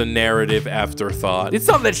becomes a narrative afterthought. It's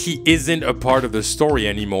not that he isn't a part of the story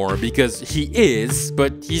anymore, because he is,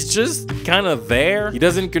 but he's just kind of there. He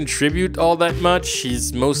doesn't contribute all that much.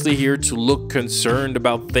 He's mostly here to look concerned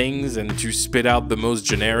about things and to spit out the most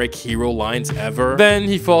generic hero lines ever. Then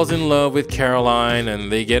he falls in love with Caroline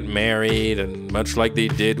and they get married, and much like they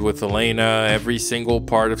did with Elena, every single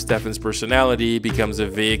part of Stefan's personality becomes a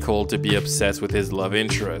vehicle to be obsessed with his love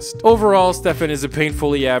interest. Overall, Stefan is a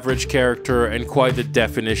painfully average character and quite the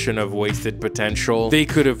definition of wasted potential. They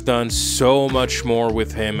could have done so much more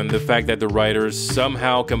with him, and the fact that the writers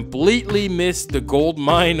somehow completely missed the gold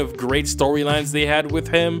mine of great storylines they had with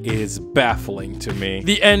him is baffling to me.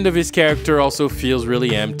 The end of his character also feels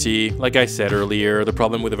really empty. Like I said earlier, the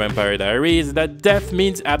problem with the Vampire Diaries is that death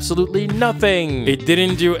means absolutely nothing. It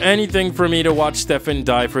didn't do anything for me to watch Stefan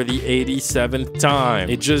die for the 87th time.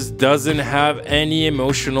 It just doesn't have any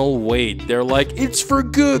emotional weight. They're like, it's for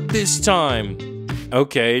good this time.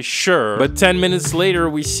 Okay, sure. But 10 minutes later,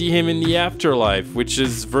 we see him in the afterlife, which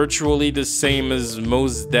is virtually the same as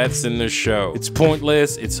most deaths in the show. It's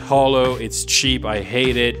pointless, it's hollow, it's cheap, I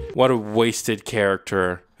hate it. What a wasted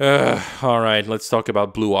character. Alright, let's talk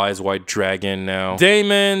about Blue Eyes White Dragon now.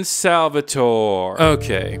 Damon Salvatore.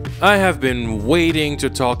 Okay, I have been waiting to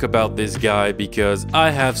talk about this guy because I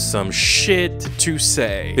have some shit to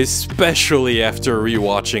say, especially after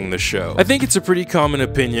rewatching the show. I think it's a pretty common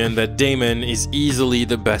opinion that Damon is easily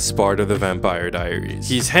the best part of the Vampire Diaries.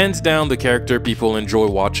 He's hands down the character people enjoy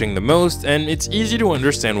watching the most, and it's easy to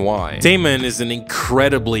understand why. Damon is an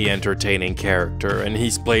incredibly entertaining character, and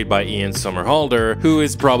he's played by Ian Somerhalder, who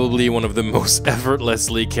is probably one of the most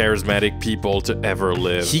effortlessly charismatic people to ever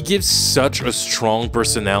live. He gives such a strong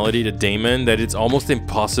personality to Damon that it's almost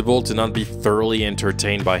impossible to not be thoroughly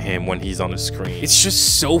entertained by him when he's on the screen. It's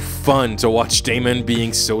just so fun to watch Damon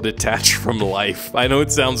being so detached from life. I know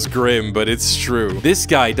it sounds grim, but it's true. This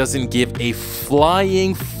guy doesn't give a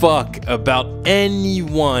flying fuck about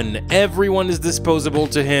anyone. Everyone is disposable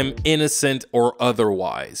to him, innocent or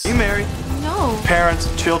otherwise. You married? No. Parents,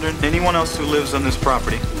 children, anyone else who lives on this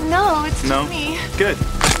property? No, it's No? just me. Good.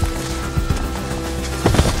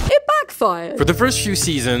 It backfired. For the first few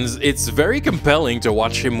seasons, it's very compelling to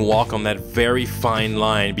watch him walk on that very fine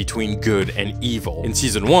line between good and evil. In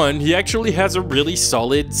season 1, he actually has a really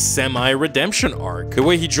solid semi-redemption arc. The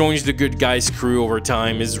way he joins the good guys crew over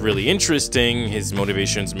time is really interesting, his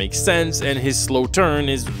motivations make sense, and his slow turn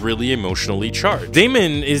is really emotionally charged.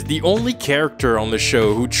 Damon is the only character on the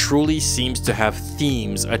show who truly seems to have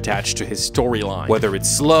themes attached to his storyline. Whether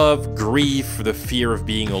it's love, grief, the fear of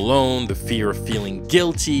being alone, the fear of feeling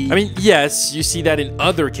guilty. I mean, yes, you see that in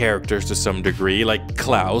other characters to some degree, like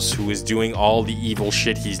Klaus, who is doing all the evil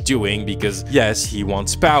shit he's doing because, yes, he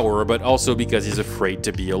wants power, but also because he's afraid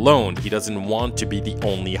to be alone. He doesn't want to be the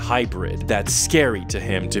only hybrid. That's scary to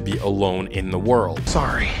him to be alone in the world.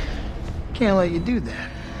 Sorry. Can't let you do that.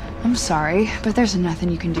 I'm sorry, but there's nothing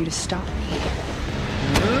you can do to stop me.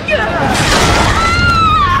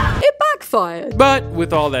 It backfired. But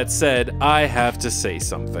with all that said, I have to say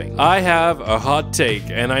something. I have a hot take,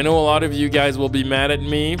 and I know a lot of you guys will be mad at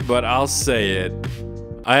me, but I'll say it.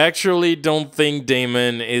 I actually don't think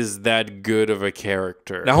Damon is that good of a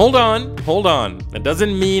character. Now hold on. That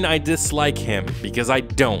doesn't mean I dislike him, because I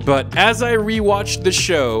don't. But as I rewatched the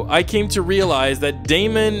show, I came to realize that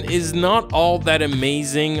Damon is not all that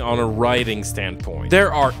amazing on a writing standpoint.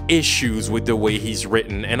 There are issues with the way he's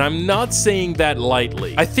written, and I'm not saying that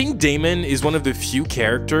lightly. I think Damon is one of the few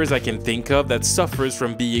characters I can think of that suffers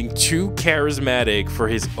from being too charismatic for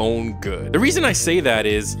his own good. The reason I say that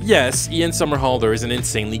is, yes, Ian Somerhalder is an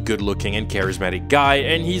insanely good-looking and charismatic guy,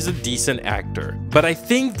 and he's a decent actor. But I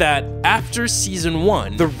think that after season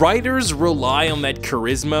 1, the writers rely on that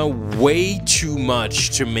charisma way too much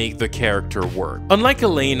to make the character work. Unlike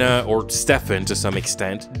Elena or Stefan to some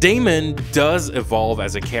extent, Damon does evolve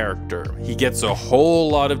as a character. He gets a whole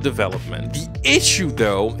lot of development. The issue,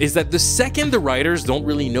 though, is that the second the writers don't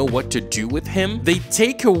really know what to do with him, they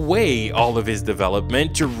take away all of his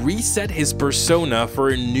development to reset his persona for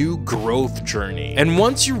a new growth journey. And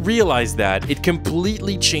once you realize that, it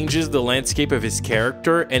completely changes the landscape of his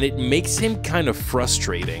character, and it makes him kind of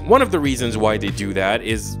frustrating. One of the reasons why they do that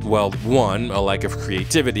is, well, one, a lack of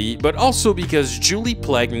creativity, but also because Julie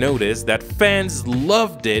Plec noticed that fans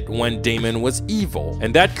loved it when Damon was evil,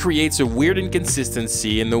 and that creates a weird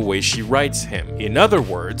inconsistency in the way she writes him. In other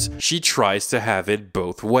words, she tries to have it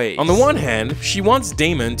both ways. On the one hand, she wants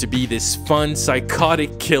Damon to be this fun,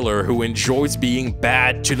 psychotic killer who enjoys being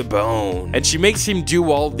bad to the bone, and she makes him do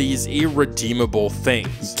all these irredeemable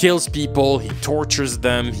things. He kills people, he tortures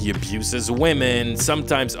them, he abuses women,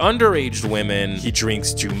 sometimes underage women, he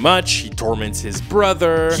drinks too much, he torments his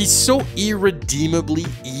brother. He's so irredeemably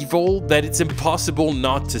evil that it's impossible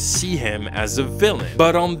not to see him as a villain.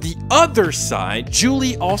 But on the other side,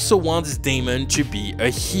 Julie also wants Damon to be a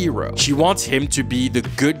hero. She wants him to be the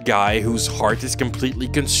good guy whose heart is completely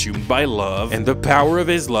consumed by love, and the power of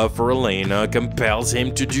his love for Elena compels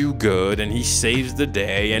him to do good, and he saves the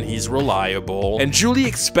day, and he's reliable. And Julie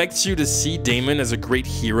expects you to see Damon as a great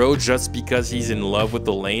hero just because he's in love with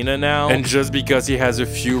Elena now, and just because he has a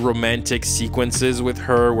few romantic sequences with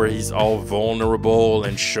her where he's all vulnerable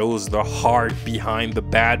and shows the heart behind the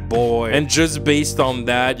bad boy. And just based on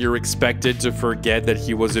that, you're expected to forget that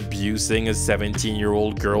he was abusing a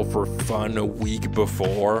 17-year-old girl for fun a week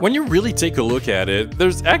before. When you really take a look at it,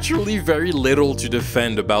 there's actually very little to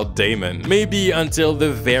defend about Damon. Maybe until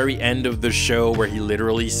the very end of the show where he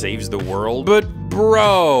literally saves the world. But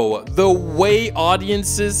bro, the way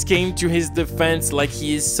audiences came to his defense like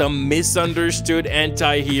he is some misunderstood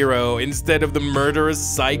anti-hero instead of the murderous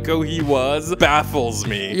psycho he was baffles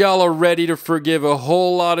me. Y'all are ready to forgive a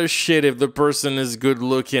whole lot of shit if the person is good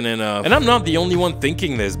looking enough. And I'm not the only one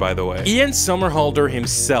thinking this, by the way. Ian Somerhalder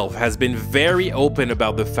himself has been very open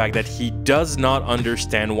about the fact that he does not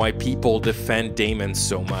understand why people defend Damon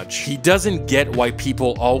so much. He doesn't get why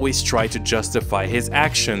people always try to justify his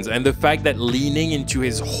actions, and the fact that leaning into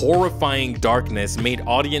his horrifying darkness made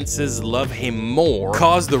audiences love him more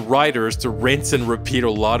caused the writers to rinse and repeat a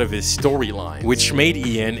lot of his storyline, which made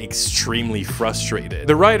Ian extremely frustrated.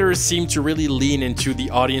 The writers seemed to really lean into the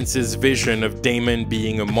audience's vision of Damon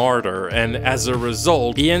being a martyr, and as a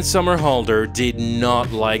result, Ian Somerhalder did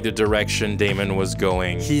not like the direction Damon was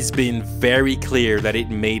going. He's been very clear that it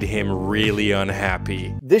made him really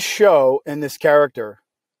unhappy. This show and this character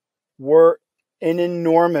were an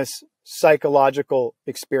enormous psychological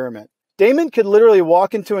experiment. Damon could literally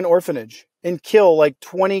walk into an orphanage and kill like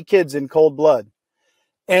 20 kids in cold blood.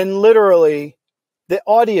 And literally the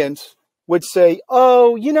audience would say,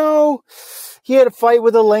 oh, you know, he had a fight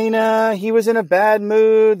with Elena. He was in a bad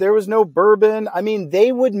mood. There was no bourbon. I mean,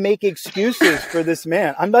 they would make excuses for this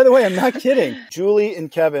man. By the way, I'm not kidding. Julie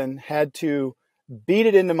and Kevin had to beat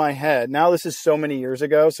it into my head. Now this is so many years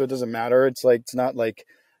ago, so it doesn't matter. It's like, it's not like,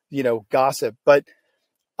 you know, gossip, but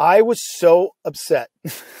I was so upset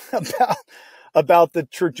about the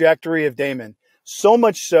trajectory of Damon. So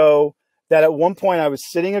much so that at one point I was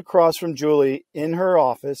sitting across from Julie in her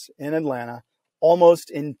office in Atlanta, almost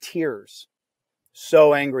in tears.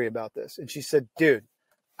 So angry about this. And she said, dude,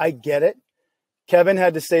 I get it. Kevin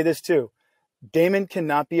had to say this too. Damon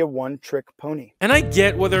cannot be a one-trick pony. And I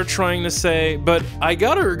get what they're trying to say, but I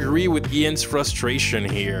gotta agree with Ian's frustration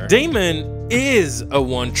here. Damon is a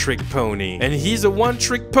one-trick pony, and he's a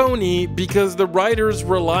one-trick pony because the writers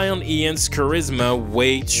rely on Ian's charisma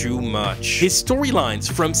way too much. His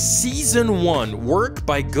storylines from season 1 work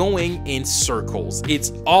by going in circles.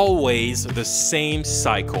 It's always the same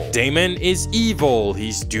cycle. Damon is evil,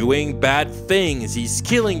 he's doing bad things, he's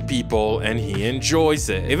killing people, and he enjoys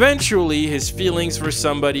it. Eventually, his feelings for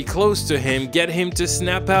somebody close to him get him to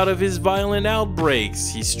snap out of his violent outbreaks.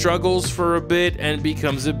 He struggles for a bit and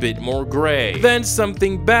becomes a bit more gray. Then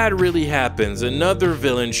something bad really happens. Another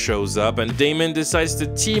villain shows up and Damon decides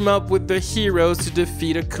to team up with the heroes to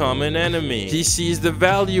defeat a common enemy. He sees the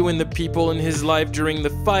value in the people in his life during the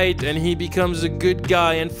fight and he becomes a good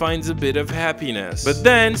guy and finds a bit of happiness. But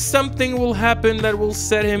then something will happen that will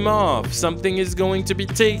set him off. Something is going to be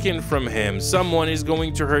taken from him. Someone is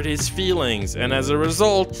going to hurt his feelings, and as a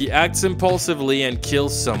result, he acts impulsively and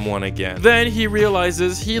kills someone again. Then he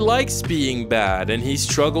realizes he likes being bad and he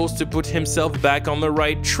struggles to put himself back on the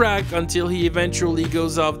right track until he eventually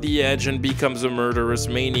goes off the edge and becomes a murderous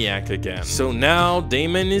maniac again. So now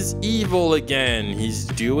Damon is evil again. He's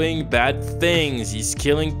doing bad things, he's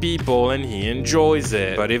killing people, and he enjoys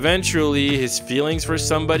it. But eventually his feelings for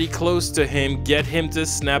somebody close to him get him to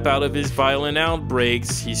snap out of his violent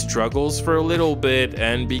outbreaks. He struggles for a little bit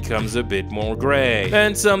and becomes a bit more gray.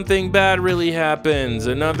 Then something bad really happens.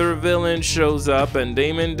 Another villain shows up and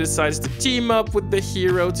Damon decides to team up with the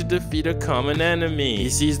hero to defeat a common enemy. He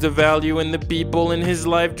sees the value in the people in his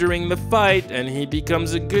life during the fight and he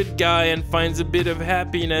becomes a good guy and finds a bit of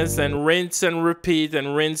happiness, and rinse and repeat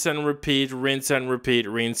and rinse and repeat, rinse and repeat,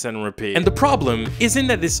 rinse and repeat. And the problem isn't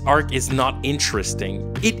that this arc is not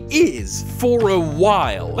interesting. It is for a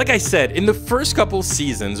while. Like I said, in the first couple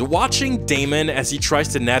seasons, watching Damon as he tries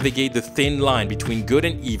to navigate the thin line between good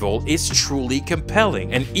and evil is truly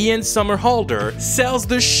compelling, and Ian Somerhalder sells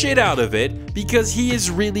the shit out of it because he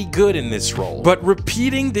is really good in this role. But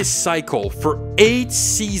repeating this cycle for 8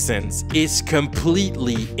 seasons is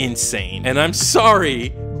completely insane. And I'm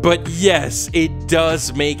sorry, but yes, it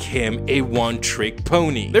does make him a one-trick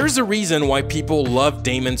pony. There's a reason why people love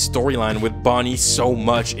Damon's storyline with Bonnie so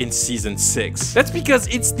much in season 6. That's because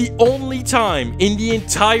it's the only time in the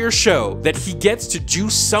entire show that he gets to do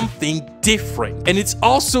something different. And it's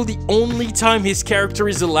also the only time his character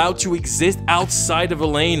is allowed to exist outside of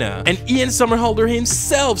Elena. And Ian Somerhalder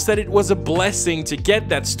himself said it was a blessing to get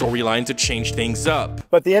that storyline to change things up.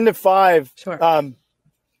 But the end of 5, Sure.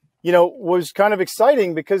 you know, was kind of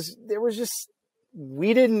exciting because there was just, we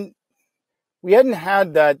hadn't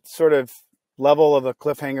had that sort of level of a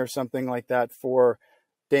cliffhanger, something like that for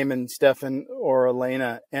Damon, Stefan, or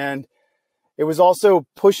Elena. And it was also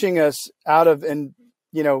pushing us out of, and,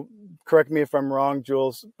 you know, correct me if I'm wrong,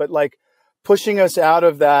 Jules, but like pushing us out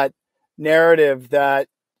of that narrative that,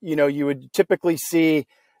 you know, you would typically see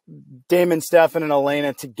Damon, Stefan, and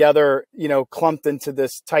Elena together, you know, clumped into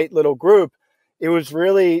this tight little group. It was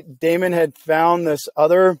really, Damon had found this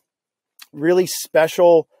other really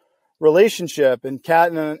special relationship, and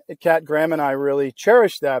Kat Graham and I really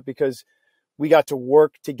cherished that because we got to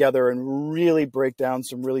work together and really break down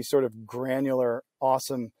some really sort of granular,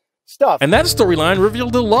 awesome stuff. And that storyline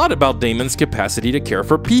revealed a lot about Damon's capacity to care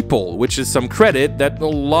for people, which is some credit that a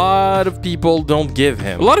lot of people don't give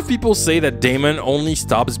him. A lot of people say that Damon only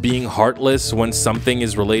stops being heartless when something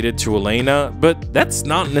is related to Elena, but that's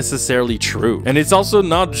not necessarily true. And it's also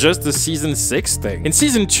not just a season 6 thing. In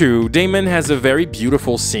season 2, Damon has a very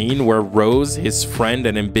beautiful scene where Rose, his friend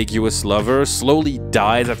and ambiguous lover, slowly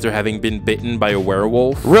dies after having been bitten by a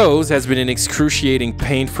werewolf. Rose has been in excruciating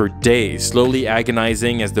pain for days, slowly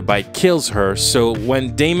agonizing as the bite kills her, so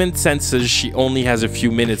when Damon senses she only has a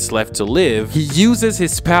few minutes left to live, he uses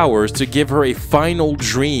his powers to give her a final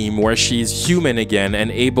dream where she is human again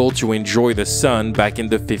and able to enjoy the sun back in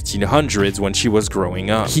the 1500s when she was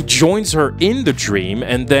growing up. He joins her in the dream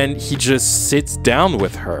and then he just sits down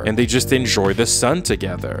with her and they just enjoy the sun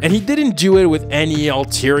together. And he didn't do it with any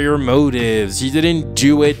ulterior motives. He didn't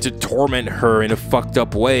do it to torment her in a fucked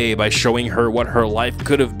up way by showing her what her life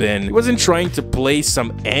could have been. He wasn't trying to play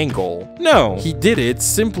some angle. No, he did it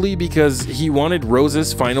simply because he wanted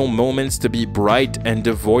Rose's final moments to be bright and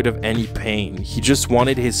devoid of any pain. He just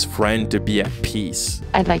wanted his friend to be at peace.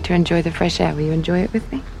 I'd like to enjoy the fresh air. Will you enjoy it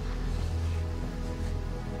with me?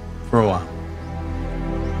 For a while.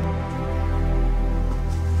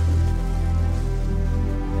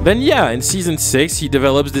 Then yeah, in season 6, he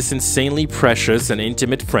develops this insanely precious and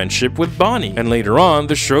intimate friendship with Bonnie. And later on,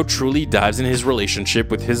 the show truly dives in his relationship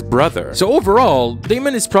with his brother. So overall,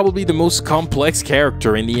 Damon is probably the most complex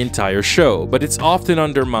character in the entire show, but it's often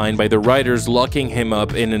undermined by the writers locking him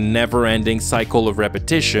up in a never-ending cycle of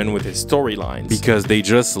repetition with his storylines. Because they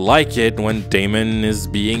just like it when Damon is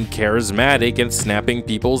being charismatic and snapping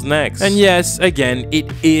people's necks. And yes, again,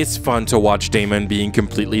 it is fun to watch Damon being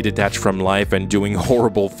completely detached from life and doing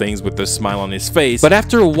horrible things with a smile on his face, but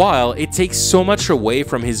after a while, it takes so much away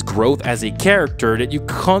from his growth as a character that you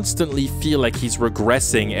constantly feel like he's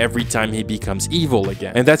regressing every time he becomes evil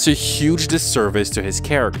again. And that's a huge disservice to his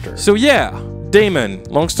character. So yeah, Damon,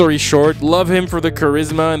 long story short, love him for the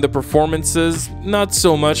charisma and the performances, not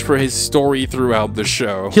so much for his story throughout the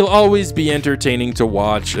show. He'll always be entertaining to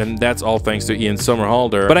watch, and that's all thanks to Ian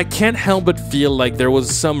Somerhalder, but I can't help but feel like there was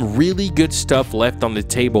some really good stuff left on the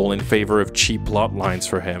table in favor of cheap plot lines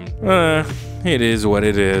for him. It is what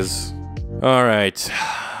it is. Alright,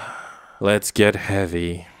 let's get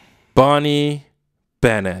heavy. Bonnie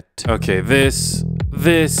Bennett. Okay, this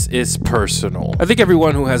is personal. I think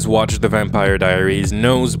everyone who has watched The Vampire Diaries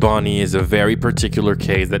knows Bonnie is a very particular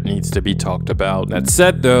case that needs to be talked about. That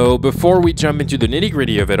said though, before we jump into the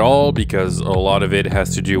nitty-gritty of it all, because a lot of it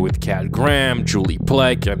has to do with Kat Graham, Julie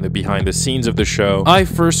Plec, and the behind the scenes of the show, I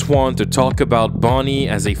first want to talk about Bonnie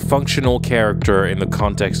as a functional character in the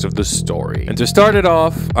context of the story. And to start it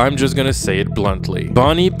off, I'm just gonna say it bluntly.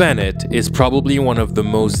 Bonnie Bennett is probably one of the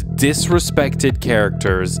most disrespected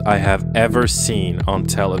characters I have ever seen on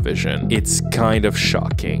television. It's kind of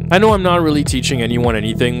shocking. I know I'm not really teaching anyone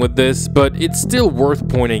anything with this, but it's still worth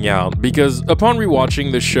pointing out because upon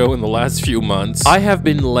rewatching the show in the last few months, I have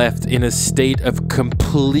been left in a state of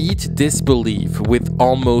complete disbelief with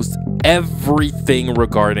almost everything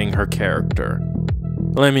regarding her character.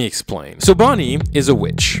 Let me explain. So Bonnie is a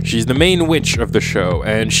witch. She's the main witch of the show,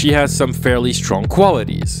 and she has some fairly strong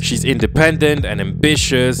qualities. She's independent and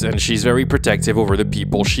ambitious, and she's very protective over the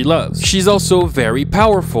people she loves. She's also very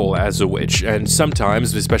powerful as a witch, and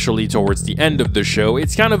sometimes, especially towards the end of the show,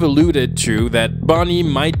 it's kind of alluded to that Bonnie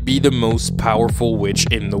might be the most powerful witch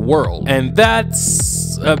in the world. And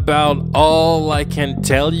that's about all I can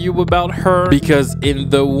tell you about her, because in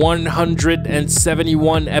the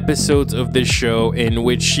 171 episodes of this show in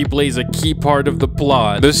which she plays a key part of the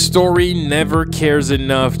plot, the story never cares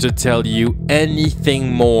enough to tell you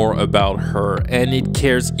anything more about her, and it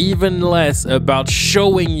cares even less about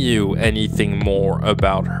showing you anything more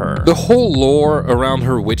about her. The whole lore around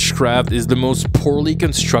her witchcraft is the most poorly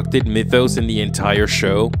constructed mythos in the entire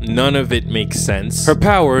show. None of it makes sense. Her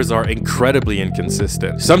powers are incredibly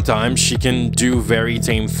inconsistent. Sometimes she can do very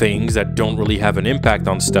tame things that don't really have an impact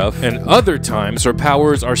on stuff, and other times her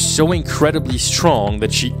powers are so incredibly strong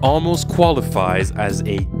that she almost qualifies as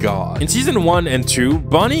a god. In season 1 and 2,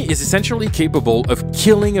 Bonnie is essentially capable of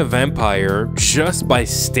killing a vampire just by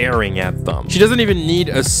staring at them. She doesn't even need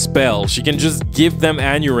a spell. She can just give them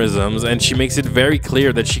aneurysms, and she makes it very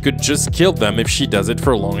clear that she could just kill them if she does it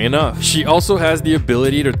for long enough. She also has the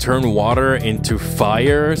ability to turn water into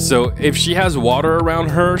fire, so if she has water around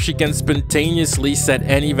her, she can spontaneously set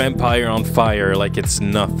any vampire on fire like it's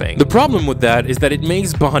nothing. The problem with that is that it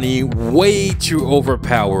makes Bonnie way too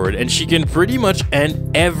overpowered, and she can pretty much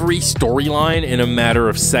end every storyline in a matter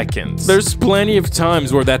of seconds. There's plenty of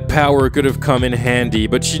times where that power could have come in handy,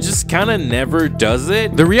 but she just kinda never does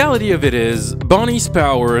it. The reality of it is, Bonnie's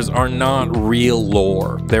powers are not real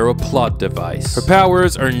lore. They're a plot device. Her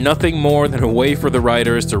powers are nothing more than a way for the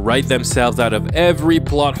writers to write themselves out of every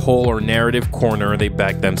plot hole or narrative corner they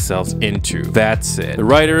back themselves into. That's it. The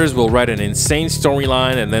writers will write an insane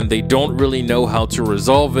storyline, and then they don't really know how to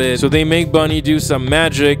resolve it, so they make Bonnie do some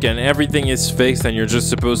magic and everything is fixed, and you're just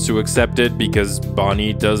supposed to accept it because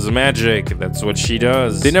Bonnie does magic. That's what she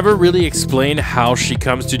does. They never really explain how she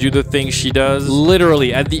comes to do the things she does.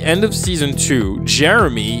 Literally, at the end of season 2,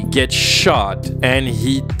 Jeremy gets shot and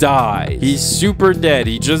he dies. He's super dead.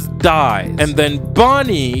 He just dies. And then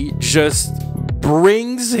Bonnie just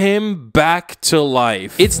brings him back to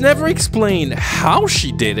life. It's never explained how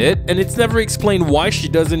she did it, and it's never explained why she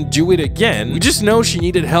doesn't do it again. We just know she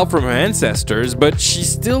needed help from her ancestors, but she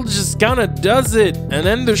still just kinda does it, and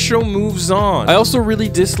then the show moves on. I also really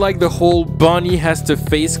dislike the whole Bonnie has to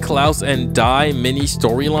face Klaus and die mini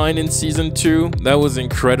storyline in season 2. That was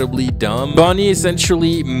incredibly dumb. Bonnie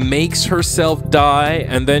essentially makes herself die,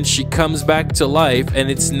 and then she comes back to life, and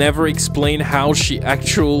it's never explained how she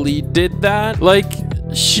actually did that. Like,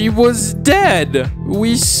 she was dead.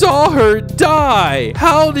 We saw her die.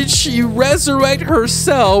 How did she resurrect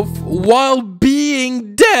herself while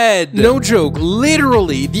being dead? No joke.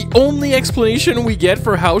 Literally, the only explanation we get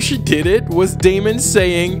for how she did it was Damon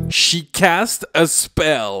saying she cast a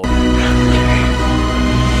spell. She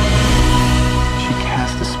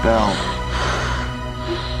cast a spell.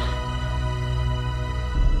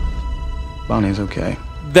 Bonnie's okay.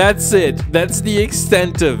 That's it. That's the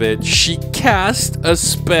extent of it. She cast a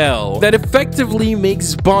spell that effectively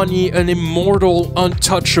makes Bonnie an immortal,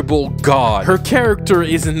 untouchable god. Her character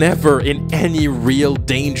is never in any real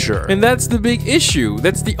danger. And that's the big issue.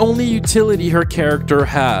 That's the only utility her character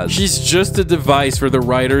has. She's just a device for the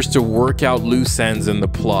writers to work out loose ends in the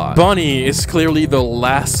plot. Bonnie is clearly the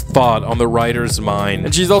last thought on the writer's mind,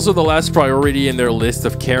 and she's also the last priority in their list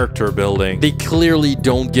of character building. They clearly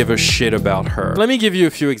don't give a shit about her. Let me give you a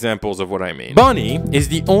few examples of what I mean. Bonnie is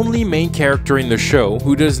the only main character in the show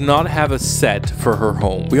who does not have a set for her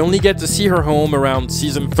home. We only get to see her home around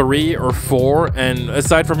season 3 or 4, and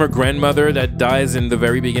aside from her grandmother that dies in the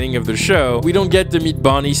very beginning of the show, we don't get to meet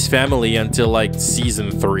Bonnie's family until like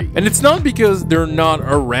season 3. And it's not because they're not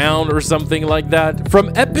around or something like that.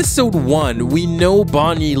 From episode 1, we know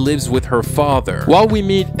Bonnie lives with her father. While we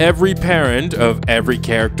meet every parent of every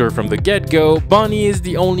character from the get-go, Bonnie is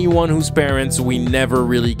the only one whose parents we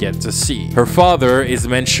never really get to see. Her father is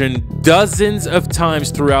mentioned dozens of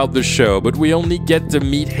times throughout the show, but we only get to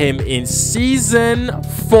meet him in season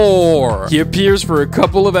 4. He appears for a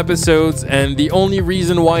couple of episodes, and the only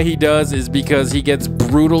reason why he does is because he gets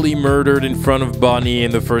brutally murdered in front of Bonnie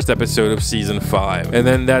in the first episode of season 5. And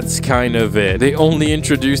then that's kind of it. They only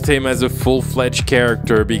introduced him as a full-fledged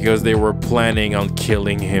character because they were planning on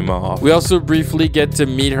killing him off. We also briefly get to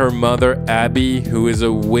meet her mother, Abby, who is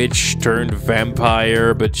a witch turned vampire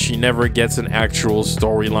vampire, but she never gets an actual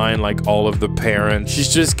storyline like all of the parents.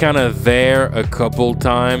 She's just kind of there a couple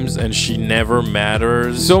times and she never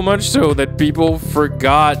matters. So much so that people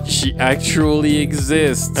forgot she actually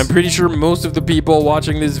exists. I'm pretty sure most of the people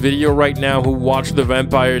watching this video right now who watched The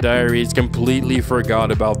Vampire Diaries completely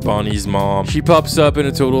forgot about Bonnie's mom. She pops up in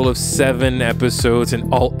a total of 7 episodes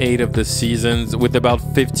in all 8 of the seasons, with about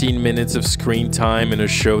 15 minutes of screen time in a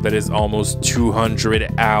show that is almost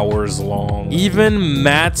 200 hours long. Even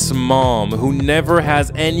Matt's mom, who never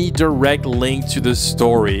has any direct link to the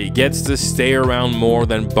story, gets to stay around more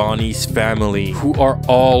than Bonnie's family, who are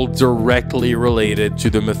all directly related to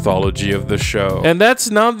the mythology of the show. And that's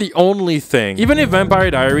not the only thing. Even if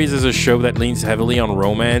Vampire Diaries is a show that leans heavily on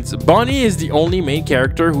romance, Bonnie is the only main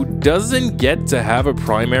character who doesn't get to have a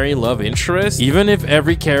primary love interest, even if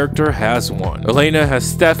every character has one. Elena has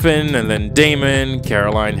Stefan, and then Damon.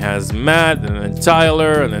 Caroline has Matt, and then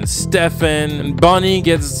Tyler, and then Stefan. And Bonnie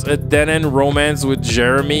gets a dead-end romance with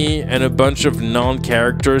Jeremy and a bunch of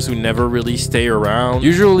non-characters who never really stay around.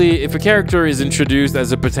 Usually, if a character is introduced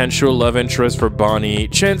as a potential love interest for Bonnie,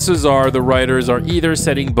 chances are the writers are either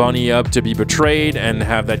setting Bonnie up to be betrayed and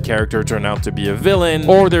have that character turn out to be a villain,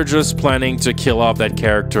 or they're just planning to kill off that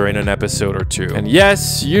character in an episode or two. And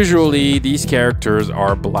yes, usually these characters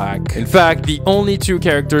are black. In fact, the only 2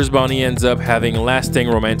 characters Bonnie ends up having lasting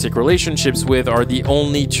romantic relationships with are the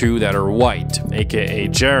only 2 that are white, aka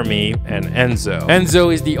Jeremy and Enzo.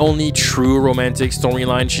 Enzo is the only true romantic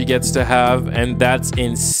storyline she gets to have, and that's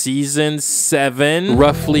in season 7,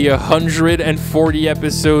 roughly 140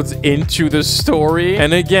 episodes into the story.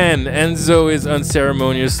 And again, Enzo is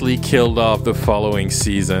unceremoniously killed off the following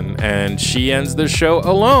season, and she ends the show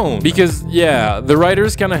alone. Because, yeah, the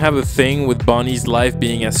writers kind of have a thing with Bonnie's life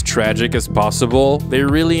being as tragic as possible. They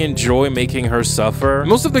really enjoy making her suffer.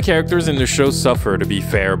 Most of the characters in the show suffer, to be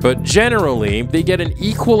fair, but generally, they get an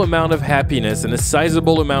equal amount of happiness and a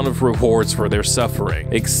sizable amount of rewards for their suffering.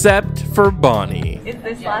 Except for Bonnie. Is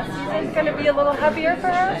this last season going to be a little heavier for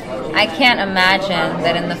her? I can't imagine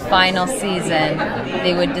that in the final season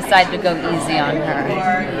they would decide to go easy on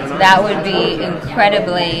her. That would be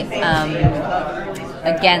incredibly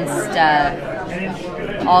against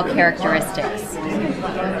all characteristics.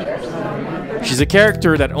 She's a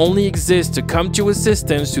character that only exists to come to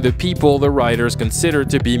assistance to the people the writers consider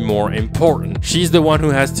to be more important. She's the one who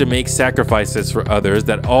has to make sacrifices for others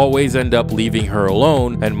that always end up leaving her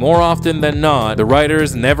alone, and more often than not, the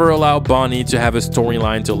writers never allow Bonnie to have a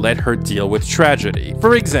storyline to let her deal with tragedy.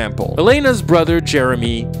 For example, Elena's brother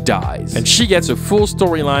Jeremy dies, and she gets a full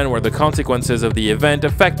storyline where the consequences of the event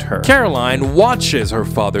affect her. Caroline watches her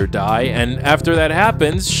father die, and after that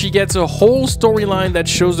happens, she gets a whole storyline that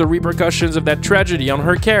shows the repercussions of that tragedy on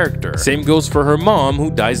her character. Same goes for her mom,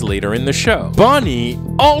 who dies later in the show. Bonnie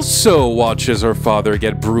also watches her father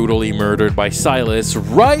get brutally murdered by Silas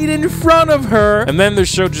right in front of her, and then the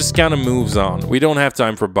show just kind of moves on. We don't have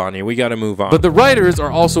time for Bonnie, we gotta move on. But the writers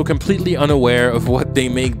are also completely unaware of what they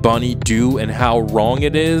make Bonnie do and how wrong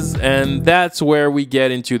it is, and that's where we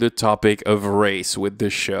get into the topic of race with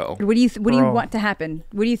this show. What do you want to happen?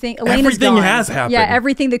 What do you think? Elena's everything gone. has happened. Yeah,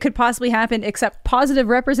 everything that could possibly happen except positive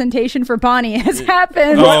representation for Bonnie has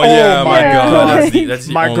happened. Oh yeah, my God. That's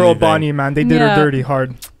the my girl Bonnie, man. They did her dirty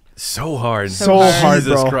hard. So hard. So hard,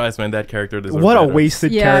 Jesus bro. Christ, man, that character deserves What a better.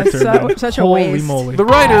 wasted character. Man. Such a Holy waste. moly. The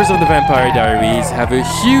writers of The Vampire Diaries have a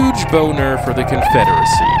huge boner for the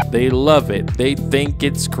Confederacy. They love it. They think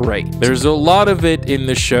it's great. There's a lot of it in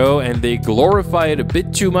the show, and they glorify it a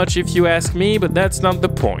bit too much if you ask me, but that's not the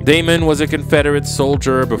point. Damon was a Confederate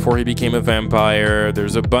soldier before he became a vampire.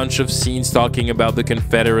 There's a bunch of scenes talking about the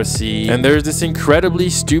Confederacy, and there's this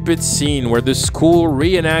incredibly stupid scene where the school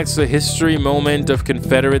reenacts a history moment of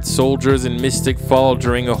Confederate soldiers in Mystic Fall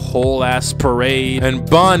during a whole ass parade, and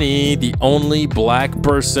Bonnie, the only black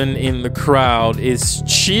person in the crowd, is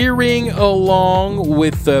cheering along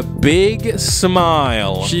with a big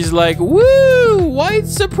smile. She's like, "Woo! White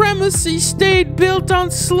supremacy state built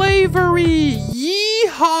on slavery!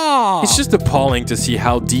 Yeehaw!" It's just appalling to see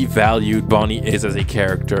how devalued Bonnie is as a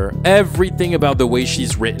character. Everything about the way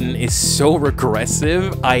she's written is so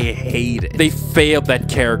regressive. I hate it. They failed that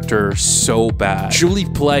character so bad. Julie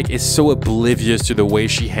Plec is so oblivious to the way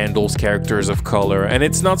she handles characters of color, and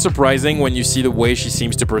it's not surprising when you see the way she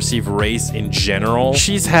seems to perceive race in general.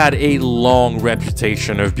 She's had a long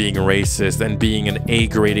reputation of being racist and being an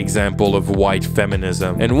A-grade example of white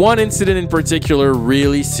feminism, and one incident in particular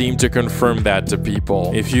really seemed to confirm that to people.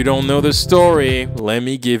 people. If you don't know the story, let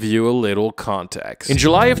me give you a little context. In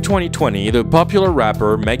July of 2020, the popular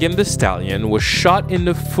rapper Megan Thee Stallion was shot in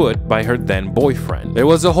the foot by her then boyfriend. There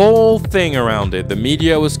was a whole thing around it. The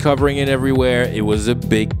media was covering it everywhere. It was a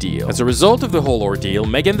big deal. As a result of the whole ordeal,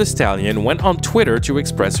 Megan Thee Stallion went on Twitter to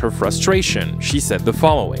express her frustration. She said the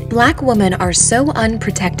following: Black women are so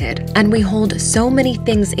unprotected, and we hold so many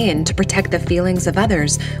things in to protect the feelings of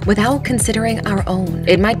others without considering our own.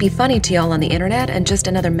 It might be funny to y'all on the internet and just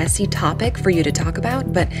another messy topic for you to talk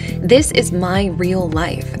about, but this is my real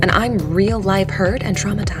life, and I'm real life hurt and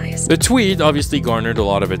traumatized. The tweet obviously garnered a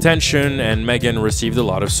lot of attention, and Megan received a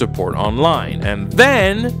lot of support online. And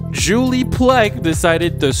then Julie Plec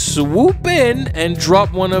decided to swoop in and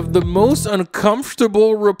drop one of the most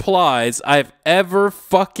uncomfortable replies I've ever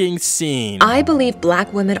fucking seen. I believe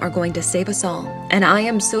black women are going to save us all, and I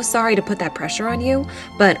am so sorry to put that pressure on you,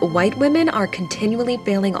 but white women are continually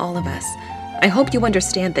failing all of us. I hope you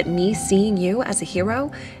understand that me seeing you as a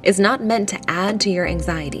hero is not meant to add to your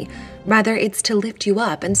anxiety. Rather, it's to lift you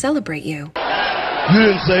up and celebrate you. You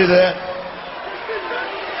didn't say that.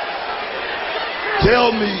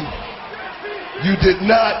 Tell me you did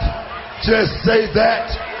not just say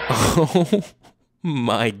that. Oh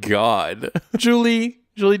my god. Julie,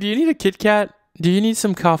 do you need a Kit Kat? Do you need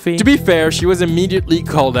some coffee? To be fair, she was immediately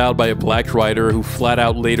called out by a black writer who flat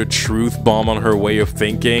out laid a truth bomb on her way of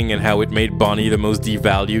thinking and how it made Bonnie the most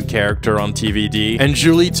devalued character on TVD. And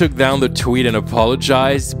Julie took down the tweet and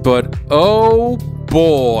apologized, but oh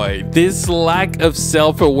boy, this lack of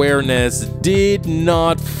self-awareness did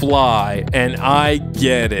not fly, and I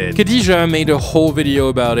get it. Khadija made a whole video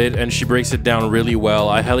about it, and she breaks it down really well.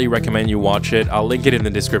 I highly recommend you watch it. I'll link it in the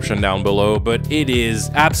description down below, but it is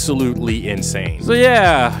absolutely insane. So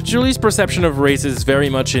yeah, Julie's perception of race is very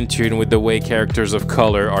much in tune with the way characters of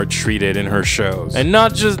color are treated in her shows. And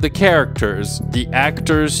not just the characters, the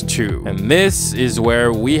actors too. And this is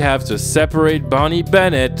where we have to separate Bonnie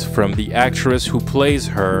Bennett from the actress who plays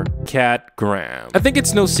her, Kat Graham. I think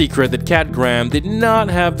it's no secret that Kat Graham did not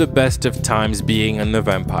have the best of times being in the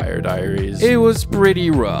Vampire Diaries. It was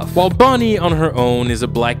pretty rough. While Bonnie on her own is a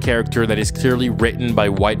black character that is clearly written by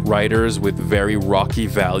white writers with very rocky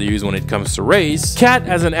values when it comes to race, Kat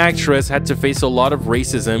as an actress had to face a lot of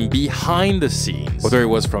racism behind the scenes, whether it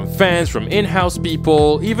was from fans, from in-house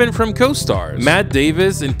people, even from co-stars. Matt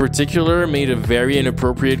Davis in particular made a very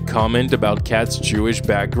inappropriate comment about Kat's Jewish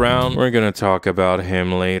background. We're gonna talk about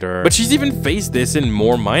him later. But she's even faced this in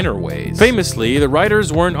more minor ways. Famously, the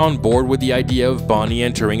writers weren't on board with the idea of Bonnie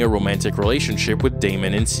entering a romantic relationship with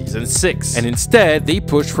Damon in season 6, and instead they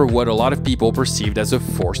pushed for what a lot of people perceived as a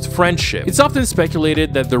forced friendship. It's often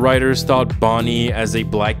speculated that the writers thought Bonnie as a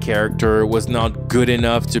black character was not good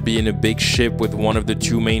enough to be in a big ship with one of the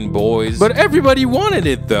two main boys, but everybody wanted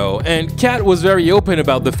it though, and Kat was very open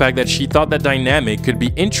about the fact that she thought that dynamic could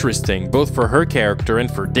be interesting both for her character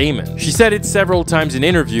and for Damon. She said it several times in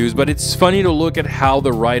interviews, but it's funny to look at how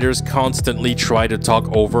the writers constantly try to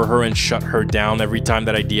talk over her and shut her down every time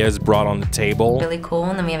that idea is brought on the table. Really cool,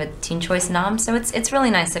 and then we have a teen choice nom, so it's really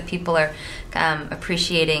nice that people are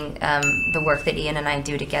appreciating the work that Ian and I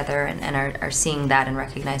do together and are seeing that and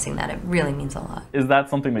recognizing that. It really means a lot. Is that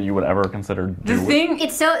something that you would ever consider doing?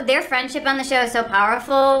 It's so, their friendship on the show is so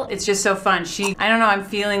powerful. It's just so fun. I don't know, I'm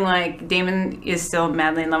feeling like Damon is still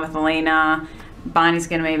madly in love with Elena. Bonnie's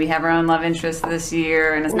gonna maybe have her own love interest this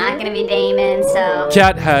year, and it's not gonna be Damon, so...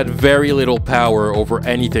 Kat had very little power over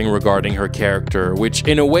anything regarding her character, which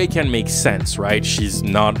in a way can make sense, right? She's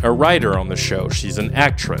not a writer on the show, she's an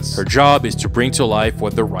actress. Her job is to bring to life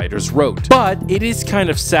what the writers wrote. But it is kind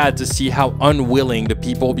of sad to see how unwilling the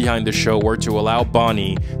people behind the show were to allow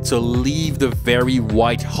Bonnie to leave the very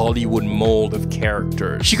white Hollywood mold of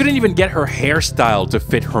characters. She couldn't even get her hairstyle to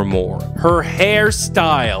fit her more. Her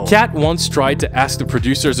hairstyle! Kat once tried to ask the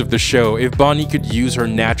producers of the show if Bonnie could use her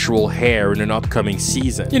natural hair in an upcoming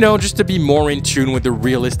season. You know, just to be more in tune with the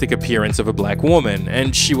realistic appearance of a black woman,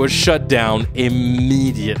 and she was shut down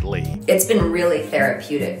immediately. It's been really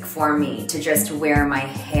therapeutic for me to just wear my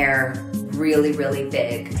hair really, really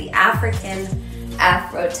big. The African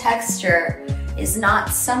afro texture is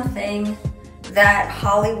not something that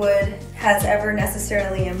Hollywood has ever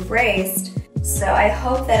necessarily embraced, so I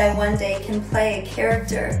hope that I one day can play a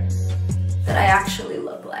character that I actually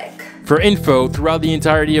look like. For info, throughout the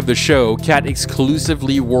entirety of the show, Kat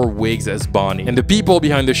exclusively wore wigs as Bonnie, and the people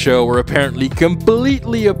behind the show were apparently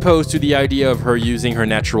completely opposed to the idea of her using her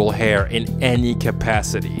natural hair in any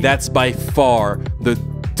capacity. That's by far the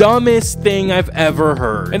dumbest thing I've ever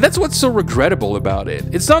heard. And that's what's so regrettable about it.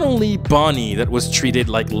 It's not only Bonnie that was treated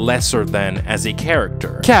like lesser than as a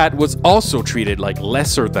character. Kat was also treated like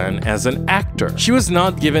lesser than as an actor. She was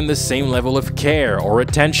not given the same level of care or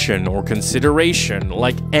attention or consideration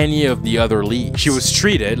like any of the other leads. She was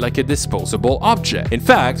treated like a disposable object. In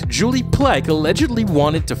fact, Julie Plec allegedly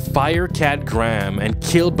wanted to fire Kat Graham and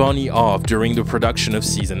kill Bonnie off during the production of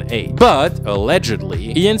season 8. But,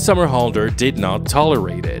 allegedly, Ian Somerhalder did not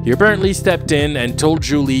tolerate it. He apparently stepped in and told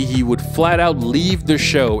Julie he would flat out leave the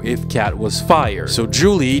show if Kat was fired. So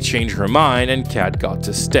Julie changed her mind and Kat got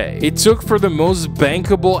to stay. It took for the most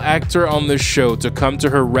bankable actor on the show to come to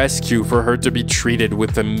her rescue for her to be treated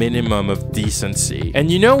with a minimum of decency. And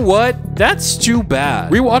you know what? That's too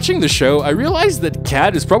bad. Rewatching the show, I realized that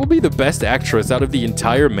Kat is probably the best actress out of the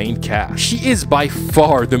entire main cast. She is by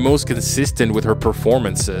far the most consistent with her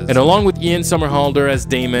performances. And along with Ian Somerhalder as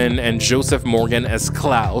Damon and Joseph Morgan as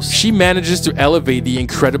Klaus, she manages to elevate the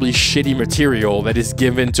incredibly shitty material that is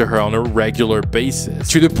given to her on a regular basis,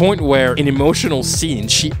 to the point where in emotional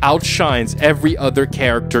scenes she outshines every other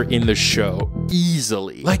character in the show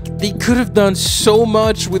easily. Like, they could have done so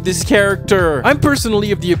much with this character. I'm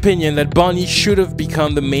personally of the opinion that Bonnie should have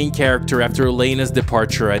become the main character after Elena's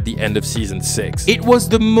departure at the end of season 6. It was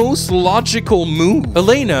the most logical move.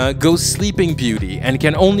 Elena goes Sleeping Beauty and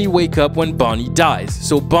can only wake up when Bonnie dies,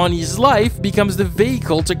 so Bonnie's life becomes the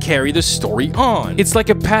vehicle to carry the story on. It's like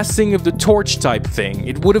a passing of the torch type thing.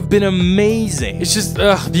 It would have been amazing. It's just,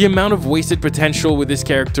 the amount of wasted potential with this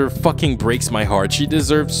character fucking breaks my heart. She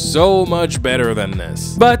deserves so much better than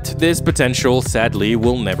this. But this potential, sadly,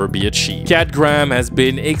 will never be achieved. Kat Graham has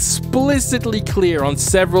been explicitly clear on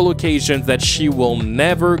several occasions that she will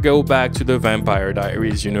never go back to the Vampire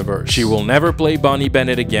Diaries universe. She will never play Bonnie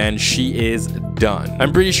Bennett again. She is done.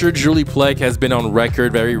 I'm pretty sure Julie Plec has been on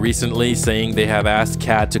record very recently saying they have asked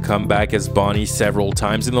Kat to come back as Bonnie several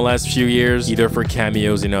times in the last few years, either for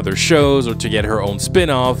cameos in other shows or to get her own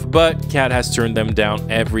spin-off, but Kat has turned them down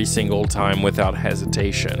every single time without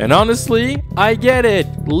hesitation. And honestly, I get it.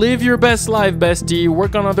 Live your best life, bestie.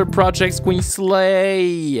 Work on other projects, Queen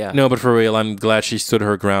Slay. No, but for real, I'm glad she stood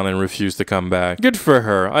her ground and refused to come back. Good for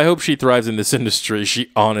her. I hope she thrives in this industry.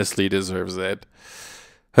 She honestly deserves it.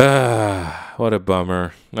 What a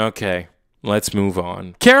bummer. Okay. Let's move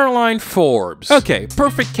on. Caroline Forbes. Okay,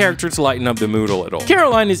 perfect character to lighten up the mood a little.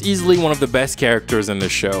 Caroline is easily one of the best characters in the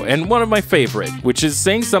show, and one of my favorite, which is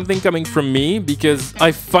saying something coming from me because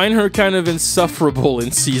I find her kind of insufferable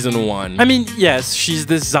in season 1. I mean, yes, she's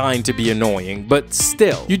designed to be annoying, but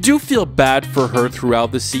still, you do feel bad for her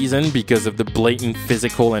throughout the season because of the blatant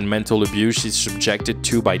physical and mental abuse she's subjected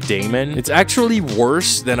to by Damon. It's actually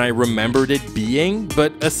worse than I remembered it being,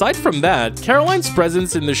 but aside from that, Caroline's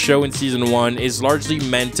presence in the show in season 1 is largely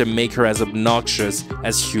meant to make her as obnoxious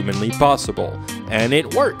as humanly possible. And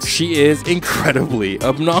it works. She is incredibly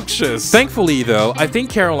obnoxious. Thankfully though, I think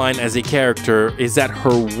Caroline as a character is at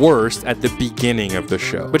her worst at the beginning of the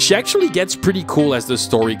show. But she actually gets pretty cool as the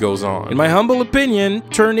story goes on. In my humble opinion,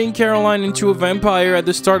 turning Caroline into a vampire at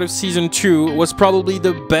the start of season 2 was probably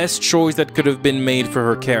the best choice that could have been made for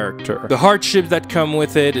her character. The hardships that come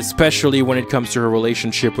with it, especially when it comes to her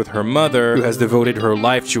relationship with her mother, who has devoted her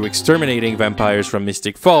life to exterminating vampires from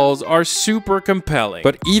Mystic Falls, are super compelling.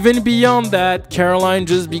 But even beyond that, Caroline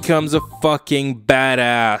just becomes a fucking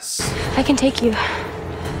badass. I can take you.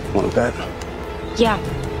 Want to bet? Yeah,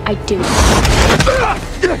 I do.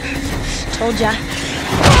 Told ya.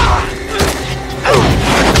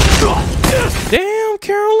 Damn,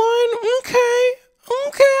 Caroline.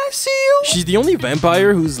 Okay, I see you. She's the only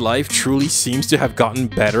vampire whose life truly seems to have gotten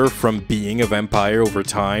better from being a vampire over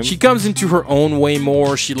time. She comes into her own way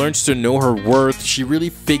more, she learns to know her worth, she really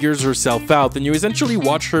figures herself out, and you essentially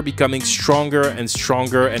watch her becoming stronger and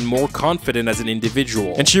stronger and more confident as an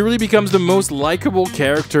individual. And she really becomes the most likable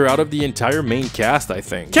character out of the entire main cast, I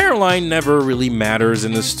think. Caroline never really matters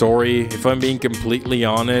in the story, if I'm being completely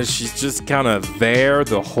honest. She's just kind of there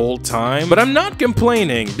the whole time. But I'm not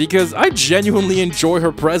complaining, because I genuinely enjoy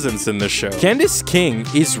her presence in the show. Candace King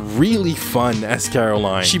is really fun as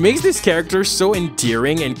Caroline. She makes this character so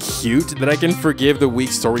endearing and cute that I can forgive the weak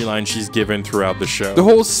storyline she's given throughout the show. The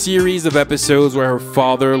whole series of episodes where her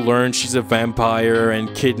father learns she's a vampire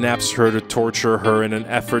and kidnaps her to torture her in an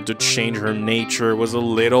effort to change her nature was a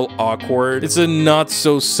little awkward. It's a not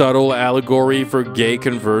so subtle allegory for gay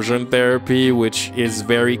conversion therapy, which is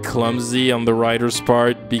very clumsy on the writer's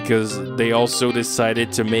part because they also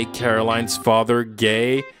decided to make Caroline's father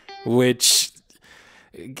gay, which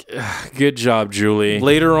good job, Julie.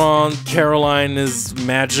 Later on, Caroline is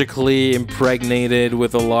magically impregnated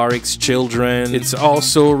with Alaric's children. It's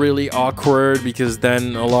also really awkward because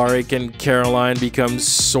then Alaric and Caroline become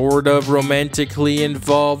sort of romantically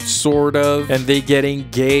involved, sort of, and they get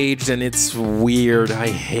engaged, and it's weird. I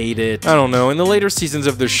hate it. I don't know. In the later seasons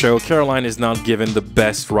of the show, Caroline is not given the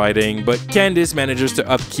best writing, but Candace manages to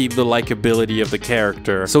upkeep the likability of the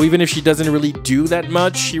character. So even if she doesn't really do that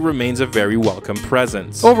much, she remains a very welcome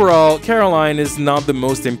presence. Overall, Caroline is not the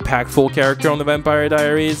most impactful character on the Vampire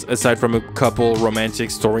Diaries, aside from a couple romantic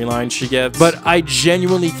storylines she gets, but I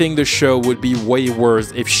genuinely think the show would be way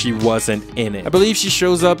worse if she wasn't in it. I believe she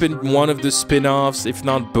shows up in one of the spin-offs, if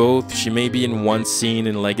not both. She may be in one scene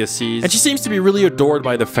in Legacies, and she seems to be really adored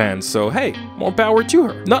by the fans, so hey, more power to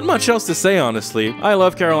her. Not much else to say, honestly. I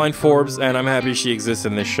love Caroline Forbes, and I'm happy she exists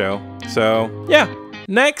in this show. So, yeah.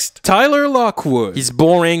 Next, Tyler Lockwood. He's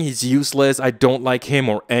boring, he's useless, I don't like him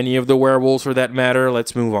or any of the werewolves for that matter.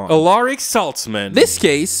 Let's move on. Alaric Saltzman. This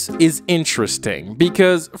case is interesting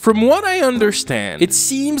because from what I understand, it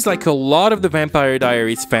seems like a lot of the Vampire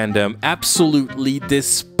Diaries fandom absolutely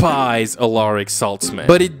despise Alaric Saltzman,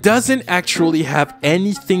 but it doesn't actually have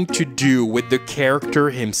anything to do with the character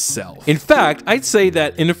himself. In fact, I'd say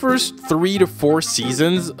that in the first 3 to 4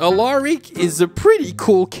 seasons, Alaric is a pretty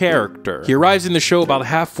cool character. He arrives in the show about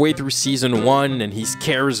halfway through season 1 and he's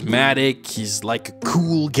charismatic, he's like a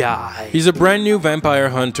cool guy. He's a brand new vampire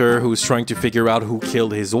hunter who's trying to figure out who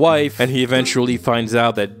killed his wife, and he eventually finds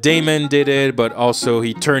out that Damon did it, but also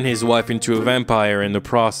he turned his wife into a vampire in the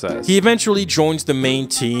process. He eventually joins the main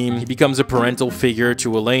team, he becomes a parental figure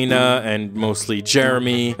to Elena and mostly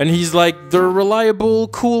Jeremy, and he's like the reliable,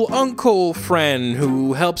 cool uncle friend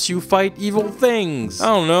who helps you fight evil things. I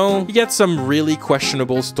don't know, he gets some really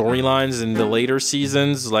questionable storylines in the later seasons,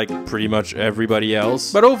 like pretty much everybody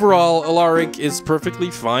else. But overall, Alaric is perfectly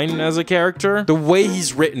fine as a character. The way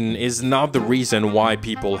he's written is not the reason why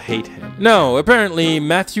people hate him. No, apparently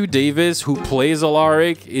Matthew Davis, who plays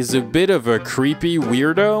Alaric, is a bit of a creepy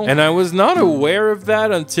weirdo, and I was not aware of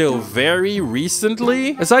that until very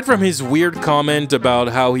recently. Aside from his weird comment about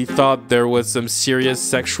how he thought there was some serious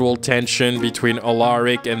sexual tension between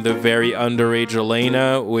Alaric and the very underage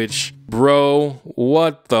Elena, which... bro,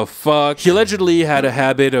 what the fuck? He allegedly had a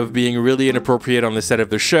habit of being really inappropriate on the set of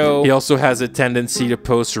the show. He also has a tendency to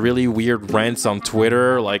post really weird rants on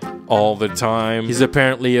Twitter, like all the time. He's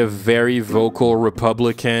apparently a very vocal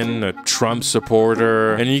Republican, a Trump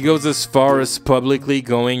supporter, and he goes as far as publicly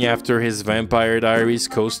going after his Vampire Diaries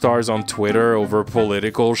co-stars on Twitter over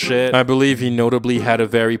political shit. I believe he notably had a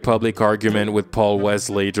very public argument with Paul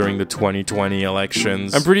Wesley during the 2020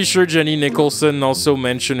 elections. I'm pretty sure Jenny Nicholson also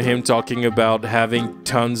mentioned him talking about having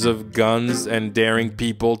tons of guns and daring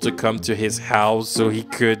people to come to his house so he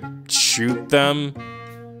could shoot them.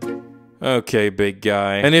 Okay, big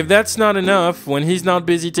guy. And if that's not enough, when he's not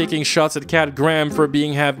busy taking shots at Cat Graham for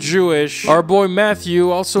being half Jewish, our boy Matthew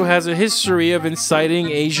also has a history of inciting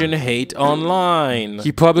Asian hate online.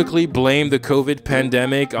 He publicly blamed the COVID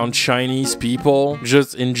pandemic on Chinese people,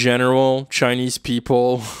 just in general, Chinese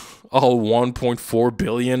people. All 1.4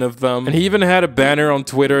 billion of them. And he even had a banner on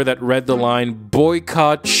Twitter that read the line,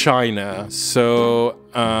 "Boycott China." So,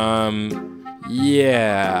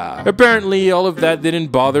 yeah. Apparently, all of that didn't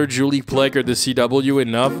bother Julie Plec or the CW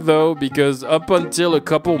enough, though, because up until a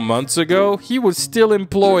couple months ago, he was still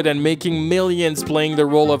employed and making millions playing the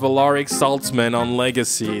role of Alaric Saltzman on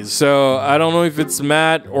Legacies. So, I don't know if it's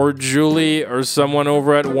Matt or Julie or someone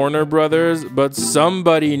over at Warner Brothers, but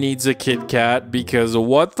somebody needs a Kit Kat, because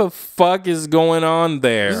what the fuck is going on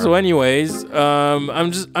there? So anyways,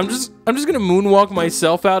 I'm just gonna moonwalk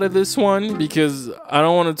myself out of this one, because I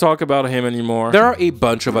don't want to talk about him anymore. There are a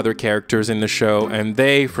bunch of other characters in the show, and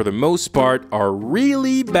they, for the most part, are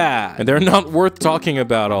really bad. And they're not worth talking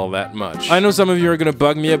about all that much. I know some of you are gonna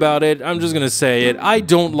bug me about it. I'm just gonna say it. I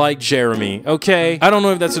don't like Jeremy, okay? I don't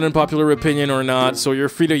know if that's an unpopular opinion or not, so you're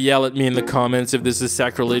free to yell at me in the comments if this is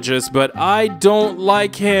sacrilegious, but I don't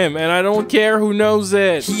like him, and I don't care who knows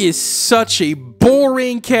it. He is such a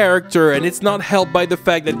boring character, and it's not helped by the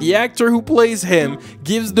fact that the actor who plays him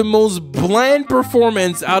gives the most bland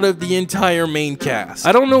performance out of the entire main cast.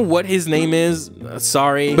 I don't know what his name is,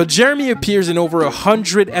 sorry, but Jeremy appears in over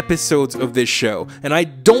 100 episodes of this show, and I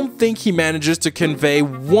don't think he manages to convey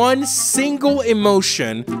one single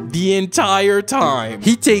emotion the entire time.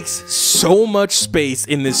 He takes so much space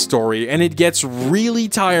in this story, and it gets really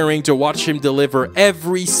tiring to watch him deliver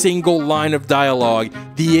every single line of dialogue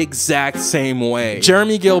the exact same way.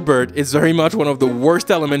 Jeremy Gilbert is very much one of the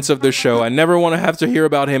worst elements of the show. I never want to have to hear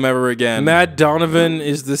about him ever again. Matt Donovan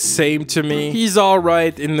is the same to me. He's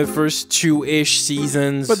alright in the first 2-ish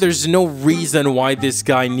seasons, but there's no reason why this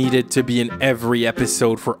guy needed to be in every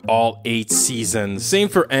episode for all 8 seasons. Same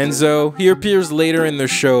for Enzo. He appears later in the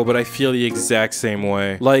show, but I feel the exact same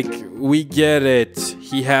way. Like, we get it.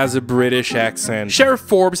 He has a British accent. Sheriff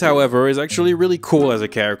Forbes, however, is actually really cool as a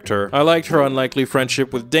character. I liked her unlikely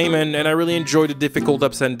friendship with Damon, and I really enjoyed the difficult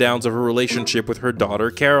ups and downs of her relationship with her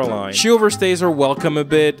daughter, Caroline. She overstays her welcome a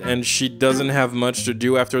bit, and she doesn't have much to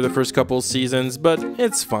do after the first couple seasons, but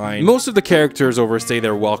it's fine. Most of the characters overstay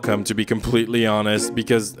their welcome, to be completely honest,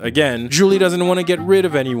 because, again, Julie doesn't want to get rid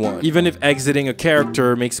of anyone, even if exiting a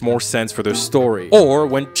character makes more sense for the story. Or,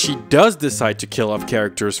 when she does decide to kill off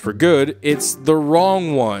characters for good, it's the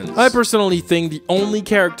wrong ones. I personally think the only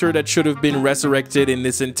character that should have been resurrected in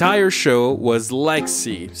this entire show was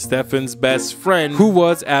Lexi, Stefan's best friend, who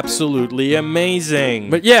was absolutely amazing.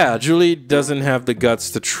 But yeah, Julie doesn't have the guts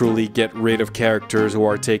to truly get rid of characters who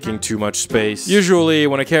are taking too much space. Usually,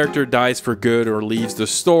 when a character dies for good or leaves the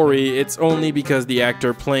story, it's only because the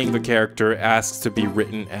actor playing the character asks to be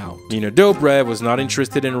written out. Nina Dobrev was not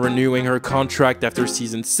interested in renewing her contract after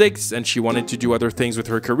season 6, and she wanted to do other things with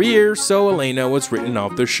her career, so Elena was written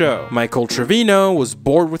off the show. Michael Trevino was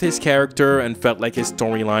bored with his character and felt like his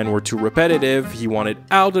storyline were too repetitive. He wanted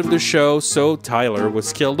out of the show, so Tyler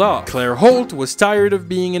was killed off. Claire Holt was tired of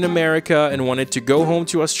being in America and wanted to go home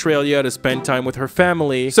to Australia to spend time with her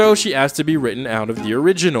family, so she asked to be written out of the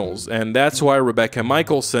originals, and that's why Rebecca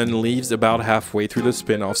Michelson leaves about halfway through the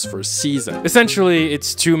spin-off's first season. Essentially,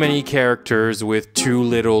 it's too many characters with too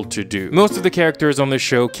little to do. Most of the characters on the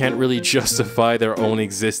show can't really justify their own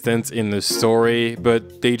existence in the story,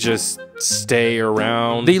 but they just stay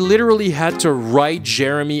around. They literally had to write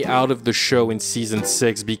Jeremy out of the show in season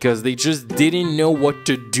 6 because they just didn't know what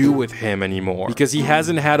to do with him anymore, because he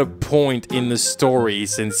hasn't had a point in the story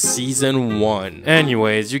since season 1.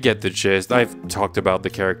 Anyways, you get the gist. I've talked about the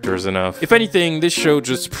characters enough. If anything, this show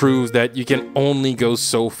just proves that you can only go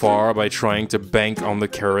so far by trying to bank on the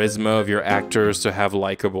charisma of your actors to have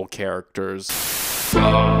likable characters. Win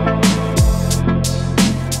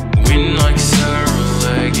like Sarah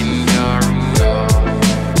and Garuda.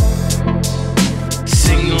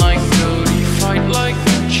 Sing like Cody, fight like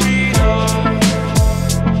Khadija.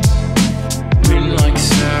 Win like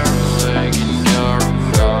Sarah and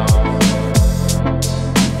Garuda.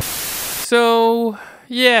 So,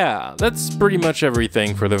 yeah, that's pretty much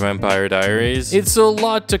everything for the Vampire Diaries. It's a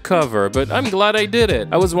lot to cover, but I'm glad I did it.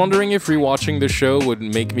 I was wondering if rewatching the show would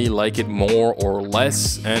make me like it more or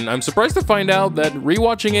less, and I'm surprised to find out that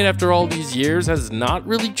rewatching it after all these years has not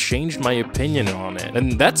really changed my opinion on it,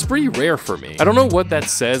 and that's pretty rare for me. I don't know what that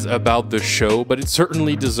says about the show, but it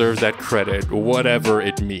certainly deserves that credit, whatever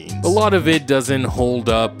it means. A lot of it doesn't hold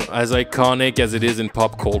up. As iconic as it is in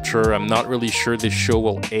pop culture, I'm not really sure this show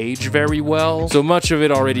will age very well. So much of it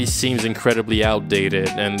already seems incredibly outdated,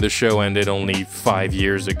 and the show ended only 5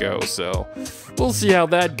 years ago, so we'll see how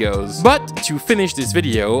that goes. But to finish this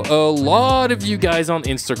video, a lot of you guys on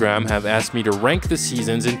Instagram have asked me to rank the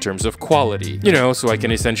seasons in terms of quality. You know, so I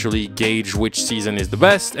can essentially gauge which season is the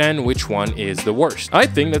best and which one is the worst. I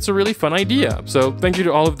think that's a really fun idea, so thank you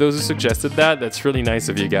to all of those who suggested that. That's really nice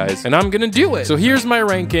of you guys, and I'm gonna do it. So here's my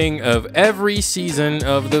ranking of every season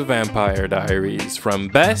of the Vampire Diaries, from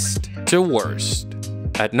best to worst.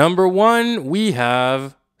 At number 1, we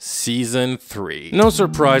have Season 3. No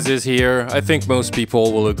surprises here, I think most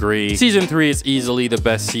people will agree. Season 3 is easily the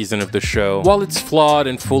best season of the show. While it's flawed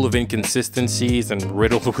and full of inconsistencies and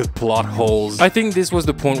riddled with plot holes, I think this was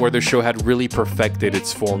the point where the show had really perfected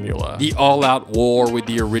its formula. The all-out war with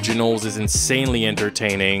the originals is insanely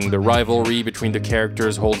entertaining, the rivalry between the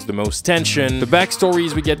characters holds the most tension, the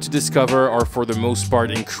backstories we get to discover are for the most part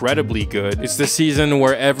incredibly good. It's the season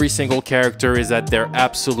where every single character is at their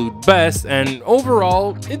absolute best, and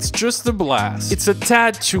overall, it's just a blast. It's a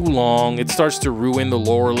tad too long, it starts to ruin the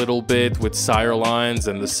lore a little bit with sire lines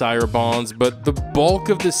and the sire bonds, but the bulk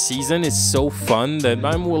of the season is so fun that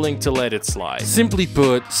I'm willing to let it slide. Simply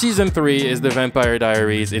put, Season 3 is the Vampire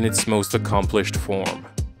Diaries in its most accomplished form.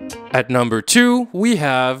 At number 2, we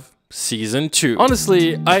have Season 2.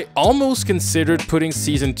 Honestly, I almost considered putting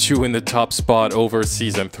Season 2 in the top spot over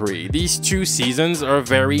Season 3. These two seasons are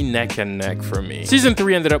very neck and neck for me. Season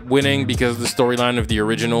 3 ended up winning because the storyline of the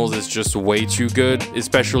originals is just way too good,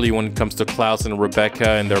 especially when it comes to Klaus and Rebecca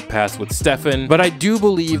and their past with Stefan, but I do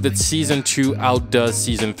believe that Season 2 outdoes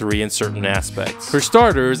Season 3 in certain aspects. For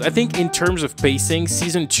starters, I think in terms of pacing,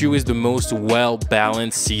 Season 2 is the most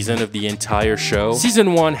well-balanced season of the entire show.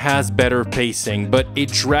 Season 1 has better pacing, but it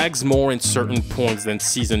drags more in certain points than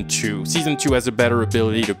Season 2. Season 2 has a better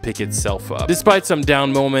ability to pick itself up. Despite some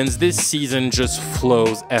down moments, this season just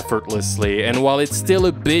flows effortlessly, and while it's still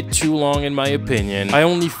a bit too long in my opinion, I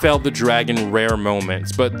only felt the drag in rare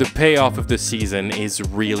moments, but the payoff of the season is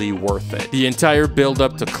really worth it. The entire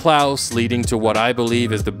build-up to Klaus, leading to what I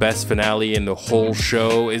believe is the best finale in the whole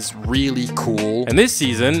show, is really cool. And this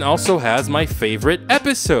season also has my favorite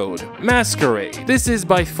episode, Masquerade. This is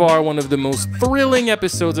by far one of the most thrilling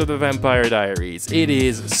episodes of the Vampire Diaries. It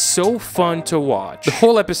is so fun to watch. The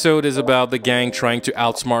whole episode is about the gang trying to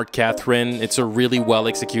outsmart Catherine. It's a really well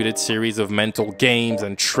executed series of mental games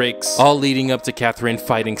and tricks, all leading up to Catherine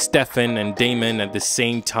fighting Stefan and Damon at the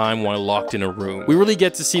same time while locked in a room. We really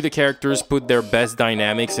get to see the characters put their best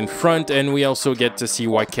dynamics in front, and we also get to see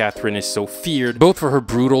why Catherine is so feared, both for her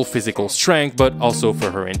brutal physical strength, but also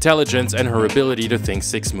for her intelligence and her ability to think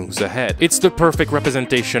 6 moves ahead. It's the perfect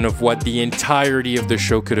representation of what the entirety of the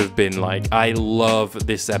show could have been like. I love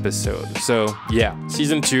this episode. So yeah,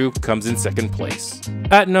 Season 2 comes in second place.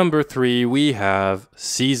 At number 3, we have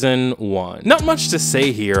Season 1. Not much to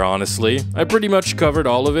say here, honestly. I pretty much covered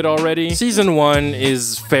all of it already. Season 1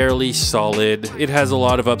 is fairly solid. It has a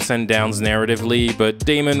lot of ups and downs narratively, but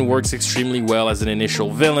Damon works extremely well as an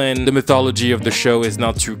initial villain. The mythology of the show is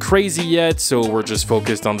not too crazy yet, so we're just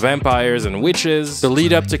focused on vampires and witches. The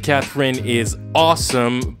lead up to Catherine is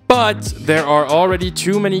awesome, but there are already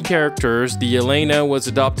too many characters. The Elena was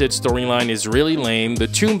adopted storyline is really lame, the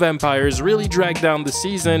tomb vampires really drag down the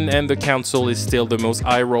season, and the council is still the most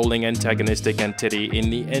eye-rolling antagonistic entity in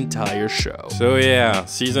the entire show. So yeah,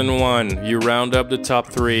 Season 1, you round up the top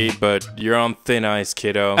 3, but you're on thin ice,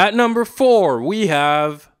 kiddo. At number 4, we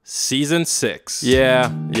have Season 6.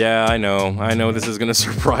 Yeah, I know this is gonna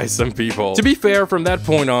surprise some people. To be fair, from that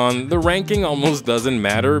point on, the ranking almost doesn't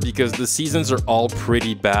matter because the seasons are all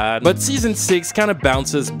pretty bad, but Season 6 kind of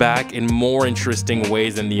bounces back in more interesting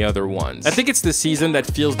ways than the other ones. I think it's the season that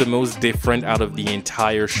feels the most different out of the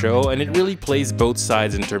entire show, and it really plays both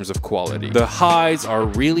sides in terms of quality. The highs are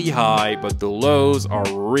really high, but the lows are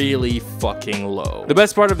really fucking low. The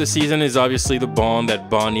best part of the season is obviously the bond that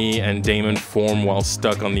Bonnie and Damon form while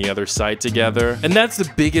stuck on the other side together, and that's the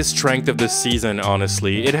biggest strength of the season,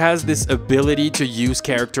 honestly. It has this ability to use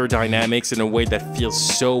character dynamics in a way that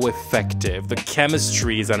feels so effective. The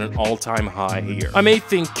chemistry is at an all-time high here. I may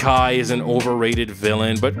think Kai is an overrated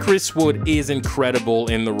villain, but Chris Wood is incredible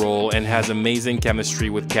in the role and has amazing chemistry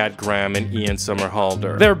with Kat Graham and Ian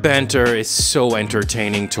Somerhalder. Their banter is so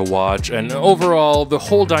entertaining to watch, and overall, the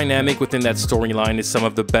whole dynamic within that storyline is some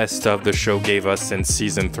of the best stuff the show gave us since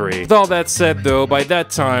Season 3. With all that said though, by that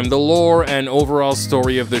time, the lore and overall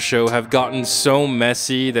story of the show have gotten so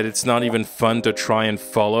messy that it's not even fun to try and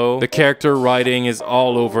follow. The character writing is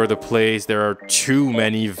all over the place, there are too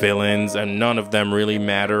many villains, and none of them really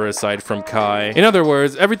matter aside from Kai. In other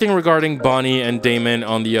words, everything regarding Bonnie and Damon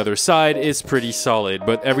on the other side is pretty solid,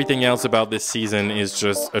 but everything else about this season is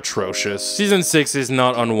just atrocious. Season 6 is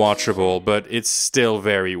not unwatchable, but it's still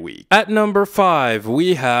very weak. At number 5,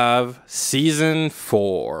 we have Season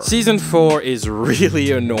 4. Season 4 is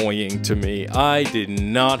really annoying to me. I did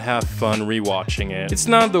not have fun rewatching it. It's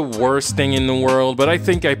not the worst thing in the world, but I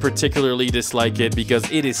think I particularly dislike it because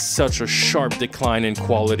it is such a sharp decline in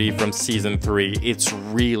quality from Season 3. It's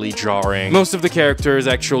really jarring. Most of the characters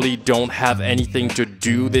actually don't have anything to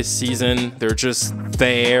do this season. They're just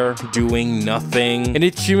there doing nothing, and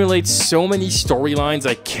it accumulates so many storylines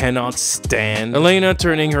I cannot stand. Elena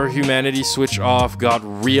turning her humanity switch off got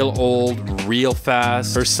real old real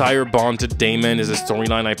fast. Her sire bond to Damon is a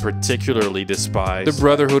storyline I particularly despise. The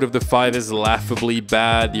Brotherhood of the Five is laughably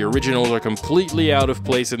bad. The originals are completely out of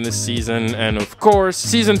place in this season, and of course,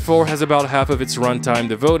 Season 4 has about half of its runtime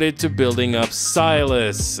devoted to building up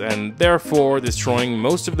Silas, and therefore destroying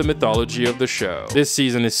most of the mythology of the show. This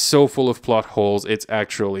season is so full of plot holes, it's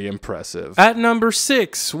actually impressive. At number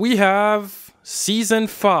 6, we have Season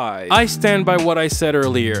 5. I stand by what I said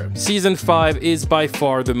earlier. Season 5 is by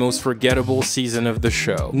far the most forgettable season of the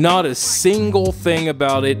show. Not a single thing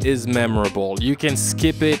about it is memorable. You can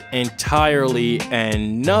skip it entirely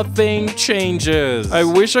and nothing changes. I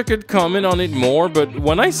wish I could comment on it more, but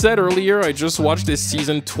when I said earlier I just watched this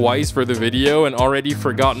season twice for the video and already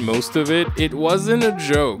forgot most of it, it wasn't a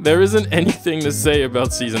joke. There isn't anything to say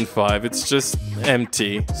about season 5. It's just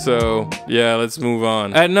empty. So yeah, let's move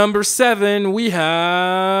on. At number 7, we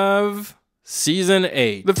have Season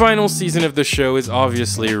 8. The final season of the show is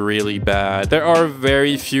obviously really bad. There are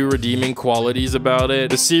very few redeeming qualities about it.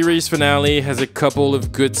 The series finale has a couple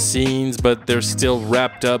of good scenes, but they're still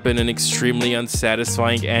wrapped up in an extremely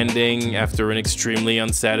unsatisfying ending after an extremely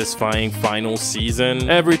unsatisfying final season.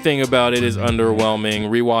 Everything about it is underwhelming.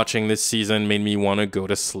 Rewatching this season made me want to go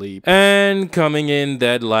to sleep. And coming in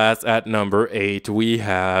dead last at number 8, we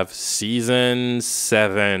have Season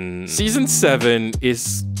 7. Season 7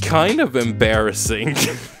 is kind of embarrassing.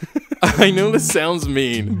 I know this sounds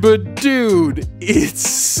mean, but dude, it's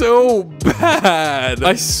so bad.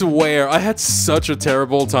 I swear, I had such a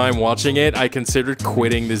terrible time watching it, I considered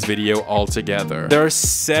quitting this video altogether. There are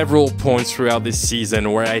several points throughout this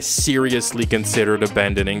season where I seriously considered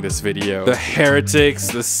abandoning this video. The heretics,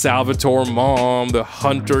 the Salvatore mom, the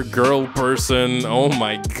hunter girl person, oh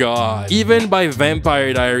my god. Even by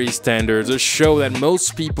Vampire Diaries standards, a show that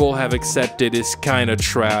most people have accepted is kinda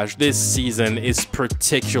trash, this season is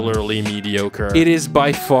particularly mediocre. It is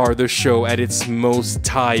by far the show at its most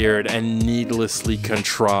tired and needlessly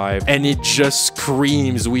contrived, and it just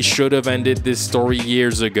screams we should have ended this story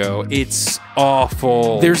years ago. It's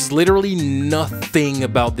awful. There's literally nothing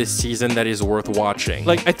about this season that is worth watching.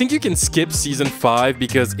 Like, I think you can skip season 5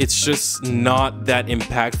 because it's just not that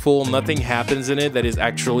impactful. Nothing happens in it that is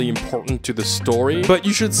actually important to the story, but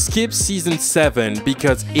you should skip season 7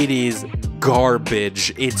 because it is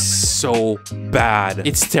garbage. It's so bad.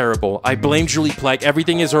 It's terrible. I blame Julie Plec.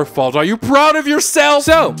 Everything is her fault. Are you proud of yourself?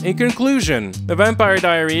 So, in conclusion, The Vampire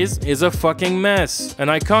Diaries is a fucking mess. An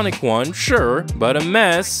iconic one, sure, but a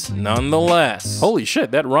mess nonetheless. Holy shit,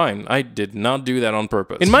 that rhymed. I did not do that on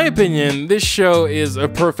purpose. In my opinion, this show is a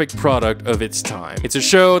perfect product of its time. It's a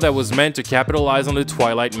show that was meant to capitalize on the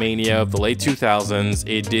Twilight mania of the late 2000s.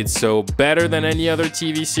 It did so better than any other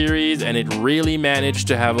TV series, and it really managed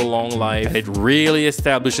to have a long life. And it really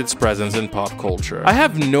established its presence in pop culture. I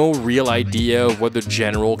have no real idea of what the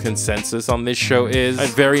general consensus on this show is. I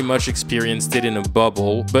very much experienced it in a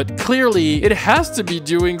bubble, but clearly it has to be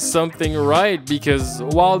doing something right, because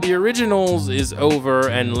while the originals is over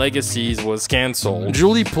and Legacies was cancelled,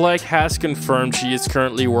 Julie Plec has confirmed she is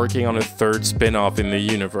currently working on a 3rd spin-off in the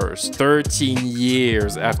universe, 13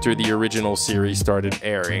 years after the original series started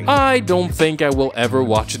airing. I don't think I will ever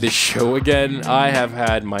watch this show again. I have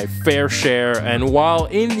had my fair share, and while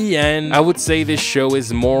in the end I would say this show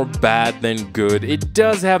is more bad than good, it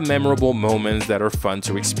does have memorable moments that are fun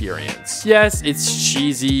to experience. Yes, it's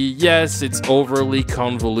cheesy. Yes, it's overly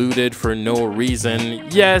convoluted for no reason.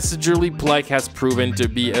 Yes, Julie Plec has proven to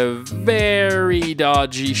be a very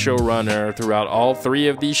dodgy showrunner throughout all 3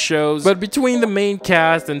 of these shows, but between the main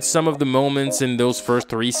cast and some of the moments in those first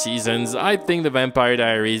 3 seasons, I think The Vampire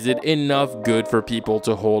Diaries did enough good for people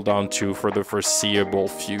to hold on to for the foreseeable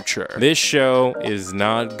future. This show is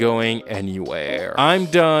not going anywhere. I'm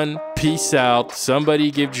done. Peace out.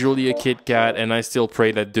 Somebody give Julie a Kit Kat, and I still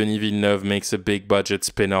pray that Denis Villeneuve makes a big budget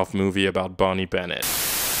spin-off movie about Bonnie Bennett.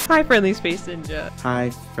 Hi, Friendly Space Ninja. Hi,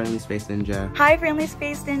 Friendly Space Ninja. Hi, Friendly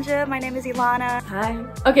Space Ninja. My name is Ilana. Hi.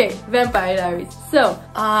 Okay, Vampire Diaries. So,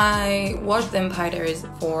 I watched Vampire Diaries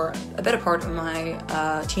for a better part of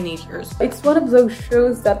my teenage years. It's one of those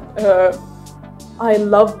shows that I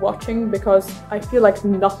love watching because I feel like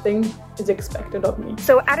nothing is expected of me.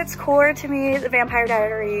 So at its core, to me, The Vampire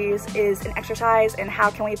Diaries is an exercise in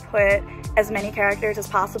how can we put as many characters as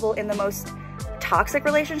possible in the most toxic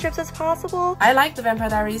relationships as possible. I like The Vampire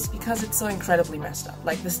Diaries because it's so incredibly messed up.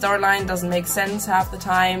 Like, the storyline doesn't make sense half the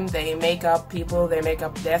time. They make up people, they make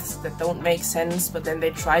up deaths that don't make sense, but then they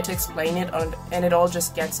try to explain it, and it all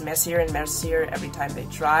just gets messier and messier every time they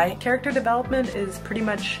try. Character development is pretty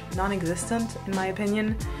much non-existent, in my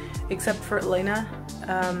opinion, except for Elena,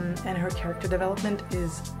 and her character development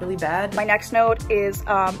is really bad. My next note is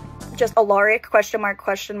just Alaric, why,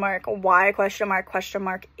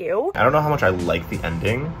 ew. I don't know how much I like the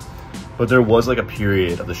ending, but there was like a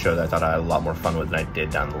period of the show that I thought I had a lot more fun with than I did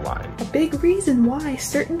down the line. A big reason why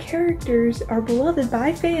certain characters are beloved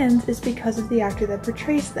by fans is because of the actor that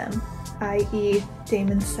portrays them. i.e.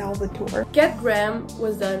 Damon Salvatore. Get Graham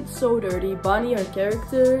was done so dirty. Bonnie, her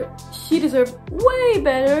character, she deserved way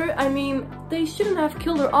better. I mean, they shouldn't have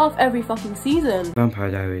killed her off every fucking season.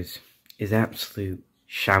 Vampire Diaries is absolute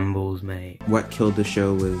shambles, mate. What killed the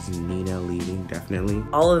show was Nina leaving, definitely.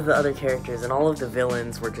 All of the other characters and all of the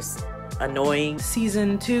villains were just annoying.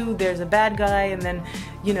 Season 2, there's a bad guy, and then,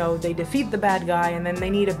 you know, they defeat the bad guy, and then they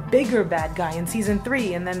need a bigger bad guy in Season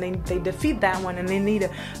 3, and then they defeat that one, and they need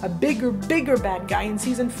a bigger bad guy in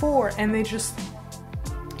Season 4, and they just,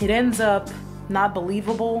 it ends up not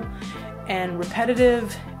believable and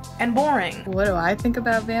repetitive and boring. What do I think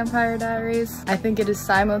about Vampire Diaries? I think it is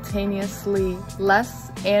simultaneously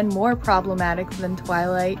less and more problematic than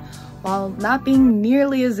Twilight, while not being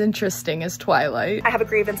nearly as interesting as Twilight. I have a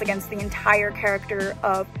grievance against the entire character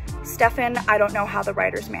of Stefan. I don't know how the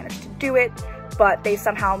writers managed to do it, but they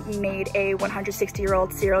somehow made a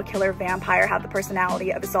 160-year-old serial killer vampire have the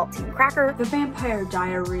personality of a saltine cracker. The Vampire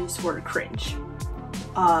Diaries were cringe.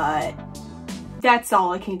 That's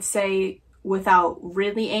all I can say without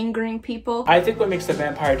really angering people. I think what makes the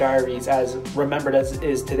Vampire Diaries as remembered as it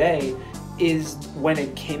is today is when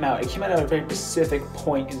it came out. It came out at a very specific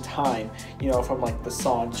point in time, you know, from like the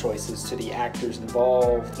song choices to the actors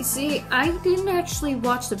involved. You see, I didn't actually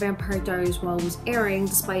watch the Vampire Diaries while it was airing,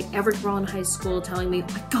 despite every girl in high school telling me,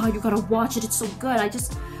 my god, you gotta watch it, it's so good. I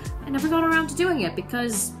never got around to doing it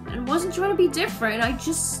because I wasn't trying to be different.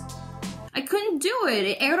 I couldn't do it.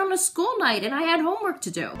 It aired on a school night and I had homework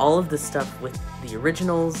to do. All of the stuff with the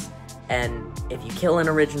originals, and if you kill an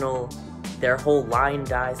original, their whole line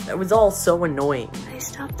dies. It was all so annoying. I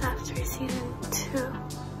stopped after season 2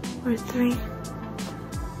 or 3.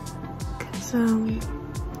 Cause,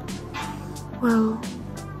 well,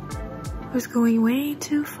 it was going way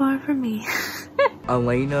too far for me.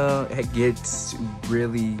 Elena gets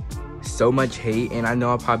really so much hate, and I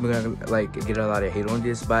know I'm probably gonna like get a lot of hate on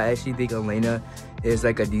this, but I actually think Elena is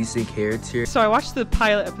like a decent character. So I watched the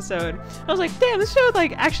pilot episode. I was like, damn, this show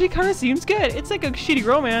like actually kind of seems good. It's like a shitty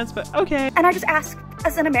romance, but okay. And I just ask,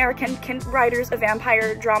 as an American, can writers of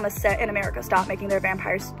vampire dramas set in America stop making their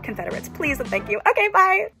vampires Confederates? Please and thank you. Okay,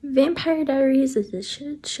 bye. Vampire Diaries is a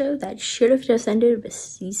shit show that should have just ended with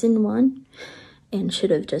season 1 and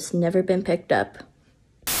should have just never been picked up.